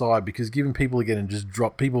defense of the side, because given people are getting just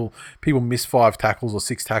dropped, people miss 5 tackles or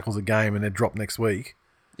 6 tackles a game and they're dropped next week.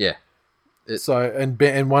 Yeah.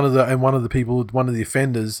 One of the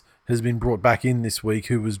offenders has been brought back in this week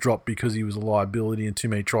who was dropped because he was a liability and too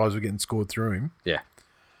many tries were getting scored through him. Yeah.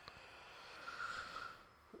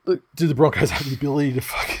 Look, do the Broncos have the ability to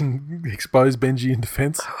fucking expose Benji in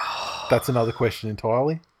defence? That's another question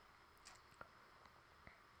entirely.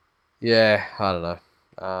 Yeah, I don't know.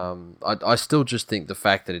 I still just think the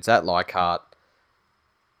fact that it's at Leichhardt,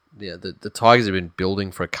 the Tigers have been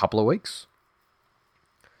building for a couple of weeks.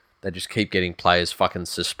 They just keep getting players fucking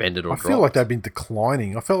suspended or dropped. I feel like they've been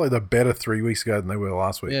declining. I felt like they're better 3 weeks ago than they were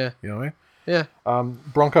last week. Yeah. You know what I mean? Yeah.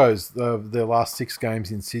 Broncos, their last 6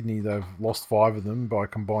 games in Sydney, they've lost 5 of them by a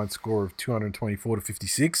combined score of 224 to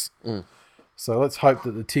 56. So let's hope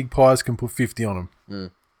that the Tig Pies can put 50 on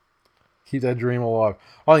them. Keep that dream alive.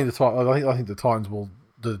 I think the Titans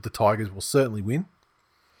the Tigers will certainly win.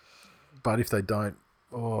 But if they don't,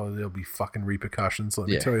 there'll be fucking repercussions, let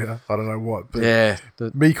me tell you. I don't know what.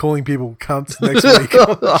 But me calling people cunts next week.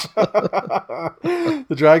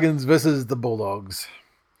 The Dragons versus the Bulldogs.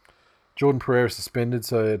 Jordan Pereira suspended,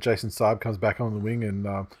 so Jason Saab comes back on the wing, and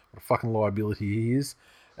what a fucking liability he is.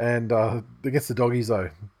 And against the Doggies,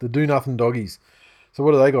 though, the do-nothing Doggies. So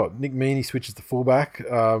what do they got? Nick Meaney switches to fullback.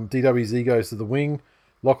 DWZ goes to the wing.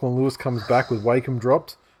 Lachlan Lewis comes back with Wakeham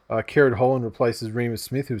dropped. Kerrod Holland replaces Remus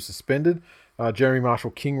Smith, who was suspended. Jeremy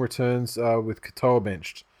Marshall-King returns with Katoa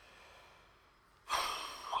benched.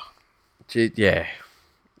 Yeah.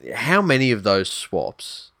 How many of those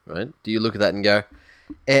swaps, right, do you look at that and go,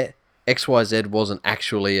 XYZ wasn't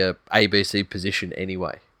actually a ABC position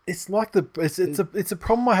anyway? It's like it's a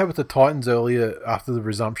problem I had with the Titans earlier after the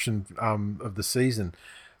resumption of the season,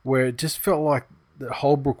 where it just felt like that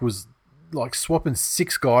Holbrook was like swapping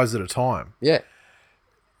 6 guys at a time. Yeah.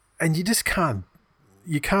 And you just can't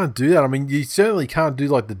do that. I mean, you certainly can't do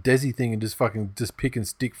like the Desi thing and just pick and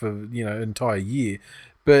stick for, an entire year.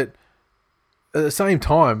 But at the same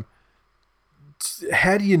time,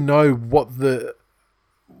 how do you know what the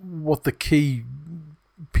key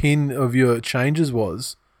pin of your changes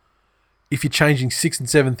was if you're changing 6 and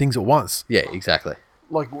 7 things at once. Yeah, exactly.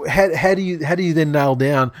 Like, how do you then nail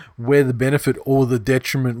down where the benefit or the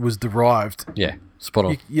detriment was derived? Yeah, spot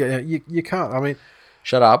on. You can't. I mean,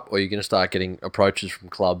 shut up, or you're going to start getting approaches from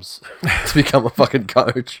clubs to become a fucking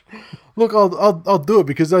coach. look, I'll do it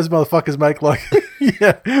because those motherfuckers make like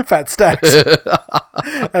fat stacks.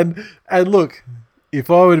 and look, if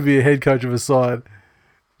I were to be a head coach of a side,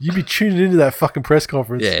 you'd be tuning into that fucking press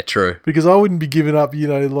conference. Yeah, true. Because I wouldn't be giving up,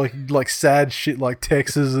 like sad shit like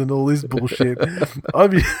Texas and all this bullshit.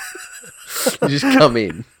 I'd be. You just come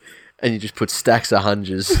in and you just put stacks of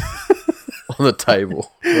hundreds on the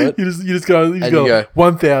table. Right? You just go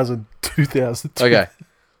 1,000, 2,000. Okay,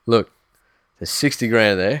 look, there's 60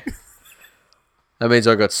 grand there. That means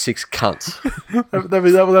I got 6 cunts. that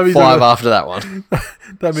means 5 after that one.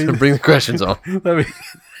 That means so bring the questions on. That means,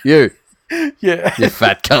 you. Yeah. You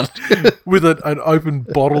fat cunt. With an open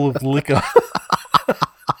bottle of liquor.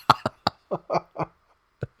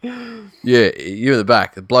 Yeah, you in the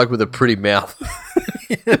back. The bloke with a pretty mouth.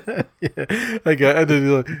 Yeah. Okay, and then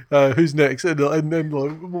you're like, who's next? And then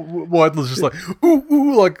like Whitelaw's just like,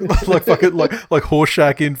 ooh, like fucking like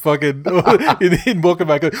Horseshack in fucking in Welcome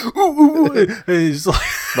Back. Ooh, and he's like,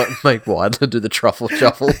 make Whitelaw do the truffle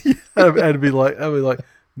shuffle. and be like,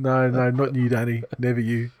 no, not you, Danny, never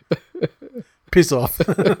you. Piss off.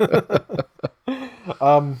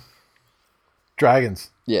 Dragons.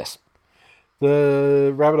 Yes.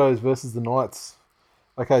 The Rabbitohs versus the Knights.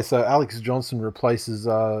 Okay, so Alex Johnson replaces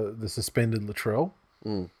the suspended Latrell.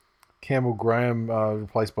 Campbell Graham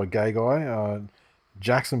replaced by Gay Guy.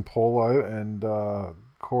 Jackson Paulo and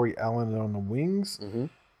Corey Allen on the wings. Mm-hmm.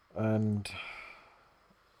 And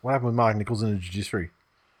what happened with Mark Nichols in the judiciary?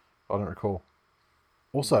 I don't recall.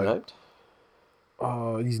 Also,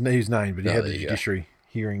 he's named, but he had the judiciary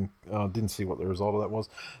hearing. Didn't see what the result of that was.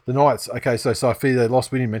 The Knights. Okay, so Saifidi, they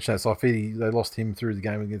lost. We didn't mention that. Saifidi, they lost him through the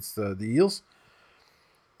game against the Eels.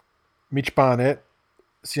 Mitch Barnett,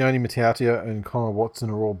 Sione Matautia, and Connor Watson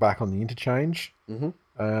are all back on the interchange.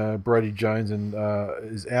 Mm-hmm. Brody Jones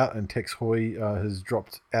is out, and Tex Hoy has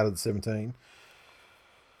dropped out of the 17.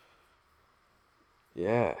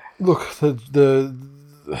 Yeah. Look, the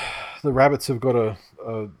Rabbits have got a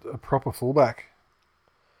proper fullback.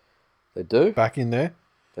 They do. Back in there.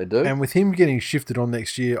 They do. And with him getting shifted on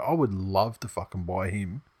next year, I would love to fucking buy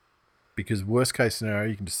him. Because worst case scenario,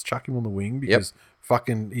 you can just chuck him on the wing because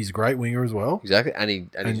fucking he's a great winger as well. Exactly. And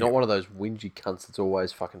he's not one of those whingy cunts that's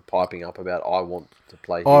always fucking piping up about I want to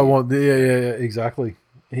play here. Exactly.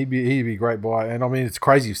 He'd be a great buy. And I mean it's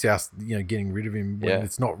crazy if South getting rid of him when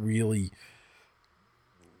it's not really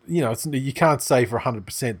you can't say for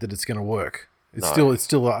 100% that it's going to work. It's still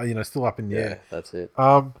still up in the air. Yeah, that's it.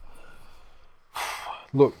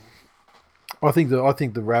 Look, I think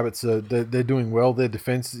the Rabbits they're doing well. Their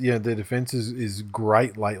defense, is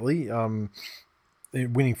great lately.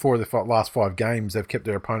 Winning 4 of the last 5 games, they've kept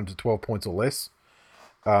their opponent to 12 points or less.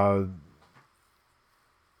 The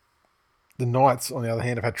Knights, on the other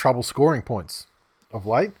hand, have had trouble scoring points of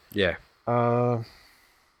late. Yeah. I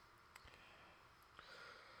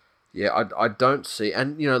don't see...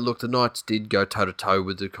 And, look, the Knights did go toe-to-toe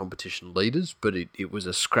with the competition leaders, but it was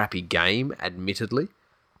a scrappy game, admittedly.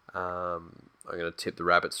 I'm going to tip the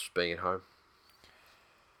Rabbits being at home.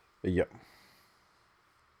 Yep.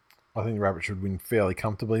 I think the Rabbits should win fairly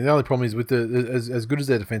comfortably. The only problem is with as good as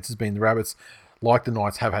their defense has been, the Rabbits, like the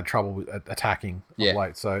Knights, have had trouble with attacking of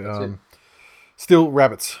late. So, still,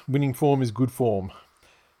 Rabbits. Winning form is good form.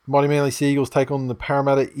 Mighty Manly Seagulls take on the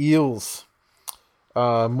Parramatta Eels.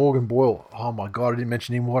 Morgan Boyle. Oh my god, I didn't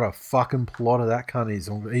mention him. What a fucking plotter that cunt is.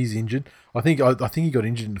 He's injured. I think he got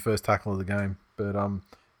injured in the first tackle of the game. But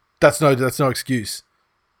that's no excuse.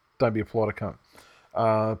 Don't be a plotter cunt.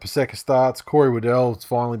 Paseka starts. Corey Waddell is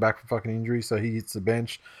finally back from fucking injury, so he hits the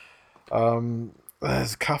bench.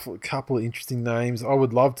 There's a couple of interesting names. I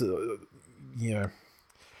would love to,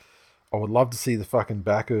 see the fucking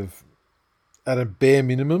back of, at a bare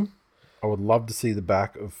minimum, I would love to see the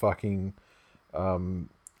back of fucking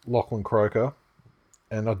Lachlan Croker.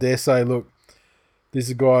 And I dare say, look, this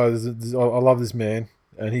is a guy, I love this man,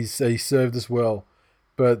 and he served us well.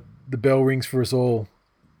 But the bell rings for us all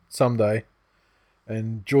someday.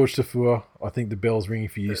 And George Tafua, I think the bell's ringing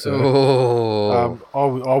for you. So I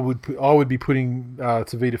would be putting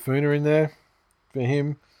Tavita Funa in there for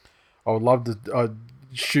him. I would love to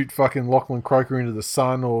shoot fucking Lachlan Croker into the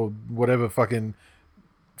sun or whatever fucking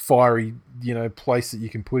fiery place that you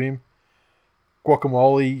can put him.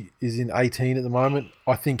 Guacamole is in 18 at the moment.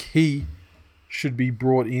 I think he should be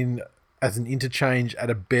brought in as an interchange at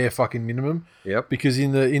a bare fucking minimum. Yep. Because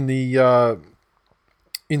in the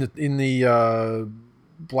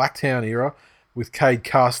Blacktown era with Cade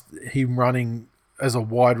Cust, him running as a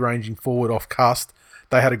wide-ranging forward off Cust,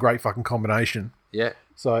 they had a great fucking combination. Yeah.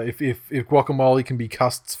 So if Guacamole can be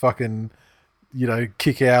Cust's fucking,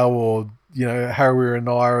 kick out, or, Harawira and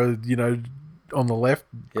Naira, on the left,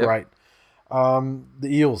 Yep. great. The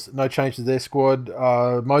Eels, no change to their squad.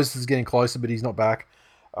 Moses is getting closer, but he's not back.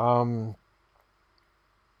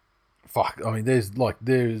 Fuck, I mean, there is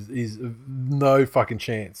no fucking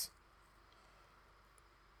chance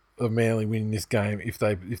of Manly winning this game if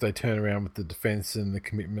they turn around with the defense and the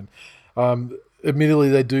commitment. Admittedly,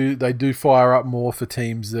 they do fire up more for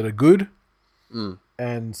teams that are good,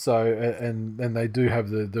 and so and they do have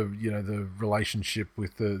the relationship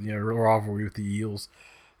with the rivalry with the Eels,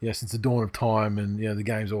 since the dawn of time, and the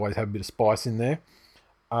games always have a bit of spice in there.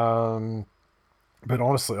 But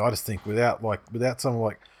honestly, I just think without someone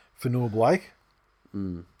like Fanua Blake,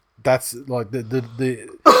 that's like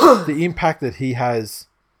the impact that he has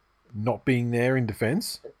not being there in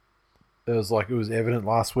defence. It was evident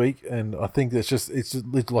last week, and I think it's just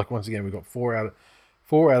like, once again, we've got four out of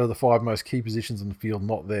the 5 most key positions on the field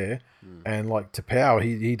not there, and like Tapau,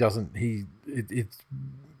 it's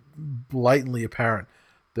blatantly apparent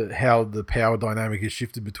that how the power dynamic has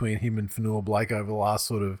shifted between him and Fanua Blake over the last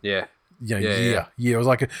sort of year. It was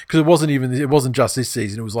like, because it wasn't just this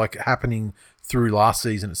season, it was like happening through last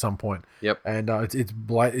season at some point. Yep. And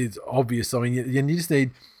it's obvious. I mean, you just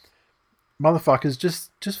need motherfuckers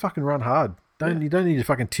just fucking run hard. You don't need to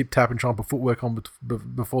fucking tip tap and try and put footwork on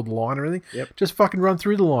before the line or anything. Yep. Just fucking run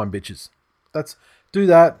through the line, bitches. Do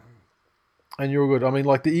that, and you're good. I mean,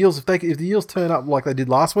 like the Eels, if the Eels turn up like they did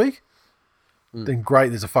last week, then great.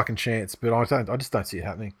 There's a fucking chance, but I just don't see it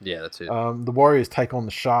happening. Yeah, that's it. The Warriors take on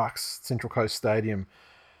the Sharks, Central Coast Stadium.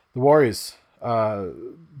 The Warriors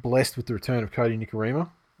blessed with the return of Cody Nikorima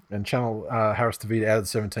and Channel Harris Tavita out of the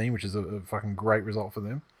 17, which is a fucking great result for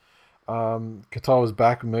them. Katoa's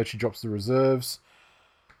back, and Murchie drops the reserves.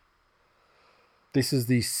 This is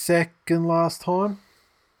the second last time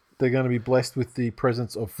they're going to be blessed with the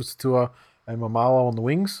presence of Fusatua and Mamalo on the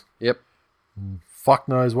wings. Yep. Fuck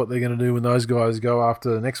knows what they're going to do when those guys go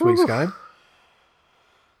after next week's game.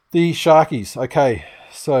 The Sharkies. Okay,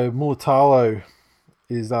 so Mulatalo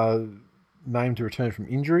is named to return from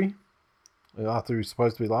injury after he was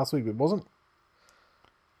supposed to be last week, but wasn't.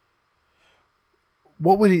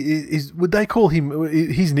 What would would they call him?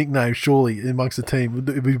 His nickname, surely, amongst the team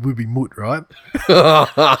would be Mut, right? Like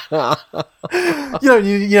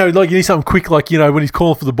you need something quick, like when he's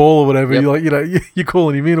calling for the ball or whatever. Yep. You're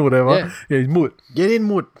calling him in or whatever. Yeah, he's Mut. Get in,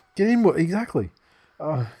 Mut. Exactly.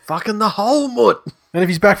 Fucking the whole Mut. And if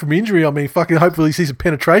he's back from injury, I mean, fucking hopefully he sees some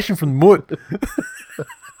penetration from Mut.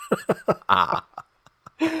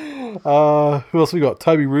 Who else we got?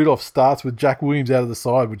 Toby Rudolph starts with Jack Williams out of the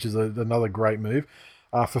side, which is another great move.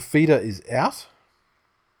 Fafita is out.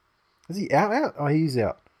 Is he out? Oh, he's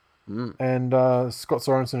out. And Scott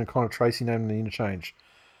Sorensen and Connor Tracy named in the interchange.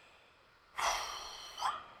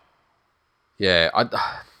 Yeah,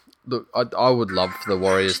 I would love for the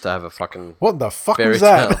Warriors to have a fucking... What the fuck was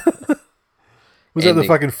that? Was that the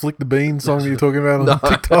fucking Flick the Bean song you were talking about on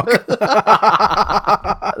TikTok?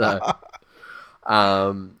 No.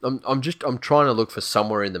 I'm trying to look for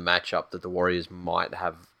somewhere in the matchup that the Warriors might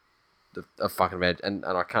have a fucking advantage, and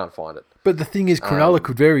I can't find it. But the thing is, Cronulla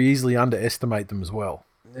could very easily underestimate them as well.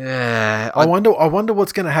 Yeah, I wonder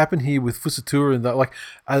what's going to happen here with Fusatua and that. Like,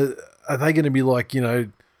 are they going to be like,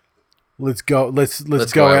 let's go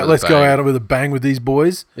out with a bang with these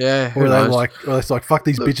boys? Yeah, or are they like fuck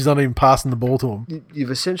these bitches, aren't even passing the ball to them?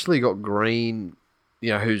 You've essentially got Green,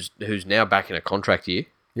 who's now back in a contract year.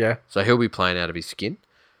 Yeah, so he'll be playing out of his skin.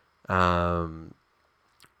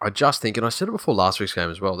 I just think, and I said it before last week's game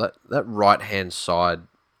as well, that right-hand side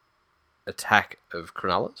attack of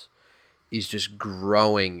Cronulla's is just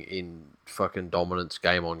growing in fucking dominance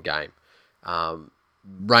game on game.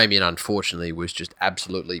 Ramian, unfortunately, was just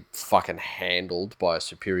absolutely fucking handled by a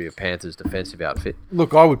superior Panthers defensive outfit.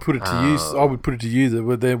 Look, I would put it to you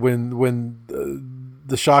that when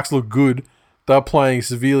the Sharks look good, they're playing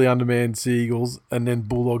severely undermanned Sea Eagles and then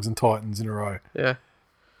Bulldogs and Titans in a row. Yeah.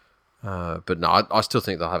 But no, I still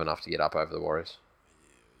think they'll have enough to get up over the Warriors.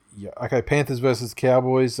 Yeah. Okay, Panthers versus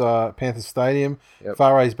Cowboys. Panthers Stadium. Yep.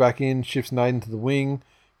 Fare's back in. Shifts Naden to the wing.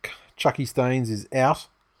 Chucky Staines is out.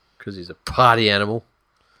 Because he's a party animal.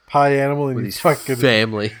 And with he's his fucking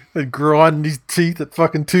family. And grinding his teeth at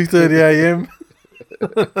fucking 2:30 a.m.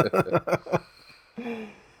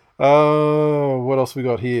 What else we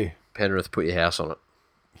got here? Penrith, put your house on it.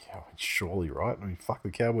 Yeah, surely, right? I mean, fuck, the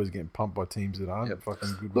Cowboys are getting pumped by teams that aren't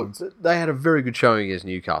fucking good ones. They had a very good showing against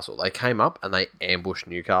Newcastle. They came up and they ambushed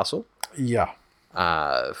Newcastle. Yeah.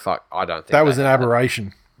 I don't think that was an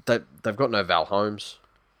aberration. They've got no Val Holmes.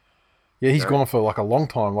 Yeah, he's gone for like a long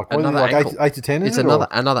time. Like, what is it, Another like ankle. 8 to 10? It's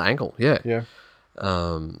another ankle. Yeah. Yeah.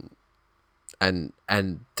 And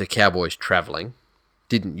the Cowboys traveling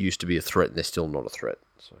didn't used to be a threat, and they're still not a threat.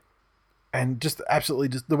 So. And just absolutely,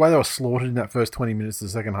 just the way they were slaughtered in that first 20 minutes of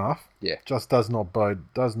the second half, just does not bode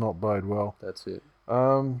well. That's it.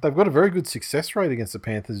 They've got a very good success rate against the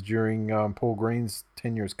Panthers during Paul Green's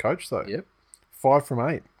tenure as coach, though. Yep. 5 from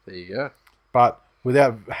 8. There you go. But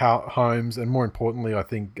without Holmes, and more importantly, I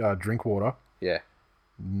think Drinkwater. Yeah.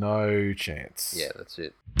 No chance. Yeah, that's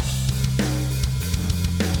it.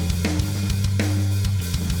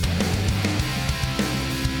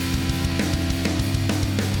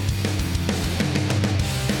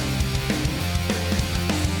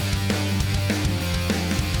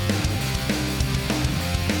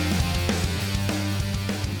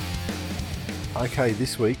 Okay,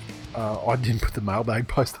 this week, I didn't put the mailbag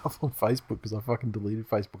post up on Facebook because I fucking deleted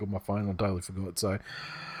Facebook on my phone. I totally forgot. So,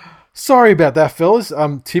 sorry about that, fellas.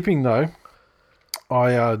 Tipping, though,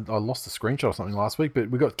 I lost a screenshot or something last week, but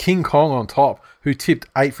we got King Kong on top, who tipped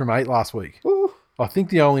 8 from 8 last week. Ooh. I think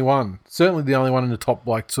the only one. Certainly the only one in the top,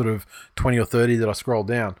 like, sort of 20 or 30 that I scrolled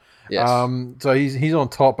down. Yes. So he's on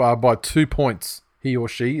top by 2 points. He or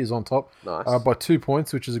she is on top by 2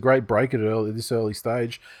 points, which is a great break at this early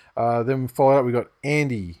stage. Then followed up, we got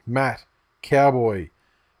Andy, Matt, Cowboy.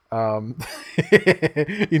 In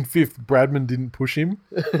 5th, Bradman didn't push him.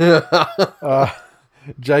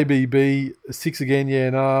 JBB, 6 again,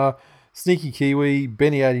 yeah, nah. Sneaky Kiwi,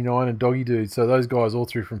 Benny89, and Doggy Dude. So those guys all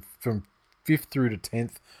through from 5th through to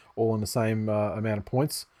 10th, all on the same amount of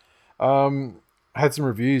points. Had some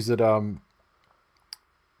reviews that I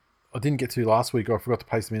didn't get to last week. I forgot to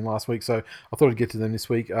paste them in last week, so I thought I'd get to them this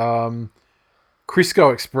week.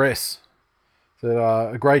 Crisco Express said,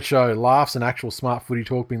 a great show, laughs and actual smart footy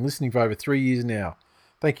talk. Been listening for over 3 years now.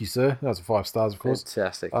 Thank you, sir. That was a 5 stars, of course.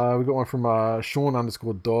 Fantastic. We got one from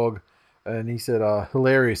Sean_dog, and he said,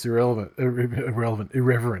 hilarious, irrelevant.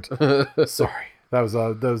 Sorry, that was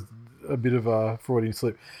a bit of a Freudian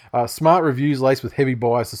slip. Smart reviews laced with heavy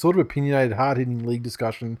bias, the sort of opinionated, hard-hitting league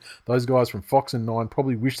discussion those guys from Fox and 9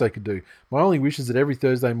 probably wish they could do. My only wish is that every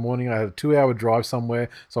Thursday morning I had a 2-hour drive somewhere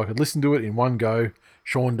so I could listen to it in one go.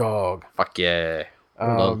 Sean Dog. Fuck yeah.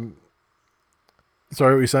 Well done.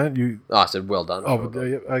 Sorry, what were you saying? I said well done.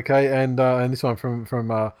 Okay, and this one from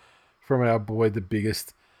our boy, the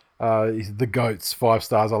biggest. The GOATs, 5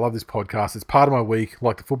 stars. I love this podcast. It's part of my week,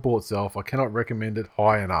 like the football itself. I cannot recommend it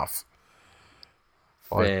high enough.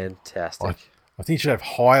 Fantastic. I think you should have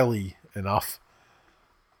highly enough,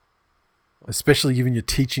 especially given you're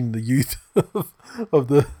teaching the youth of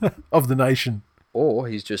the nation. Or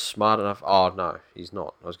he's just smart enough. Oh no, he's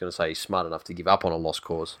not. I was going to say he's smart enough to give up on a lost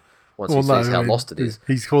cause once he sees how lost it is.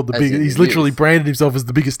 He's called the big. He's literally branded himself as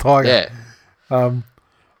the biggest tiger. Yeah.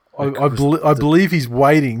 I believe he's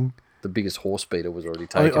waiting. The biggest horse beater was already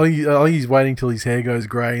taken. I think he's waiting till his hair goes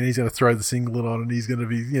grey and he's going to throw the singlet on and he's going to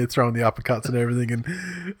be throwing the uppercuts and everything. And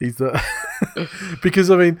he's because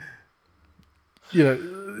I mean,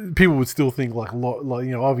 people would still think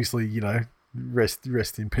obviously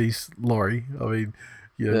rest in peace, Laurie. I mean,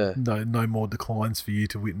 no more declines for you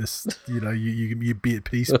to witness. You be at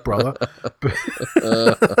peace, brother.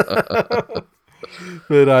 But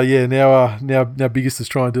now biggest is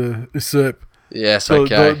trying to usurp. Yes,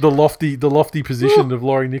 okay. The lofty position of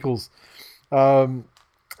Laurie Nichols.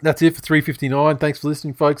 That's it for 359. Thanks for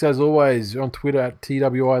listening, folks. As always, on Twitter at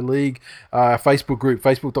TWI League, Facebook group,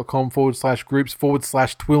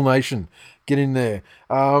 facebook.com/groups/Twill Nation. Get in there.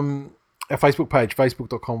 Our Facebook page,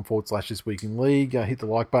 facebook.com/This Week in League. Hit the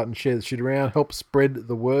like button, share the shit around, help spread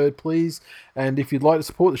the word, please. And if you'd like to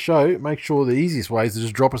support the show, make sure the easiest way is to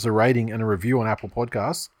just drop us a rating and a review on Apple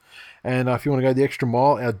Podcasts. And if you want to go the extra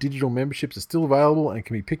mile, our digital memberships are still available and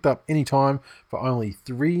can be picked up anytime for only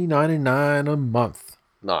 $3.99 a month.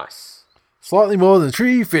 Nice. Slightly more than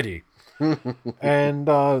 $3.50. And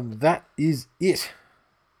that is it.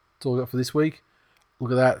 That's all I got for this week. Look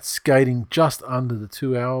at that, skating just under the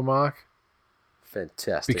 2-hour mark.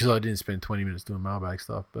 Fantastic. Because I didn't spend 20 minutes doing mailbag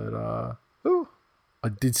stuff, but I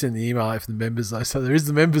did send the email out for the members though, so there is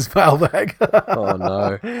the members mailbag. Oh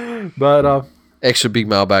no. But extra big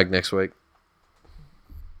mailbag next week.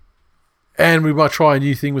 And we might try a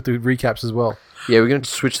new thing with the recaps as well. Yeah, we're going to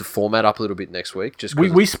switch the format up a little bit next week.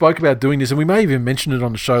 We spoke about doing this, and we may even mention it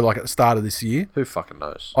on the show like at the start of this year. Who fucking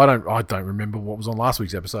knows? I don't remember what was on last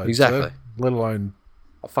week's episode. Exactly. So, let alone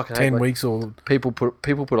I fucking 10 hate, weeks or... People put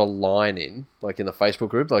a line in, like in the Facebook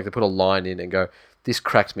group, like they put a line in and go, this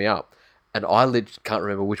cracks me up. And I literally can't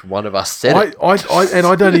remember which one of us said it.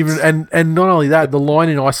 I don't even, and not only that, the line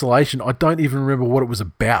in isolation, I don't even remember what it was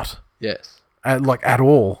about. Yes. At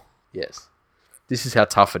all. Yes. This is how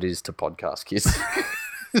tough it is to podcast, kids.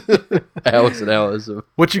 Hours and hours of...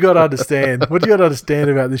 What you got to understand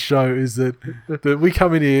about this show is that we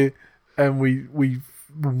come in here and we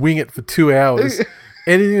wing it for 2 hours.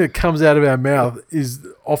 Anything that comes out of our mouth is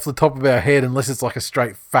off the top of our head, unless it's like a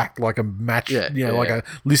straight fact, like a match, like a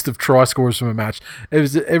list of try scores from a match.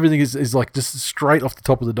 Everything is like just straight off the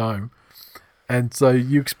top of the dome. And so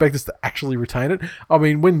you expect us to actually retain it. I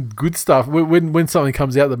mean, when good stuff, when something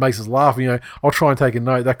comes out that makes us laugh, I'll try and take a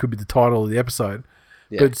note. That could be the title of the episode.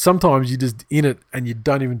 Yeah. But sometimes you're just in it and you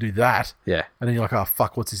don't even do that. Yeah. And then you're like, oh,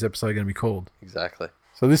 fuck, what's this episode going to be called? Exactly.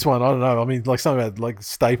 So this one, I don't know. I mean, like something about like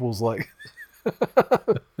staples, like...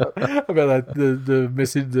 about that the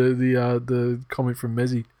message the comment from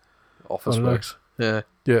Mezzy. Office works. Yeah.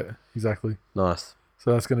 Yeah, exactly. Nice.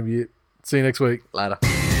 So that's going to be it. See you next week. Later.